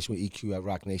situation with EQ at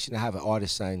Rock Nation. I have an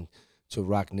artist signed to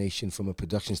Rock Nation from a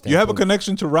production standpoint. You have a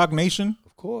connection to Rock Nation?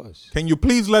 Of course. Can you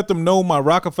please let them know my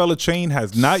Rockefeller chain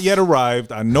has not yet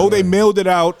arrived? I know they mailed it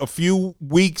out a few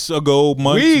weeks ago,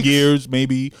 years,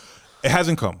 maybe. It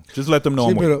hasn't come. Just let them know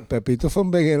I'm waiting. Pepito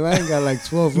from Big Line got like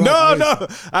 12 No,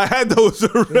 I had those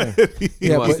already.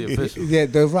 Yeah,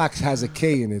 the Rocks has a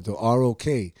K in it, the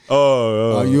R-O-K.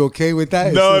 Oh. Are you okay with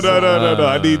that? No.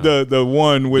 I need the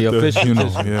one with the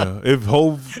official. If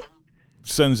Hove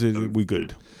sends it, we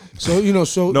good. So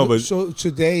so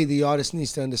today the artist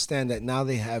needs to understand that now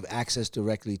they have access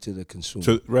directly to the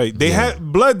consumer. They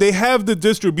have the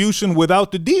distribution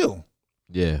without the deal.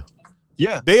 Yeah.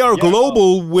 Yeah. They are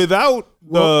global without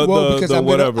because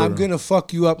whatever. I'm gonna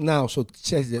fuck you up now. So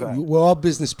we're all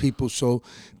business people. So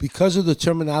because of the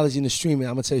terminology in the streaming,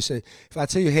 I'm gonna tell you. If I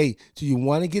tell you, hey, do you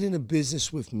want to get into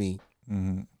business with me?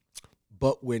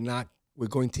 But we're not. We're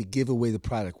going to give away the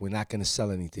product. We're not going to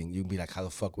sell anything. You'd be like, how the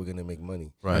fuck we're going to make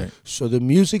money? Right. So the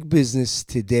music business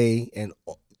today and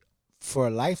for a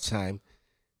lifetime,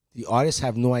 the artists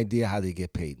have no idea how they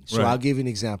get paid. So I'll give you an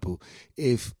example.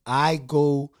 If I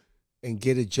go and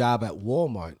get a job at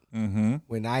Walmart,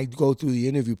 when I go through the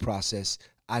interview process,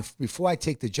 before I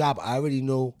take the job, I already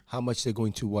know how much they're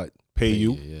going to pay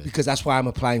you, because that's why I'm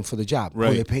applying for the job.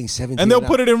 Right. They're paying $17 and they'll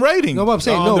put it in writing. No, what I'm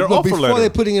saying, before they're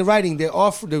putting it in writing,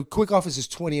 the quick offer is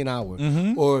 $20 an hour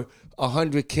or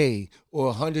 $100K or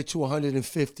 100 to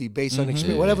 150 based on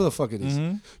experience, whatever the fuck it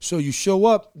is. So you show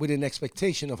up with an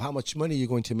expectation of how much money you're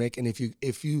going to make, and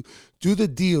if you do the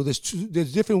deal,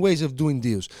 there's different ways of doing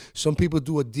deals. Some people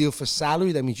do a deal for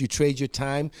salary. That means you trade your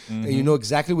time, and you know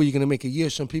exactly what you're going to make a year.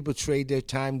 Some people trade their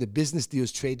time. The business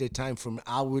deals trade their time from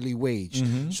hourly wage.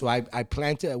 So I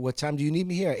plan to, what time do you need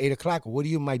me here? 8 o'clock. What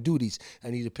are my duties? I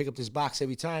need to pick up this box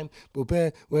every time,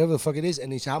 whatever the fuck it is.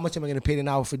 And they say, how much am I going to pay an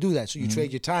hour for do that? So you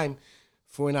trade your time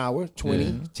for an hour,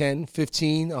 20, 10,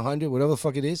 15, 100, whatever the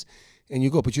fuck it is, and you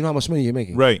go. But you know how much money you're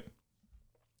making. Right.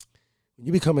 When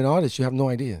you become an artist, you have no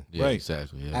idea. Yeah, right.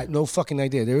 Exactly. Yeah. I no fucking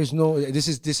idea. There is no, this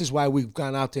is why we've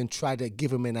gone out there and tried to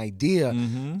give them an idea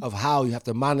of how you have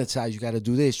to monetize. You got to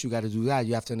do this, you got to do that.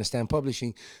 You have to understand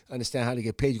publishing, understand how to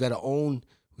get paid. You got to own.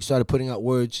 We started putting out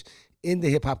words in the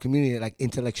hip-hop community like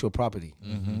intellectual property.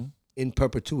 In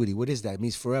perpetuity. What is that? It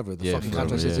means forever. The fucking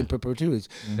contract says in perpetuity.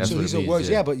 So these are words,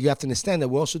 but you have to understand that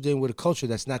we're also dealing with a culture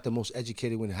that's not the most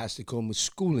educated when it has to come with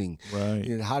schooling. Right.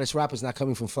 You know, the hottest rapper's not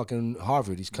coming from fucking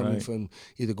Harvard. He's coming from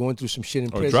either going through some shit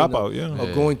in or prison dropout,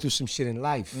 or going through some shit in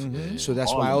life. So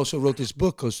that's why I also wrote this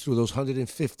book, because through those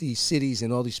 150 cities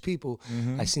and all these people,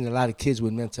 I've seen a lot of kids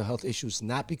with mental health issues,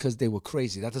 not because they were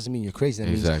crazy. That doesn't mean you're crazy.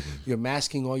 That means you're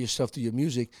masking all your stuff through your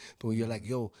music, but when you're like,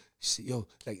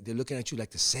 like they're looking at you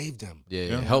like to save them.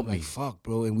 Help me. Like, fuck,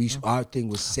 bro. And our thing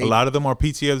was save. A lot of them are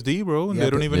PTSD, bro, and they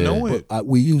don't even know it.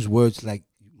 We use words like,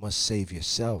 you must save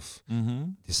yourself.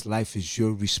 This life is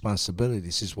your responsibility.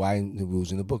 This is why in the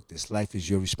rules in the book, this life is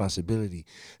your responsibility.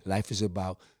 Life is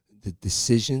about the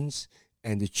decisions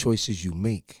and the choices you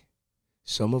make.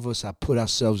 Some of us, I put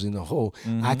ourselves in a hole.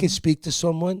 I can speak to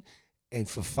someone and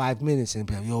for 5 minutes and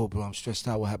be like, yo, bro, I'm stressed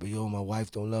out. What happened? Yo, my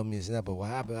wife don't love me. It's not, but what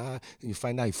happened? And you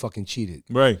find out you fucking cheated.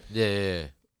 Right. Yeah.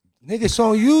 Nigga, it's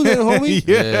on you then, homie.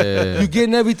 You're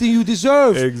getting everything you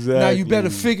deserve. Exactly. Now you better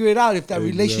figure it out. If that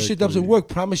relationship doesn't work,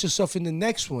 promise yourself in the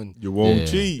next one. You won't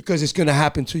cheat. Because it's going to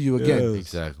happen to you again. Yes.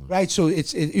 Exactly. Right? So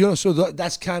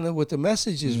that's kind of what the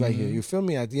message is right here. You feel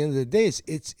me? At the end of the day,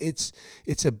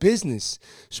 it's a business.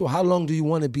 So how long do you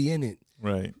want to be in it?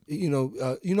 Right.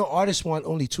 Artists want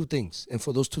only two things. And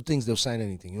for those two things, they'll sign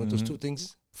anything. You know what those two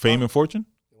things? Fame and fortune?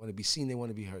 They want to be seen, they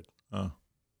want to be heard. Oh.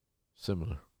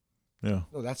 Similar. Yeah.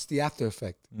 No, that's the after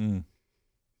effect. You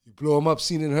blow them up,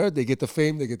 seen and heard, they get the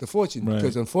fame, they get the fortune. Right.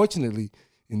 Because unfortunately,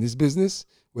 in this business,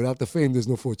 without the fame, there's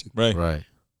no fortune. Right.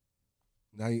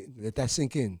 Now, let that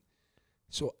sink in.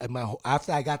 So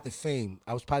after I got the fame,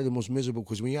 I was probably the most miserable,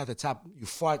 because when you're at the top, you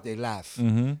fart, they laugh.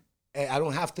 And I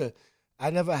don't have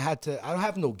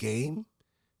no game.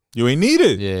 You ain't need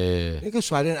it. Yeah. Nigga,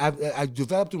 so I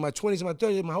developed through my 20s and my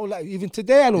 30s, my whole life. Even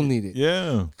today, I don't need it.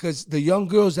 Yeah. Because the young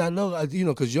girls I know,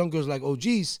 because young girls like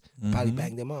OGs probably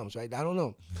bang their moms, right? I don't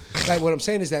know. Like, what I'm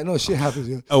saying is that, no, shit happens.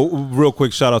 Yeah. Oh, real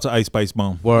quick, shout out to Ice Spice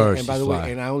Mom. Word. And by the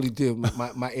way, and I only did,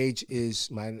 my age is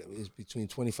between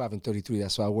 25 and 33.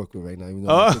 That's what I work with right now. Even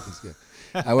though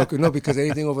I work with, because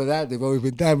anything over that, they've always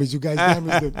been damaged. You guys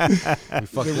damaged them. We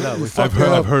fucked it up.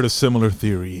 I've heard a similar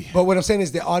theory. But what I'm saying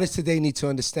is the artists today need to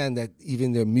understand that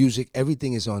even their music,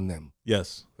 everything is on them.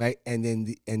 Yes. Right? And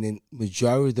then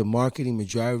majority, the marketing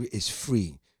majority is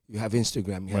free. You have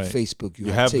Instagram, you have Facebook,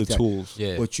 you have TikTok. The tools.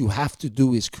 Yeah. What you have to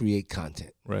do is create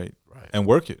content. Right. And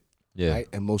work it. Yeah. Right?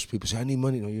 And most people say, I need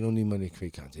money. No, you don't need money to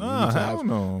create content. I don't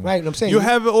know. Right. I'm saying you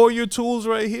have all your tools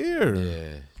right here.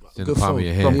 Yeah. Good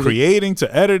phone. From creating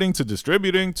to editing to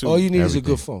distributing to all you need everything. is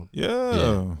a good phone.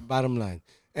 Yeah. Bottom line.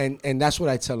 And that's what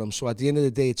I tell them. So at the end of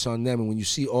the day, it's on them. And when you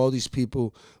see all these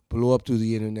people blow up through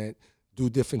the internet, do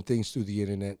different things through the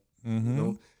internet,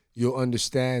 you'll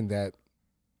understand that,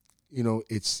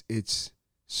 it's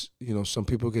some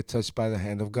people get touched by the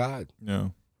hand of God. Yeah.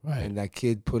 Right. And that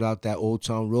kid put out that Old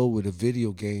Town Road with a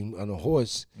video game on a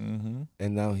horse, and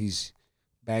now he's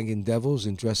banging devils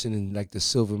and dressing in like the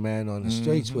silver man on the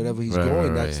streets, wherever he's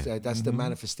going. That's the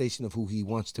manifestation of who he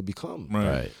wants to become.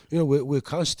 Right. We're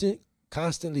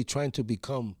constantly trying to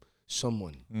become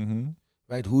someone.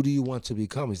 Right? Who do you want to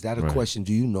become? Is that a question?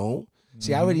 Do you know?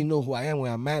 See, I already know who I am,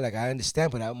 where I'm at. Like, I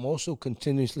understand, but I'm also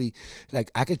continuously, like,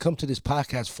 I could come to this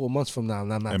podcast 4 months from now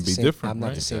and I'm not the same. Different, I'm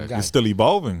not the same guy. You're still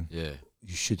evolving. Yeah.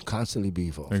 You should constantly be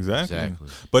evolving. Exactly.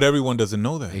 But everyone doesn't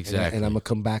know that. Exactly. And I'm going to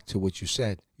come back to what you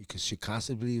said, because you're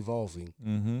constantly evolving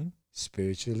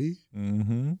spiritually,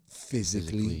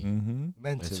 physically,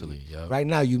 mentally. Right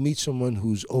now, you meet someone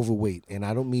who's overweight, and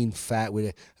I don't mean fat with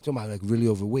it. I'm talking about like really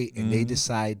overweight, and they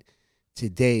decide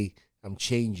today I'm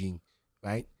changing,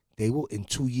 right? They will, in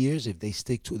 2 years, if they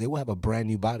stick to it, they will have a brand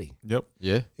new body. Yep.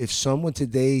 Yeah. If someone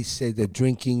today said they're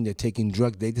drinking, they're taking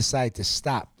drugs, they decide to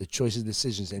stop the choices,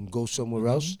 decisions, and go somewhere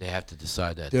else. They have to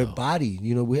decide that. Their body,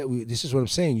 we this is what I'm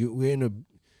saying. We're in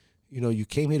you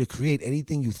came here to create.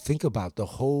 Anything you think about, the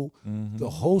whole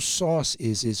sauce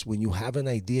is when you have an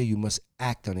idea, you must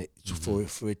act on it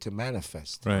for it to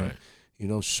manifest. Right.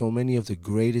 So many of the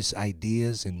greatest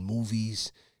ideas and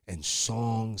movies and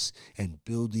songs and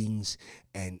buildings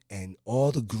and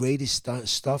all the greatest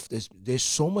stuff. There's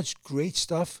so much great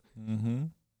stuff. Mm-hmm.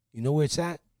 You know where it's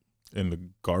at? In the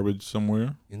garbage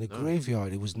somewhere? In the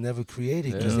graveyard. It was never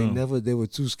created because they were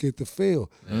too scared to fail.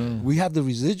 We have the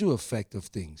residual effect of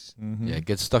things. Mm-hmm. Yeah, it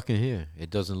gets stuck in here. It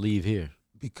doesn't leave here.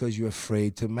 Because you're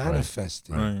afraid to manifest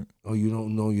it. Right. Or you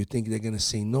don't know, you think they're going to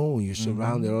say no, and you're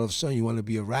surrounded. All of a sudden, you want to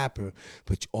be a rapper,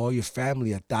 but all your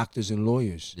family are doctors and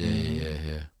lawyers.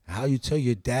 Yeah. How you tell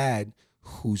your dad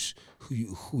who's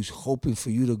hoping for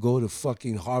you to go to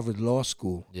fucking Harvard Law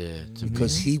School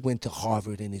because he went to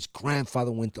Harvard and his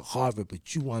grandfather went to Harvard,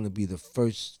 but you want to be the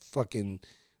first fucking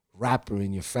rapper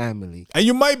in your family, and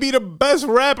you might be the best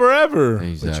rapper ever.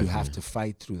 Exactly. But you have to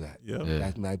fight through that. Yeah.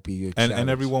 That might be your challenge. And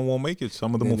everyone won't make it.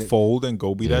 Some of them will fold and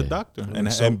go be that doctor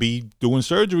and be doing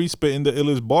surgery, spitting the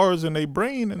illest bars in their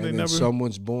brain, and they never.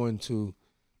 Someone's born to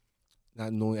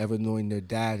not knowing their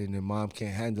dad, and their mom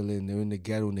can't handle it, and they're in the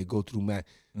ghetto and they go through mad.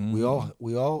 We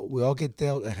all get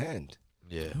dealt a hand.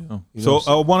 Yeah. So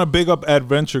I want to big up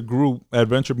Adventure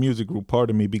Music Group,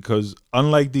 pardon me, because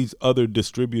unlike these other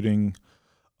distributing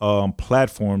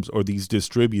platforms or these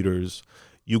distributors,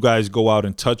 you guys go out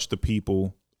and touch the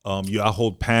people. Y'all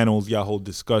hold panels, y'all hold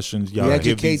discussions, y'all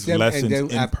give these lessons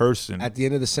in person. At the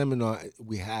end of the seminar,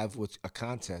 we have a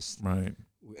contest. Right.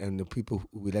 And the people,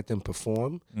 we let them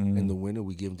perform, and the winner,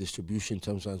 we give them distribution.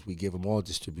 Sometimes we give them all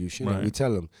distribution, and we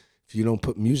tell them, if you don't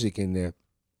put music in there,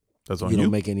 that's on you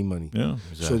don't make any money. Yeah.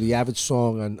 Exactly. So the average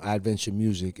song on Adventure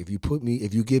Music, if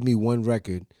you give me one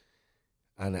record,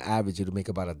 on an average, it'll make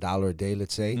about $1 a day,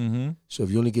 let's say. Mm-hmm. So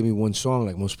if you only give me one song,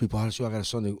 like most people, I got a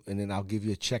song, and then I'll give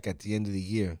you a check at the end of the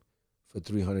year for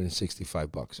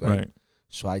 $365, right?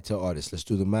 So I tell artists, let's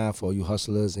do the math, all you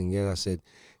hustlers, and I said,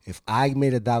 if I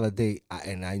made $1 a day,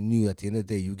 and I knew at the end of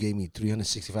the day you gave me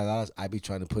 $365, I'd be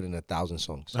trying to put in 1,000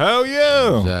 songs. Hell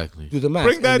yeah! Exactly. Do the math.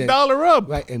 Bring that dollar up,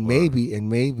 right? And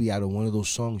maybe out of one of those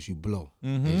songs you blow.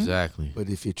 Mm-hmm. Exactly. But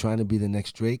if you're trying to be the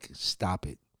next Drake, stop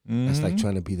it. That's like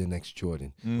trying to be the next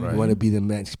Jordan. Mm-hmm. You want to be the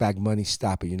next Back Money,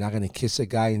 stop it. You're not going to kiss a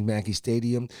guy in Yankee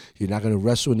Stadium. You're not going to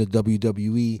wrestle in the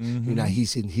WWE. You're not.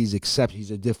 He's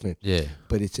a different. Yeah.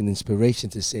 But it's an inspiration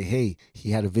to say, hey,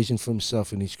 he had a vision for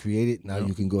himself and he's created. Now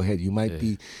you can go ahead. You might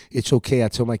be. It's okay. I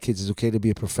tell my kids it's okay to be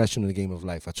a professional in the game of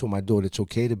life. I told my daughter it's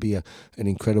okay to be an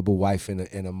incredible wife and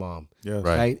a mom. Yeah.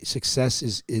 Right. Success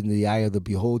is in the eye of the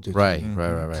beholder. Right.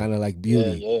 Kind of like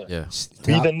beauty. Yeah.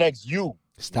 Be the next you.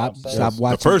 Stop watching.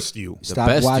 The first you.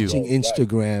 Stop watching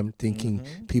Instagram thinking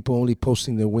people only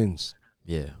posting their wins.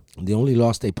 Yeah. The only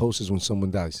loss they post is when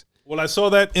someone dies. Well, I saw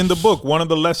that in the book. One of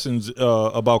the lessons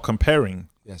about comparing.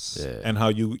 Yes. Yeah. And how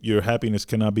your happiness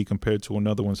cannot be compared to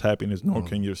another one's happiness, nor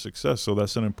can your success. So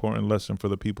that's an important lesson for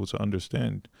the people to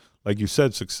understand. Like you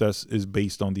said, success is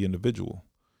based on the individual.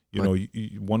 You know,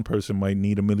 one person might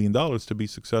need $1 million to be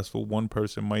successful. One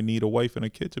person might need a wife and a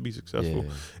kid to be successful.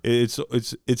 Yeah.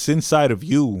 It's inside of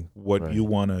you what you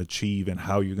want to achieve and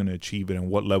how you're going to achieve it and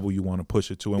what level you want to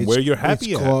push it to and where you're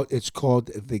happy at. It's called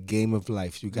the game of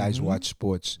life. You guys watch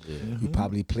sports. Yeah. You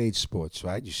probably played sports,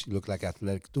 right? You look like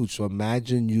athletic dudes. So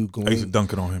imagine you going. I used to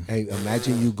dunk it on him. Hey,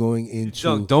 imagine you going into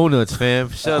dunk donuts, fam.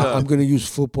 Shut up. I'm going to use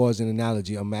football as an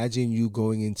analogy. Imagine you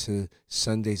going into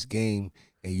Sunday's game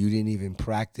and you didn't even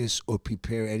practice or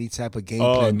prepare any type of game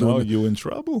plan. Oh, no, you in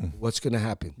trouble. What's going to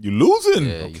happen? You losing.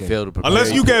 Yeah, you fail to prepare.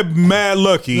 Unless you get mad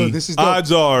lucky,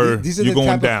 odds are these are you're the going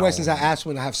type down. of questions I ask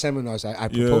when I have seminars. I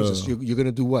propose this. You're going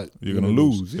to do what? You're going to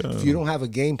lose. Yeah. If you don't have a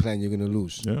game plan, you're going to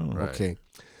lose. Yeah. Right. Okay.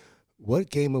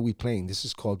 What game are we playing? This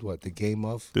is called what? The game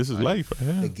of? This is life.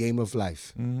 Yeah. The game of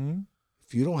life. Mm-hmm.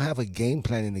 If you don't have a game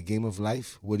plan in the game of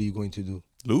life, what are you going to do?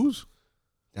 Lose.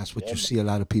 That's what you see a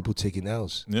lot of people taking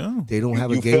L's. Yeah. They don't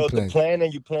have a game plan. You failed plan. the plan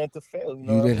and you plan to fail.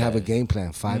 You didn't have a game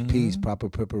plan. 5 P's, proper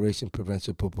preparation, prevents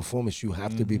poor performance. You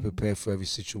have to be prepared for every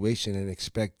situation and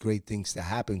expect great things to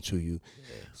happen to you.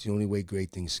 Yeah. It's the only way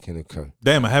great things can occur.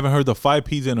 Damn, I haven't heard the 5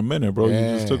 P's in a minute, bro. You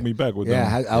just took me back with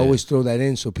that. I always throw that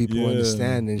in so people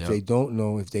understand. And if they don't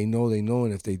know, if they know, they know.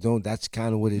 And if they don't, that's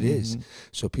kind of what it is.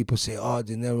 So people say, oh,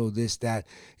 Dinero, this, that.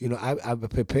 You know, I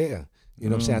prepare. You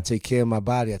know what I'm saying? I take care of my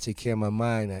body. I take care of my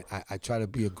mind. I try to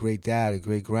be a great dad, a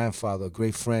great grandfather, a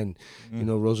great friend. You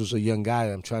know, Rose was a young guy.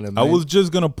 I'm trying to. I was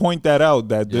just gonna point that out.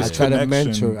 That this I try to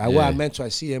connection. mentor. I mentor. I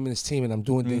see him and his team, and I'm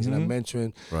doing things, and I'm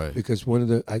mentoring. Right. Because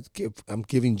I'm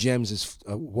giving gems is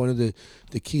one of the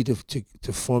key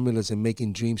to formulas and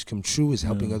making dreams come true is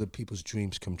helping other people's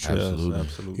dreams come true.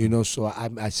 Absolutely. You know, so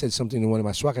I said something to one of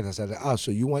my swackers. I said,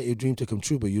 so you want your dream to come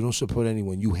true, but you don't support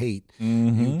anyone. You hate.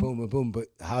 You boom, boom, boom. But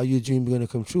how your dream going to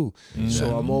come true?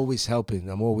 So I'm always helping.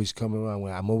 I'm always coming around.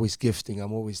 I'm always gifting.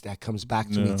 That comes back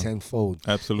to me tenfold.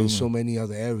 Absolutely. In so many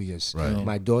other areas. Right.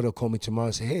 My daughter called me tomorrow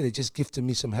and said, hey, they just gifted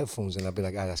me some headphones. And I'll be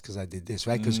like, that's because I did this,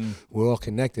 right? Because we're all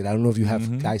connected. I don't know if you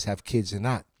guys have kids or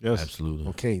not. Yes. Absolutely.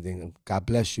 Okay, then God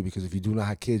bless you, because if you do not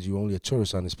have kids, you're only a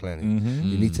tourist on this planet.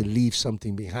 You need to leave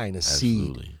something behind, a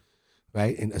seed,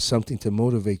 right? And something to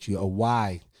motivate you, a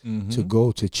why to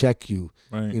go, to check you.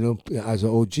 Right. You know, as an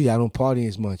OG, I don't party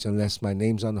as much unless my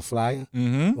name's on the flyer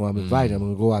or I'm invited. I'm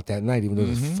going to go out that night, even though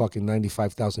there's fucking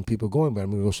 95,000 people going, but I'm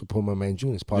going to go support my man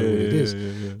June. It's part of what it is.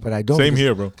 But I don't. Same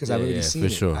here, bro. Because I've already seen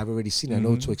it. Sure. I've already seen it. I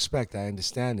know what to expect. I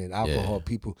understand it. Alcohol,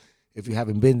 people. If you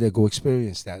haven't been there, go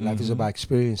experience that. Life is about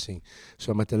experiencing.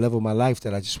 So I'm at the level of my life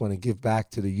that I just want to give back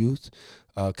to the youth,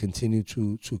 continue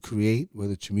to create,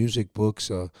 whether it's music, books,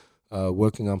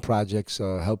 working on projects,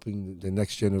 helping the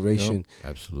next generation.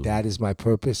 Absolutely. That is my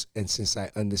purpose. And since I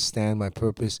understand my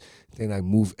purpose, then I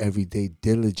move every day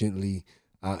diligently.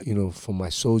 You know, from my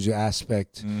soldier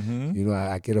aspect, you know,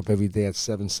 I get up every day at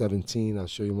 7:17. I'll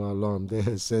show you my alarm there.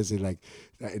 It says it like,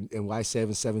 and why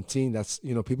 7:17? That's,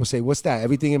 you know, people say, what's that?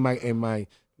 Everything in my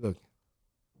look.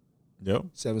 Yep.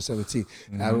 7:17.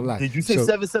 I don't lie. Did you say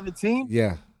 7:17?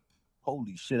 Yeah.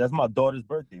 Holy shit, that's my daughter's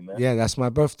birthday, man. Yeah, that's my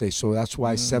birthday. So that's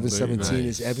why 7:17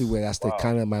 is everywhere. That's the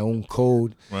kind of my own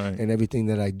code and everything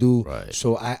that I do. Right.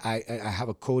 So I have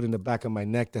a code in the back of my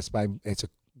neck. It's a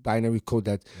binary code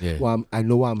that I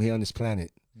know why I'm here on this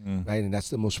planet, right? And that's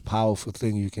the most powerful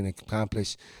thing you can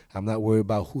accomplish. I'm not worried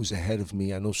about who's ahead of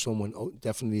me. I know someone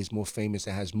definitely is more famous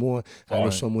and has more. I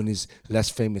know someone is less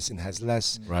famous and has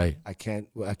less. Right. I can't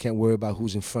worry about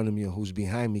who's in front of me or who's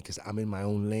behind me, because I'm in my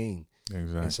own lane.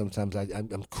 Exactly. And sometimes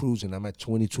I'm cruising. I'm at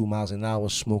 22 miles an hour,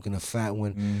 smoking a fat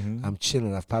one. I'm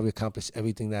chilling. I've probably accomplished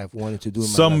everything that I've wanted to do in my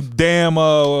life. Some damn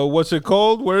what's it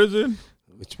called? Where is it?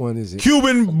 Which one is it?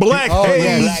 Cuban black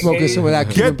haze. Yeah, smoking some of that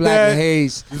Cuban black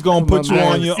haze. He's gonna put you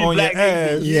on your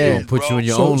ass. Yeah, gonna put you in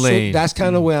your own lane. So that's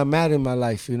kind of where I'm at in my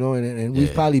life, you know. And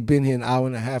we've probably been here an hour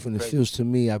and a half, and it feels to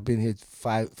me I've been here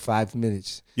five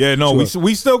minutes. Yeah, no, sure.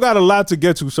 we still got a lot to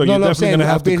get to, so you're definitely gonna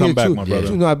have to come back, my brother.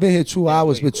 You know, I've been here 2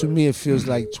 hours, but to me it feels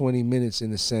like 20 minutes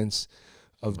in a sense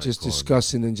of just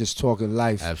discussing and just talking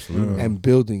life. Absolutely. And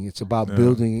building. It's about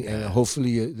building, and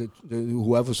hopefully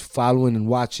whoever's following and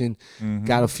watching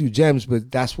got a few gems, but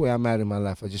that's where I'm at in my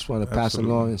life. I just want to pass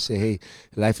along and say, hey,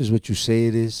 life is what you say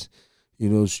it is. You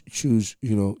know,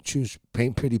 choose,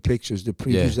 paint pretty pictures. The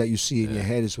previews that you see in your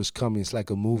head is what's coming. It's like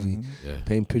a movie.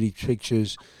 Paint pretty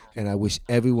pictures. And I wish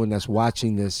everyone that's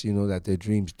watching this, you know, that their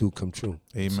dreams do come true.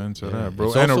 Amen to that, bro.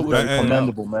 It's also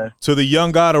commendable, man. To the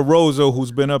young god of Rosa,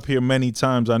 who's been up here many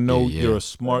times, I know you're a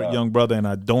smart young brother, and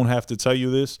I don't have to tell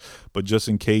you this, but just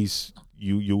in case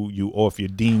you off your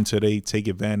dean today, take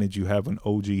advantage. You have an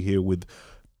OG here with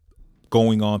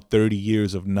going on 30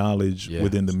 years of knowledge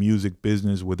within the music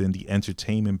business, within the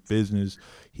entertainment business.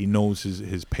 He knows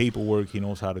his paperwork. He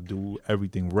knows how to do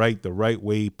everything right, the right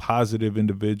way, positive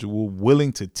individual,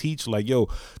 willing to teach. Like, yo,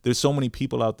 there's so many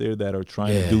people out there that are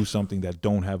trying to do something that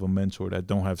don't have a mentor, that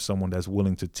don't have someone that's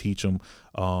willing to teach them,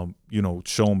 you know,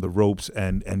 show them the ropes.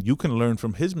 And you can learn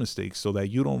from his mistakes so that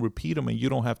you don't repeat them and you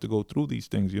don't have to go through these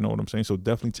things. You know what I'm saying? So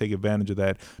definitely take advantage of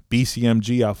that.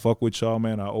 BCMG, I fuck with y'all,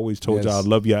 man. I always told y'all I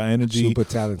love y'all energy. Super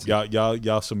talented.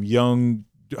 Y'all some young,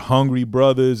 hungry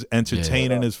brothers,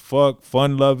 entertaining as fuck,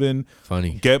 fun loving,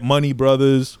 funny, get money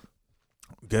brothers,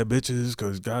 get bitches,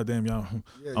 because goddamn y'all,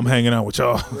 I'm hanging out with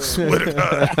y'all. Swear to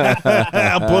God.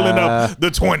 I'm pulling up the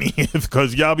 20th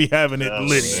because y'all be having it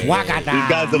lit. You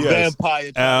guys are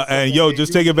vampire. And yo,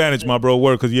 just take advantage, my bro,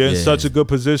 work, because you're in such a good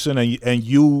position, and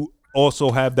you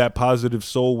also have that positive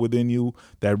soul within you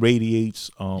that radiates.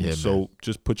 So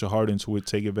just put your heart into it.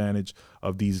 Take advantage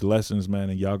of these lessons, man,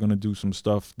 and y'all gonna do some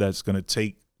stuff that's gonna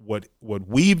take what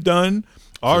we've done,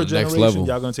 our generation.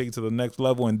 Y'all gonna take it to the next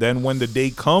level, and then when the day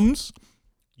comes,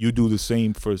 you do the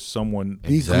same for someone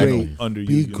under you.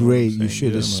 Be great. You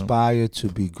should aspire to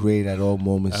be great at all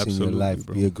moments in your life.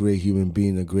 Bro. Be a great human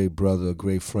being, a great brother, a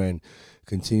great friend.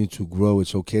 Continue to grow.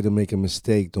 It's okay to make a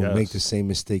mistake. Don't make the same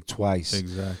mistake twice.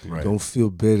 Exactly. Right. Don't feel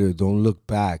bitter. Don't look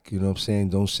back. You know what I'm saying?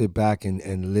 Don't sit back and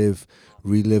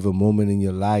relive a moment in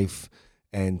your life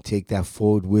and take that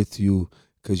forward with you.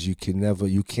 Because you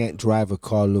can't drive a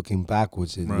car looking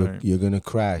backwards, and you're gonna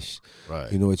crash.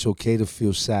 Right. You know, it's okay to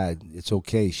feel sad. It's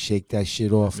okay. Shake that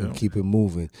shit off and keep it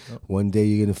moving. One day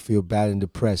you're gonna feel bad and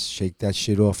depressed. Shake that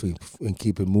shit off and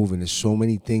keep it moving. There's so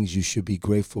many things you should be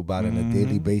grateful about on a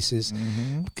daily basis.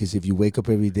 Because if you wake up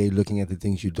every day looking at the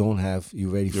things you don't have,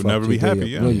 you'll never be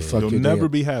happy. No, you'll never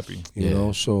be happy. You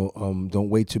know, so don't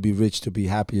wait to be rich to be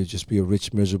happy. Just be a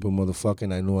rich, miserable motherfucker.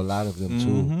 And I know a lot of them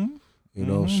too. You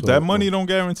know, so, that money don't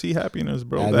guarantee happiness,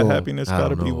 bro. That happiness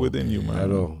gotta be within you,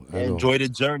 man. Enjoy the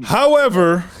journey.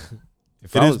 However,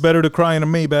 it is better to cry in a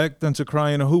Maybach than to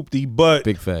cry in a hoopty. But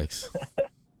big facts.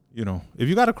 You know, if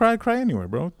you gotta cry, cry anywhere,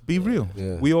 bro. Be real.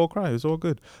 Yeah. We all cry. It's all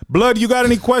good. Blood, you got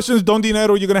any questions? Don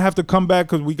Dinero, you're gonna have to come back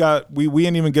because we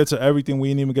ain't even get to everything.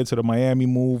 We ain't even get to the Miami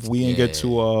move. We ain't get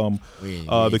to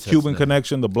the Cuban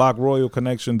connection, the Block Royal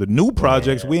connection, the new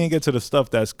projects. We ain't get to the stuff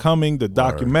that's coming, the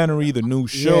documentary, the new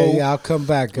show. Yeah, I'll come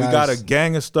back, guys. We got a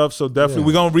gang of stuff, so definitely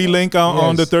we're gonna relink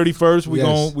on the 31st.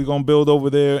 We're gonna build over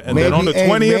there, and then on the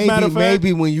 20th, matter of fact,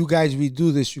 maybe when you guys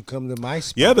redo this, you come to my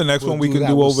spot. Yeah, the next one we can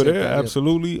do over there.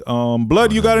 Absolutely.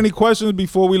 Blood, you got any questions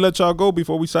before we let y'all go,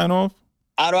 before we sign off?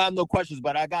 I don't have no questions,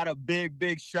 but I got a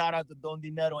big shout out to Don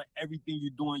Dinero and everything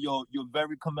you're doing. You're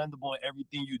very commendable in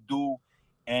everything you do.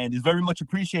 And it's very much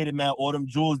appreciated, man. All them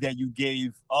jewels that you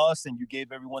gave us and you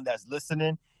gave everyone that's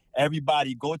listening.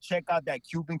 Everybody, go check out that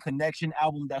Cuban Connection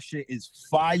album. That shit is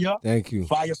fire. Thank you.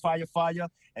 Fire.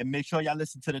 And make sure y'all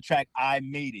listen to the track I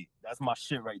Made It. That's my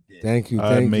shit right there. Thank you.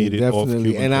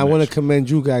 Definitely. And I want to commend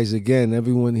you guys again,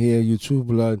 everyone here, you too,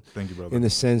 Blood. Thank you, brother. In the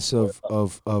sense of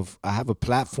I have a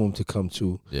platform to come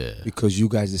to because you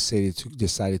guys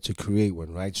decided to create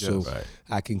one, right? Yes. So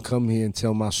I can come here and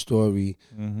tell my story,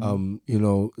 you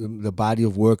know, the body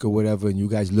of work or whatever, and you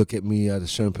guys look at me at a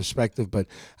certain perspective, but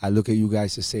I look at you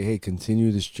guys to say, hey,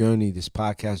 continue this journey. This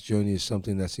podcast journey is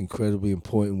something that's incredibly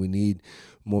important. We need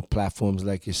more platforms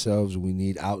like yourselves. We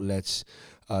need outlets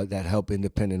that help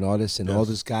independent artists, and all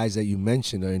those guys that you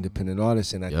mentioned are independent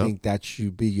artists, and I think that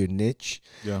should be your niche.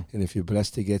 Yeah. And if you're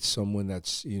blessed to get someone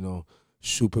that's, you know,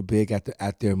 super big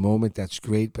at their moment, that's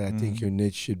great. But I think your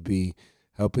niche should be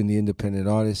helping the independent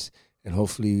artists, and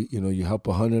hopefully, you know, you help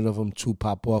 100 of them, 2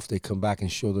 pop off, they come back and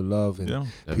show the love,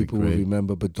 and people will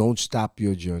remember. But don't stop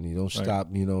your journey. Don't stop,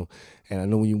 you know. And I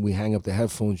know when we hang up the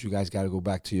headphones, you guys got to go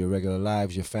back to your regular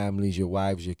lives, your families, your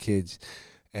wives, your kids,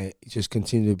 and just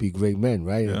continue to be great men,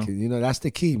 right? Yeah. You know, that's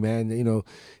the key, man. You know,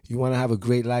 you want to have a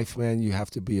great life, man, you have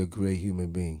to be a great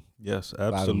human being. Yes,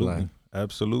 absolutely.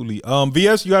 Absolutely.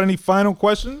 VS, you got any final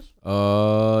questions?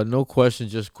 No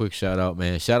questions, just quick shout out,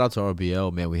 man. Shout out to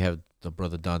RBL, man. We have the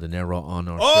brother Don Dinero on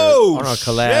our shirt, on our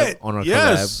collab,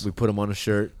 collab. We put him on a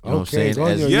shirt. You know what I'm saying?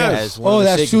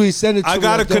 That's true. He sent it to me. I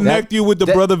gotta connect you with the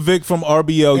brother Vic from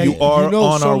RBL. You are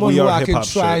on our We Are Hip Hop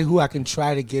shirt. Who I can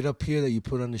try to get up here that you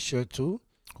put on the shirt too?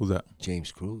 Who's that?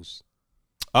 James Cruz.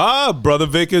 Brother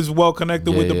Vic is well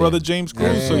connected with the brother James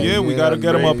Cruz. So we gotta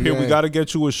get him up here. We gotta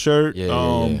get you a shirt.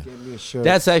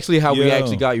 That's actually how we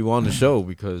actually got you on the show,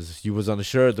 because you was on the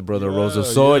shirt. The brother Rosa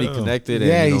saw it. He connected.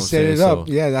 Yeah, and, he set it up.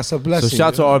 So, that's a blessing. So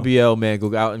shout to RBL, man.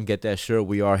 Go out and get that shirt.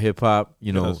 We Are Hip Hop.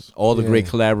 You know, all the great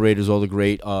collaborators, all the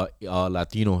great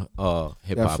Latino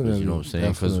hip hoppers. You know what I'm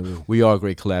saying? Because we are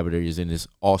great collaborators in this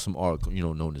awesome art, you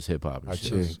know, known as hip hop.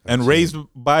 And Raised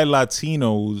by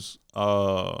Latinos,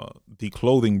 the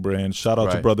clothing brand. Shout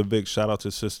out to Brother Vic. Shout out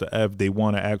to Sister Ev. They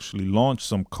want to actually launch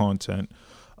some content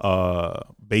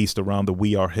based around the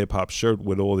We Are Hip Hop shirt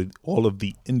with all of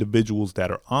the individuals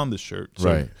that are on the shirt.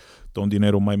 So Don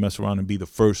Dinero might mess around and be the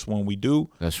first one we do.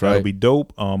 That's right. That'll be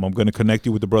dope. I'm going to connect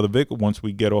you with the Brother Vic once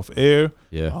we get off air.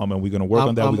 Yeah. And we're going to work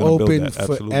on that. I'm open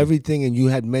for everything. And you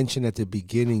had mentioned at the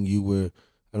beginning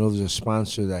I know there's a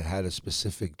sponsor that had a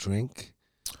specific drink.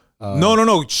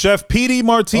 No. Chef Petey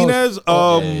Martinez.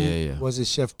 Was it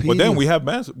Chef Petey? But then we have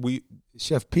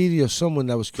Chef Petey or someone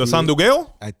that was created. The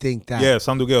Sandugueo? I think that. Yeah,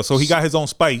 Sandugueo. So he got his own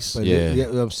spice.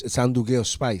 Sandugueo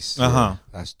spice.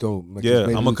 That's dope. Yeah,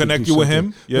 I'm going to connect you with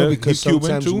him. Yeah, because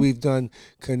sometimes we've done,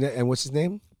 and what's his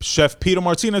name? Chef Peter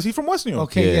Martinez. He's from West New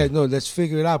York. Okay, let's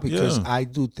figure it out, because I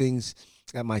do things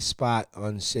at my spot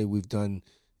on, say, we've done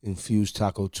Infused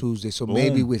Taco Tuesday. So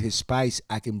maybe with his spice,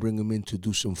 I can bring him in to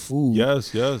do some food.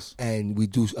 Yes. And we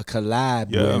do a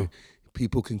collab where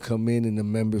people can come in and the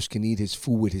members can eat his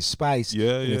food with his spice. And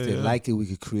if they like it, we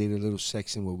could create a little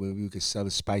section where maybe we could sell the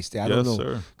spice there. I don't know.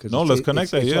 Sir. No, let's connect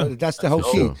that. That's the whole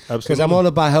key. Because I'm all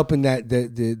about helping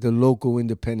the local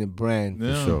independent brand.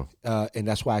 For sure. And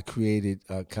that's why I created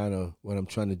kind of what I'm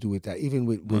trying to do with that. Even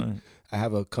with I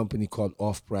have a company called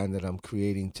Off Brand that I'm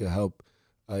creating to help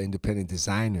independent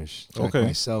designers like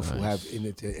myself who have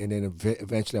and then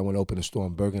eventually I want to open a store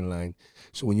on Bergen Line.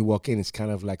 So when you walk in, it's kind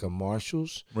of like a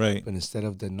Marshalls, right? But instead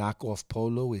of the knockoff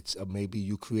polo, it's maybe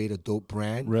you create a dope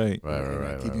brand, right?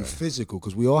 Give you physical,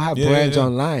 because we all have brands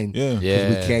online, because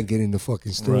we can't get in the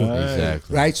fucking store,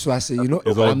 exactly, right? So I said, you know,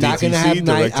 I'm not gonna have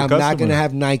Nike. I'm not gonna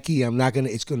have Nike. I'm not gonna.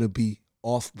 It's gonna be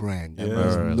off-brand.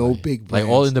 There's no big brands.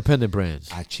 Like all independent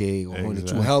brands. Ache,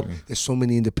 to help. There's so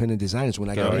many independent designers. When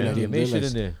I got in, I didn't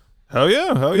realize. In there. Hell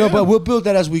yeah. No, but we'll build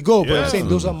that as we go. But I'm saying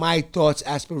those are my thoughts,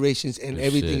 aspirations, and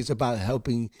everything is about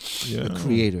helping the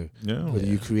creator. Yeah. Whether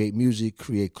you create music,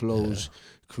 create clothes,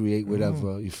 create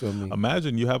whatever, you feel me?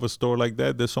 Imagine you have a store like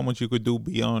that. There's so much you could do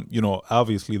beyond,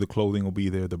 obviously the clothing will be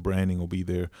there, the branding will be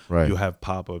there. Right. You have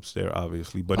pop-ups there,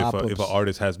 obviously. But if an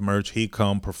artist has merch, he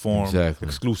come perform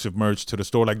exclusive merch to the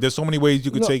store. Like there's so many ways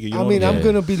you could take it. I'm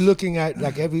going to be looking at,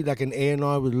 like an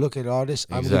A&R would look at artists.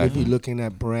 I'm going to be looking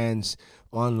at brands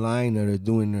online that are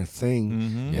doing their thing,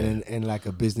 and like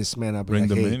a businessman, I'll be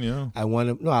like, hey, I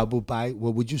want to, I will buy,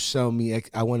 what would you sell me?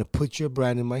 I want to put your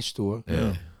brand in my store.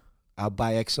 Yeah. I'll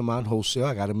buy X amount wholesale.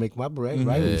 I got to make my bread,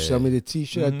 right? You sell me the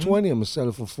T-shirt at 20, I'm gonna sell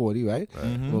it for 40, right?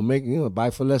 We'll make buy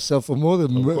for less, sell for more.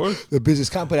 The business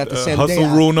comp, but at the same hustle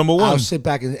day, rule number one. I'll sit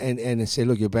back and say,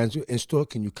 look, your brand's in store.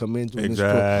 Can you come in?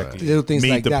 Little things Meet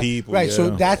like the that, people, right? So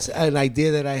that's an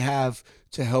idea that I have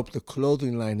to help the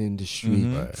clothing line industry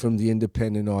from the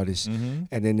independent artists. And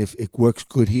then if it works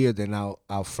good here, then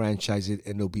I'll franchise it,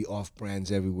 and there'll be off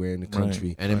brands everywhere in the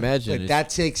country. And imagine, but that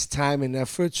takes time and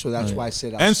effort, so that's why I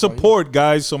said and support,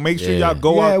 guys. So make sure y'all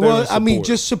go out there. Well, and support. I mean,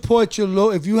 just support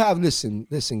your if you have listen,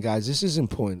 guys. This is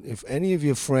important. If any of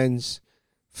your friends,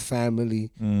 family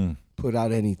put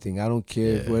out anything, I don't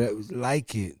care, whatever,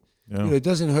 like it. Yeah. It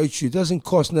doesn't hurt you. It doesn't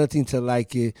cost nothing to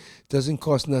like it. It doesn't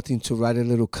cost nothing to write a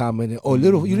little comment or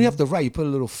little. You don't have to write. You put a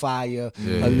little fire,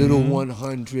 a little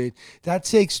 100. That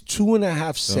takes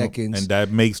 2.5 seconds, and that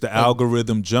makes the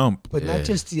algorithm jump. But not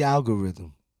just the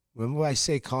algorithm. Remember I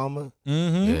say karma?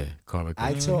 Yeah, karma.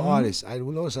 I tell artists. I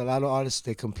notice a lot of artists,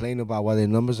 they complain about why their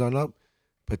numbers aren't up,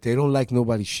 but they don't like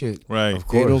nobody's shit. Right. Of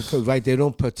course. They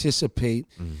don't participate.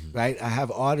 Right. I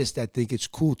have artists that think it's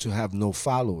cool to have no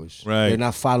followers. Right. They're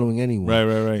not following anyone.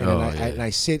 Right. And I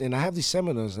sit and I have these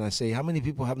seminars and I say, how many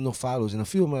people have no followers? And a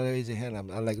few of them raise their hand. I'm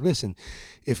like, listen,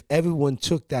 if everyone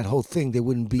took that whole thing, there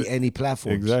wouldn't be any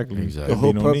platforms. Exactly. The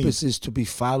whole purpose is to be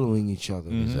following each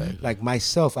other. Exactly. Like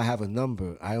myself, I have a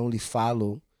number. I only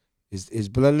follow. Is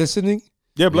Blood listening?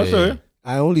 Yeah, Blood's here.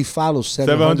 I only follow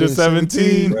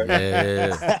 717.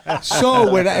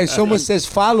 So when someone says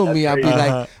follow me, I'll be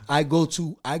like, I go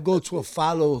to a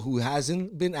follower who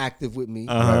hasn't been active with me.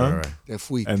 And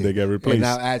they get replaced. And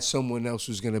I'll add someone else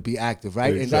who's gonna be active,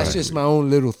 right? Exactly. And that's just my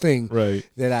own little thing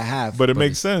that I have. But it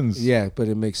makes sense. Yeah, but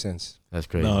it makes sense. That's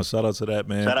crazy. No, shout out to that,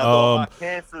 man. Shout out to all my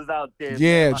cancers out there.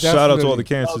 Yeah, shout out to all the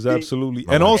cancers, absolutely.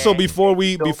 And also before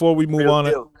we move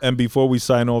on and before we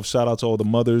sign off, shout out to all the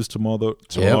mothers. Tomorrow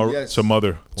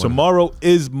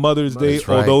is Mother's Day. Right.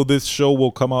 Although this show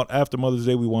will come out after Mother's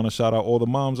Day, we want to shout out all the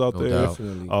moms out there.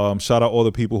 Shout out all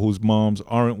the people whose moms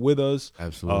aren't with us.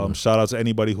 Absolutely. Shout out to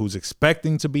anybody who's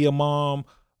expecting to be a mom.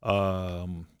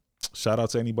 Shout out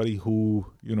to anybody who,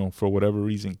 for whatever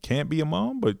reason can't be a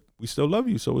mom, but we still love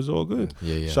you, so it's all good.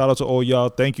 Yeah. Shout out to all y'all.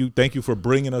 Thank you for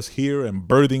bringing us here and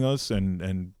birthing us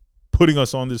and putting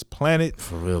us on this planet.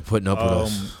 For real, putting up with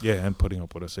us. Yeah, and putting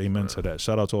up with us. Amen to that.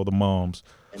 Shout out to all the moms.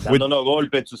 No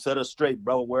golpe to set us straight,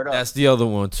 bro. Word up. That's the other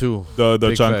one too. The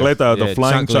chancleta, the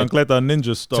flying chancleta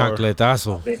ninja star.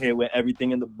 Chancletazo. Been here with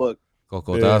everything in the book.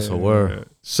 Cocotazo, word.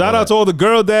 Shout out to all the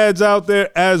girl dads out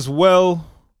there as well.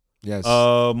 Yes.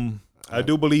 I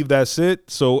do believe that's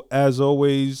it. So as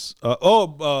always,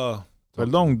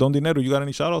 perdón, Don Dinero, you got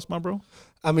any shout outs, my bro?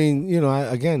 I mean,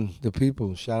 again, the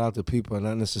people, shout out to people,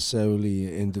 not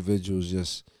necessarily individuals,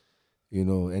 just,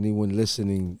 anyone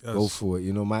listening, go for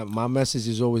it. My message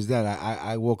is always that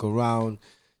I walk around,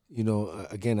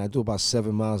 again, I do about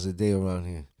 7 miles a day around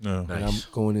here. Yeah. And I'm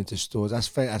going into stores. I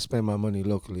spend my money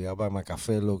locally. I buy my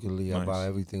cafe locally. I buy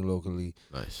everything locally.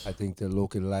 Nice. I think the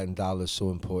local Latin dollar is so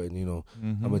important,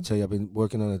 I'm going to tell you, I've been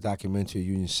working on a documentary,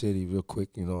 Union City, real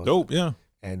quick, Dope, yeah.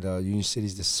 And Union City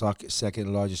is the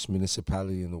second largest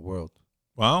municipality in the world.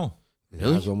 Wow. It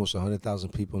has almost 100,000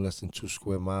 people in less than 2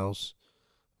 square miles.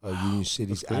 Union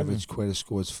City's average credit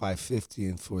score is 550,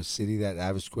 and for a city that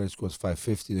average credit score is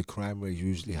 550, the crime rate is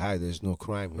usually high. There's no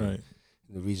crime here. Right.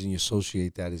 And the reason you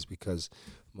associate that is because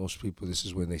most people, this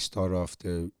is when they start off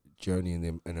their journey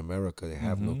in America. They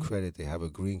have no credit. They have a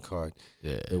green card.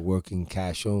 Yeah. They're working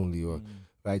cash only, or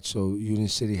right? So Union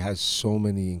City has so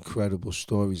many incredible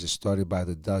stories. It started by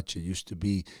the Dutch. This used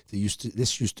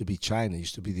to be China. It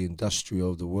used to be the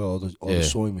industrial of the world. All the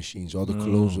sewing machines, all the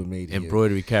clothes were made here.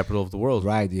 Embroidery capital of the world.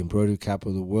 Right, the embroidery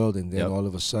capital of the world. And then all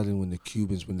of a sudden, when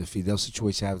the Fidel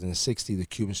situation happened in the 60s, the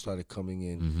Cubans started coming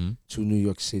in to New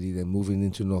York City, then moving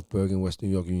into North Bergen, West New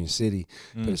York, Union City,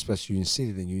 but especially Union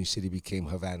City. Then Union City became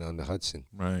Havana on the Hudson.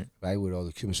 Right, with all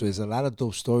the Cubans. So there's a lot of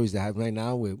those stories that have right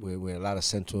now where a lot of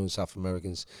Central and South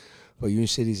Americans. But Union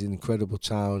City is an incredible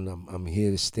town. I'm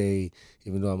here to stay,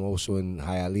 even though I'm also in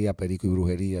Hialeah, Perico y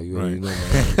Brujeria. You already know,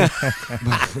 man.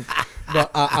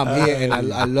 but I'm here, and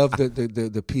I love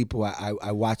the people.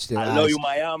 I watch their eyes. Love you,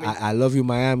 Miami. I love you,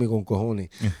 Miami, con cojones.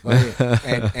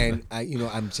 and I,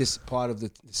 I'm just part of the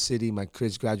city. My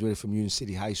kids graduated from Union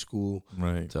City High School.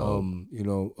 Right.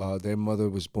 Their mother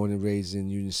was born and raised in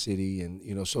Union City,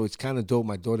 and so it's kind of dope.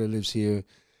 My daughter lives here.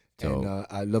 And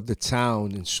I love the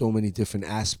town in so many different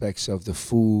aspects of the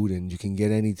food, and you can get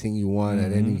anything you want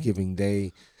at any given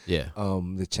day. Yeah.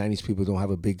 The Chinese people don't have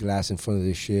a big glass in front of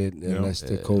their shit unless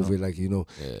they're COVID.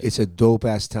 It's a dope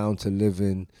ass town to live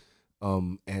in.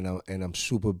 And I'm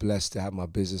super blessed to have my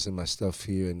business and my stuff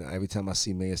here. And every time I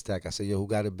see Mayor Stack, I say, yo, who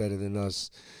got it better than us?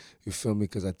 You feel me?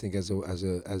 Because I think as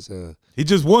a he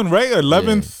just won, right?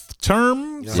 11th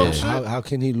term. Yeah. How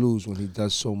can he lose when he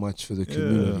does so much for the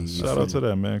community? Shout out to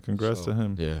that, man. Congrats to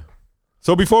him. Yeah.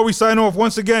 So before we sign off,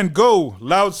 once again, go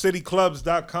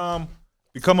loudcityclubs.com.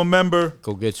 Become a member.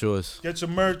 Go get yours. Get your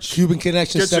merch. Cuban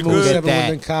Connection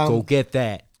 717.com. Go get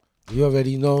that. You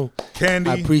already know. Candy.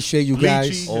 I appreciate you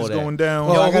guys. All going down.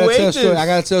 Oh, I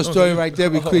gotta tell a story right there.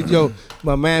 Be quick, yo.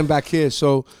 My man back here.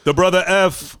 So the brother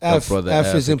F. F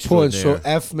is important. So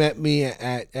F met me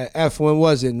at F. When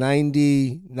was it?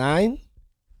 99.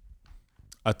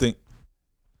 I think.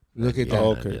 Look at that.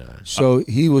 Oh, okay. Yeah. So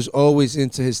he was always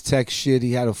into his tech shit.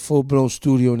 He had a full-blown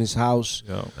studio in his house.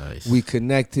 Nice. We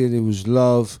connected. It was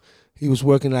love. He was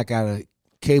working like at a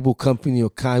cable company or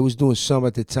he was doing some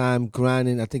at the time,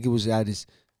 grinding. I think it was at his,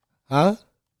 Cablevision.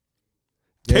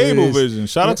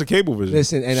 Shout out to Cablevision.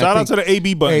 Listen, and shout out to the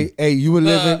AB button. Hey, you were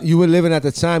living at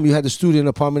the time. You had the studio in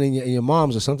the apartment in your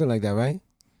mom's or something like that, right?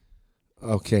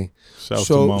 Okay. Shout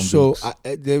to Mom so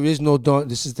there is no dawn.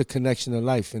 This is the connection of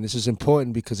life, and this is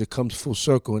important because it comes full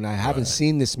circle. And I haven't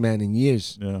seen this man in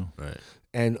years. Yeah. Right.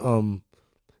 And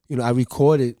I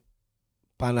recorded.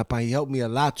 He helped me a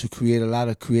lot to create a lot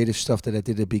of creative stuff that I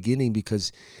did at the beginning,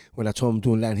 because when I told him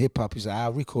doing Latin hip hop, he's like,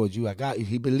 I'll record you. I got you.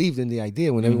 He believed in the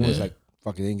idea when everyone was like,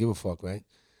 fuck it, they didn't give a fuck, right?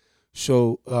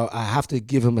 So I have to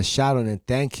give him a shout out and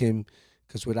thank him,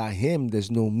 because without him, there's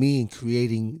no me in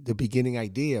creating the beginning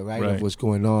idea, right, of what's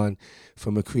going on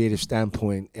from a creative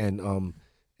standpoint. And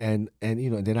then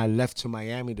I left to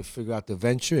Miami to figure out the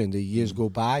venture, and the years go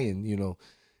by, and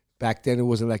back then it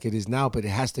wasn't like it is now, but it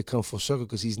has to come full circle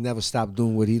because he's never stopped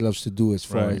doing what he loves to do as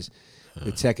far as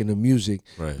the tech and the music.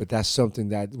 Right. But that's something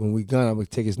that when we're gone, I'm going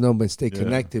to take his number and stay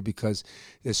connected, because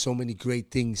there's so many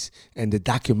great things. And the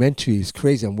documentary is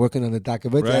crazy. I'm working on the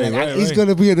documentary. He's going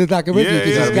to be in the documentary.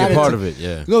 He's got to be a part of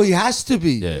it, No, he has to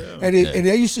be. Yeah. And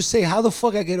I used to say, how the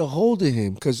fuck I get a hold of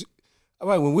him? Because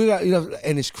when we got,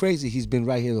 and it's crazy. He's been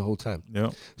right here the whole time.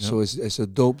 Yeah. So it's a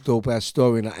dope ass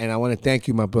story, and I want to thank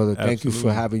you, my brother. Absolutely. Thank you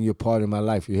for having your part in my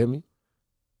life. You hear me?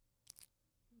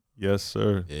 Yes,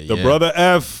 sir. The brother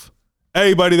F.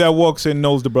 Everybody that walks in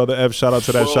knows the brother F. Shout out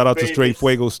to that. Shout out to Straight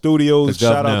Fuego Studios.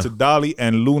 Shout out to Dolly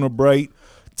and Luna Bright.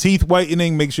 Teeth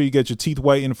whitening. Make sure you get your teeth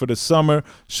whitened for the summer.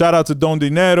 Shout out to Don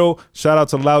Dinero. Shout out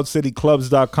to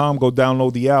loudcityclubs.com. Go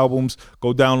download the albums.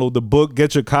 Go download the book.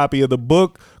 Get your copy of the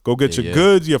book. Go get your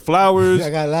goods, your flowers, I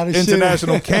got a lot of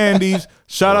international candies.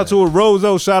 Shout out to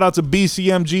Arozo. Shout out to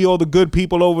BCMG, all the good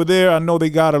people over there. I know they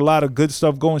got a lot of good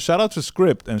stuff going. Shout out to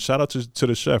Script, and shout out to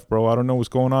the chef, bro. I don't know what's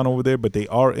going on over there, but they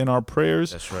are in our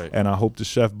prayers. That's right. And I hope the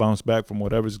chef bounce back from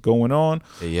whatever's going on.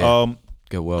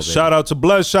 Get well, baby. Shout out to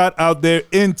Bloodshot out there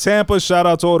in Tampa. Shout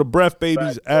out to all the breath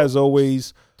babies, as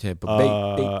always.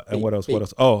 Tampa and what else? What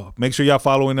else? Oh, make sure y'all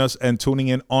following us and tuning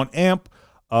in on AMP.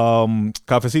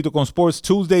 Cafecito con Sports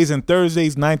Tuesdays and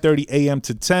Thursdays 9:30 a.m.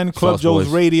 to 10. Club Joe's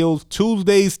Radio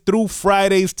Tuesdays through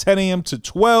Fridays 10 a.m. to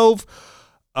 12.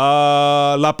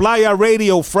 La Playa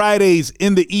Radio Fridays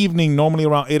in the evening, normally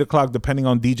around 8 o'clock, depending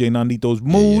on DJ Nandito's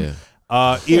mood.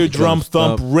 Eardrum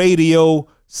Thump Radio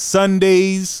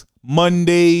Sundays,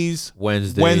 Mondays,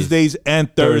 Wednesdays,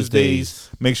 and Thursdays.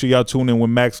 Make sure y'all tune in with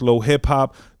Max Low Hip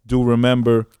Hop. Do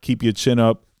remember, keep your chin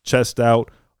up, chest out.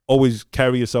 Always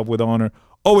carry yourself with honor.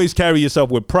 Always carry yourself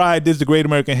with pride. This is the Great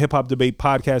American Hip Hop Debate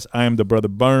Podcast. I am the Brother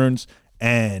Burns,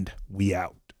 and we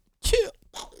out.